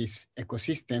use these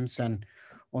ecosystems, and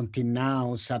until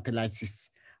now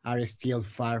satellites are still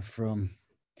far from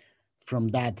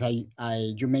that.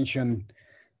 You mentioned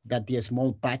that the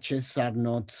small patches are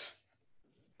not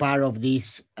part of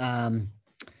these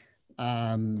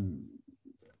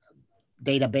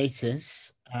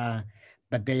databases,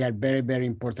 but they are very, very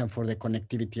important for the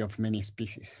connectivity of many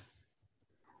species.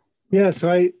 Yeah, so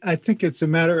I think it's a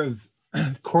matter of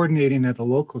coordinating at the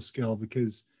local scale,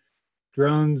 because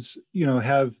drones,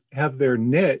 have their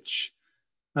niche.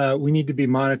 We need to be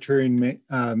monitoring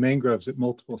mangroves at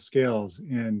multiple scales,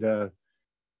 and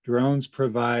drones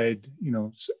provide,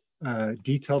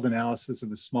 detailed analysis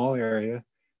of a small area.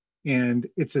 And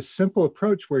it's a simple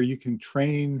approach where you can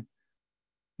train,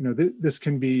 this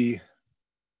can be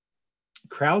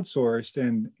crowdsourced,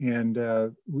 and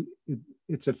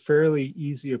it's a fairly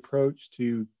easy approach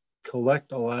to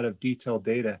collect a lot of detailed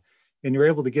data. And you're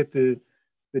able to get the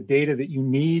data that you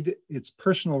need. It's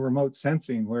personal remote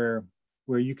sensing where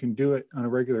you can do it on a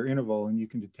regular interval and you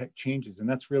can detect changes. And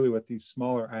that's really what these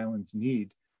smaller islands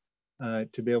need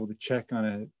to be able to check on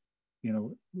a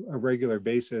regular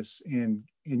basis. And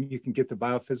you can get the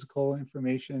biophysical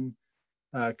information,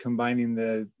 combining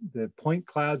the point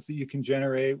clouds that you can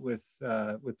generate with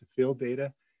the field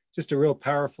data. Just a real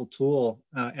powerful tool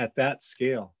at that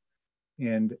scale.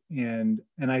 And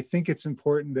I think it's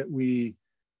important that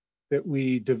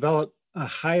we develop a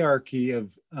hierarchy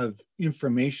of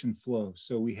information flow.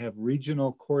 So we have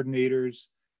regional coordinators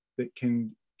that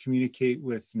can communicate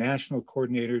with national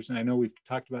coordinators. And I know we've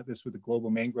talked about this with the Global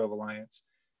Mangrove Alliance,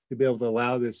 to be able to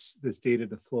allow this data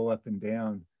to flow up and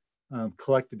down,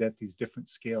 collected at these different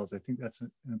scales. I think that's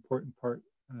an important part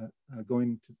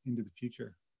going into the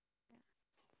future.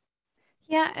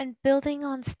 Yeah, and building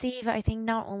on Steve, I think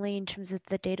not only in terms of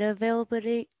the data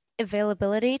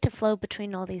availability to flow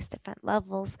between all these different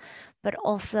levels, but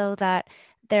also that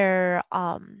they're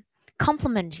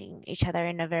complementing each other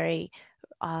in a very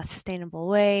sustainable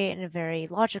way, in a very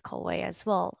logical way as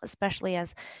well, especially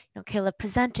as Caleb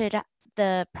presented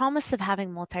the promise of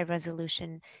having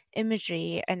multi-resolution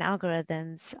imagery and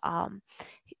algorithms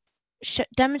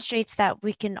demonstrates that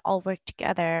we can all work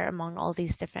together among all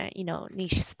these different,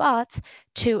 niche spots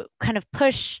to kind of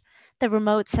push the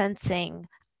remote sensing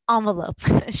envelope,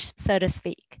 so to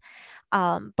speak,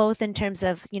 both in terms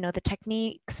of, the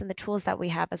techniques and the tools that we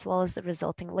have, as well as the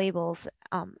resulting labels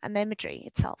and the imagery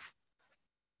itself.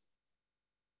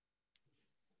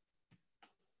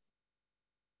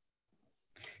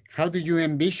 How do you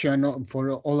envision,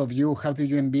 for all of you, how do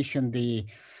you envision the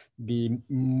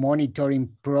monitoring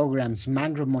programs,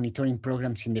 mangrove monitoring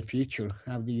programs in the future?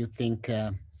 How do you think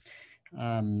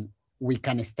we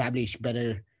can establish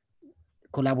better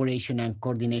collaboration and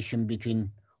coordination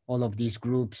between all of these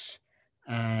groups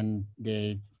and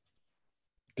the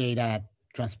data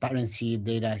transparency,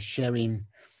 data sharing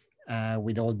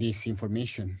with all this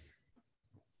information?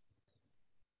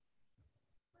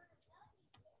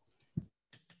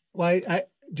 Well, I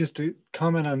just to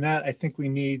comment on that, I think we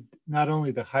need not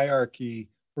only the hierarchy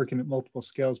working at multiple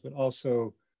scales, but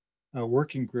also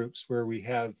working groups where we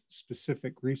have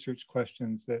specific research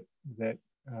questions that that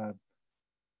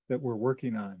we're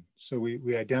working on. So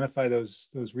we identify those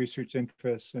research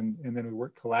interests, and then we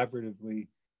work collaboratively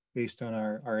based on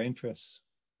our interests.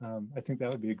 I think that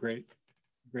would be a great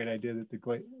idea that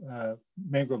the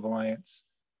Mangrove Alliance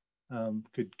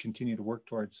could continue to work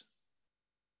towards.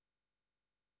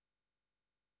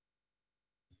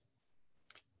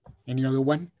 Any other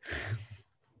one?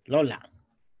 Lola.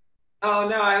 Oh,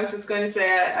 no, I was just going to say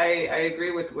I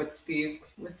agree with what Steve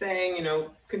was saying, you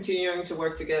know, continuing to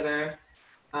work together.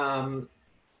 As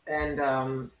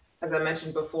I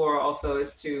mentioned before, also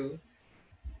is to,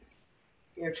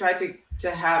 you know, try to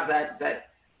have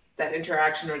that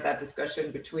interaction or that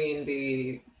discussion between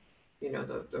the, you know,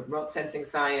 the remote sensing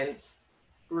science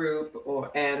group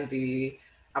and the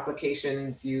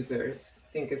applications users.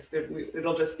 I think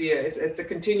it'll just be it's a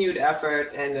continued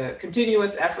effort and a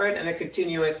continuous effort and a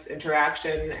continuous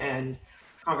interaction and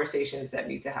conversations that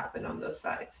need to happen on those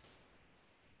sides.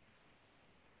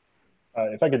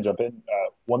 If I could jump in,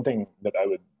 one thing that I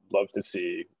would love to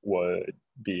see would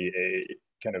be a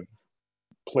kind of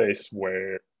place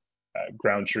where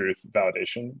ground truth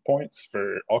validation points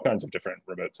for all kinds of different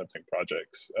remote sensing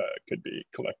projects could be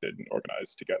collected and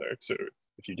organized together. So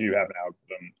if you do have an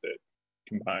algorithm that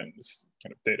combines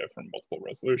kind of data from multiple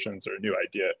resolutions or a new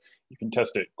idea, you can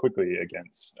test it quickly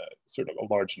against sort of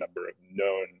a large number of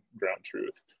known ground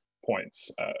truth points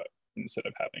instead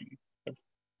of having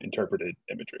interpreted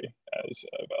imagery as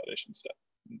a validation step.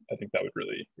 I think that would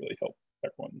really, really help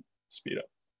everyone speed up.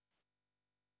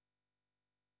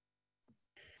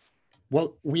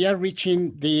 Well, we are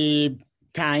reaching the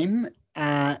time.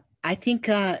 I think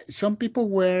some people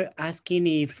were asking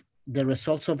if the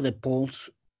results of the polls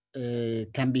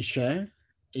can be shared.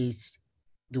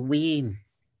 Do we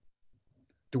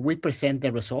present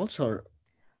the results or?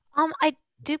 I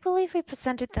do believe we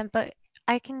presented them, but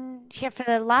I can here for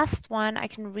the last one, I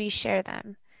can reshare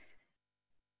them.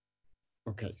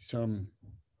 Okay, so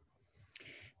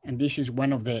and this is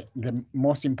one of the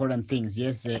most important things.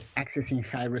 Yes, accessing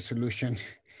high resolution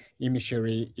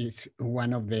imagery is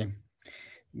one of the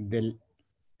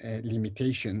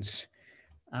limitations.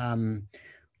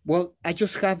 Well, I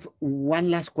just have one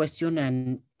last question,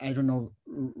 and I don't know,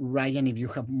 Ryan, if you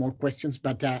have more questions,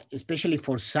 but especially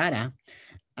for Sarah,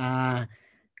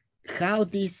 how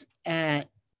this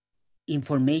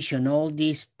information, all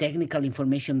this technical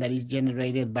information that is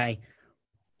generated by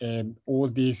all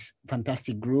these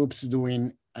fantastic groups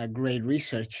doing great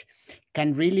research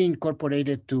can really incorporate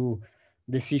it to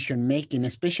decision making,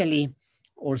 especially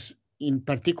or in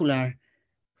particular,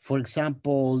 for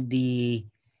example, the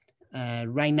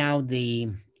right now the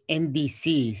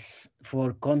NDCs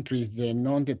for countries, the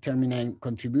non-determinant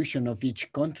contribution of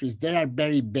each countries, they are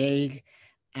very vague,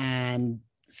 and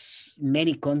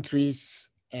many countries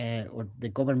or the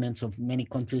governments of many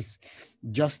countries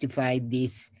justify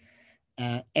this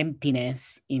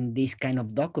emptiness in these kind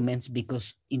of documents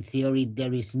because in theory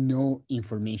there is no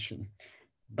information.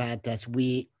 But as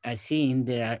we are seeing,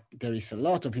 there is a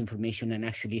lot of information, and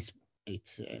actually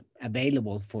it's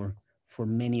available for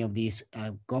many of these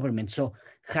governments. So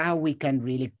how we can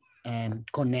really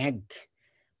connect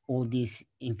all this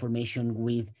information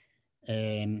with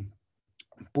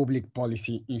public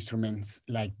policy instruments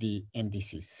like the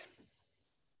NDCs?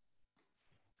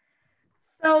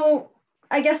 So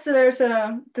I guess there's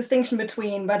a distinction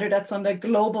between whether that's on the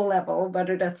global level,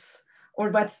 whether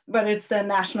it's the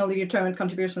nationally determined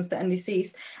contributions, the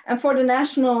NDCs. And for the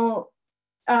national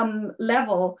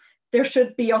level, there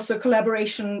should be also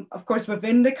collaboration, of course,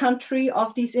 within the country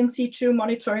of these in situ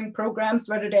monitoring programs,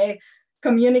 whether they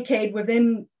communicate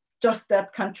within just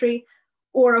that country,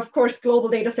 or of course, global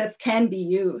data sets can be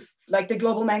used. Like the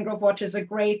Global Mangrove Watch is a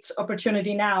great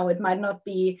opportunity now. It might not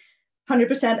be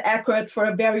 100% accurate for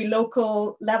a very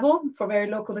local level, for very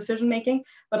local decision making,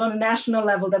 but on a national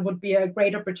level, that would be a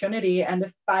great opportunity. And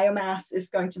if biomass is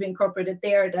going to be incorporated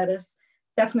there, that is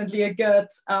definitely a good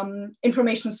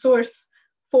information source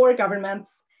for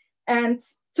governments. And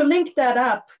to link that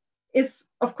up is,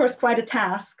 of course, quite a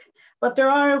task. But there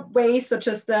are ways such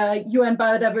as the UN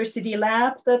Biodiversity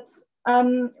Lab that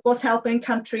was helping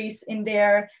countries in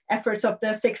their efforts of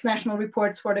the 6 national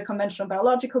reports for the Convention on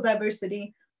Biological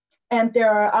Diversity. And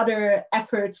there are other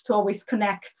efforts to always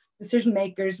connect decision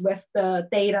makers with the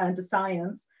data and the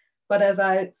science. But as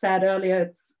I said earlier,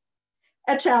 it's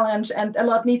a challenge, and a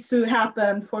lot needs to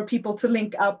happen for people to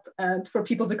link up and for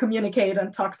people to communicate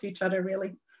and talk to each other,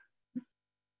 really.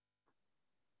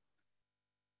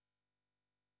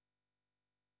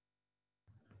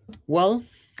 Well,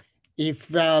 if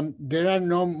there are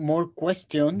no more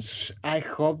questions, I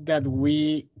hope that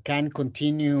we can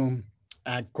continue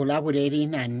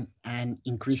collaborating and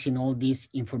increasing all this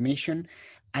information.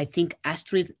 I think,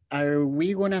 Astrid, are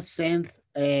we gonna send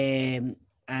an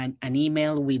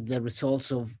email with the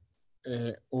results of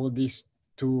all these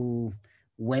 2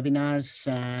 webinars?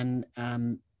 And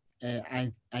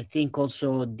I think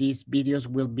also these videos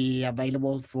will be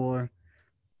available for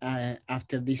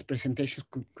after this presentation.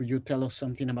 Could you tell us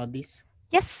something about this?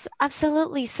 Yes,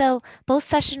 absolutely. So both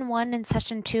session 1 and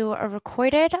session 2 are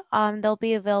recorded. They'll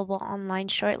be available online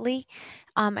shortly.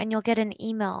 And you'll get an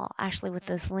email actually with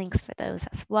those links for those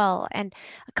as well. And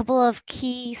a couple of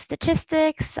key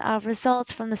statistics,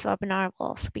 results from this webinar will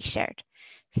also be shared.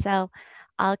 So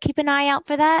I'll keep an eye out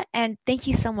for that. And thank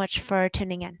you so much for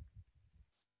tuning in.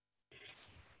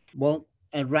 Well,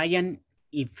 Ryan,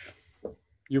 if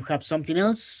you have something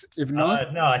else, if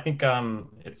not. No, I think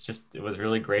it was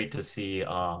really great to see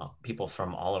people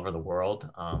from all over the world,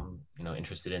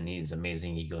 interested in these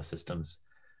amazing ecosystems.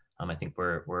 I think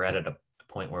we're at a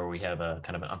point where we have a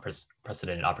kind of an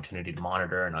unprecedented opportunity to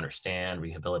monitor and understand,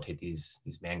 rehabilitate these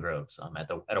mangroves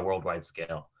at a worldwide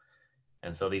scale.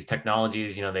 And so these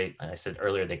technologies, I said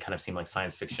earlier, they kind of seem like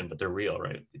science fiction, but they're real,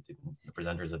 right? The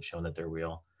presenters have shown that they're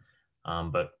real.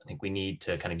 But I think we need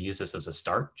to kind of use this as a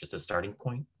start, just a starting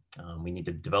point. We need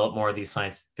to develop more of these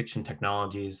science fiction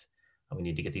technologies. We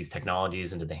need to get these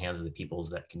technologies into the hands of the peoples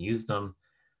that can use them.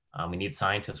 We need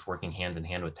scientists working hand in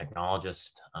hand with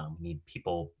technologists. We need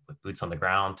people with boots on the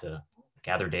ground to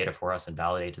gather data for us and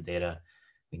validate the data.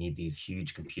 We need these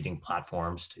huge computing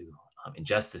platforms to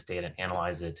ingest this data and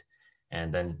analyze it,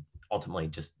 and then ultimately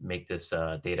just make this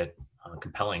data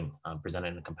compelling, presented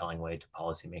in a compelling way to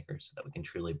policymakers so that we can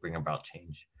truly bring about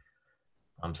change.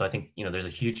 So I think there's a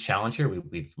huge challenge here.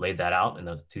 We've laid that out in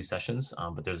those 2 sessions,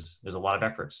 but there's a lot of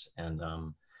efforts. And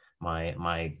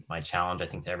my challenge, I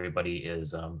think, to everybody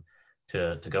is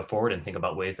to go forward and think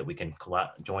about ways that we can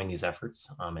join these efforts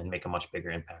and make a much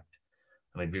bigger impact.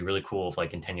 I mean, it'd be really cool if,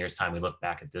 like, in 10 years' time, we look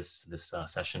back at this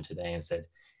session today and said,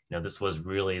 this was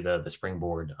really the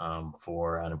springboard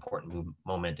for an important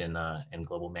moment in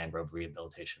global mangrove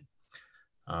rehabilitation.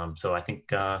 So I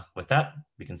think with that,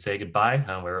 we can say goodbye.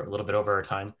 We're a little bit over our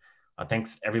time.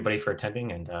 Thanks everybody for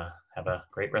attending, and have a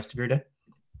great rest of your day.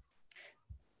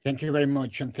 Thank you very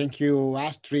much. And thank you,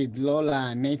 Astrid,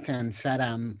 Lola, Nathan,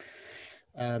 Sarah,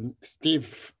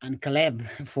 Steve, and Caleb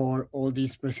for all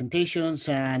these presentations,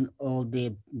 and all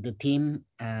the team.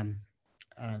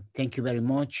 Thank you very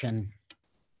much, and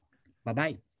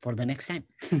bye-bye for the next time.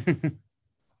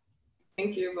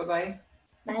 Thank you. Bye-bye.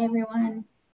 Bye, everyone.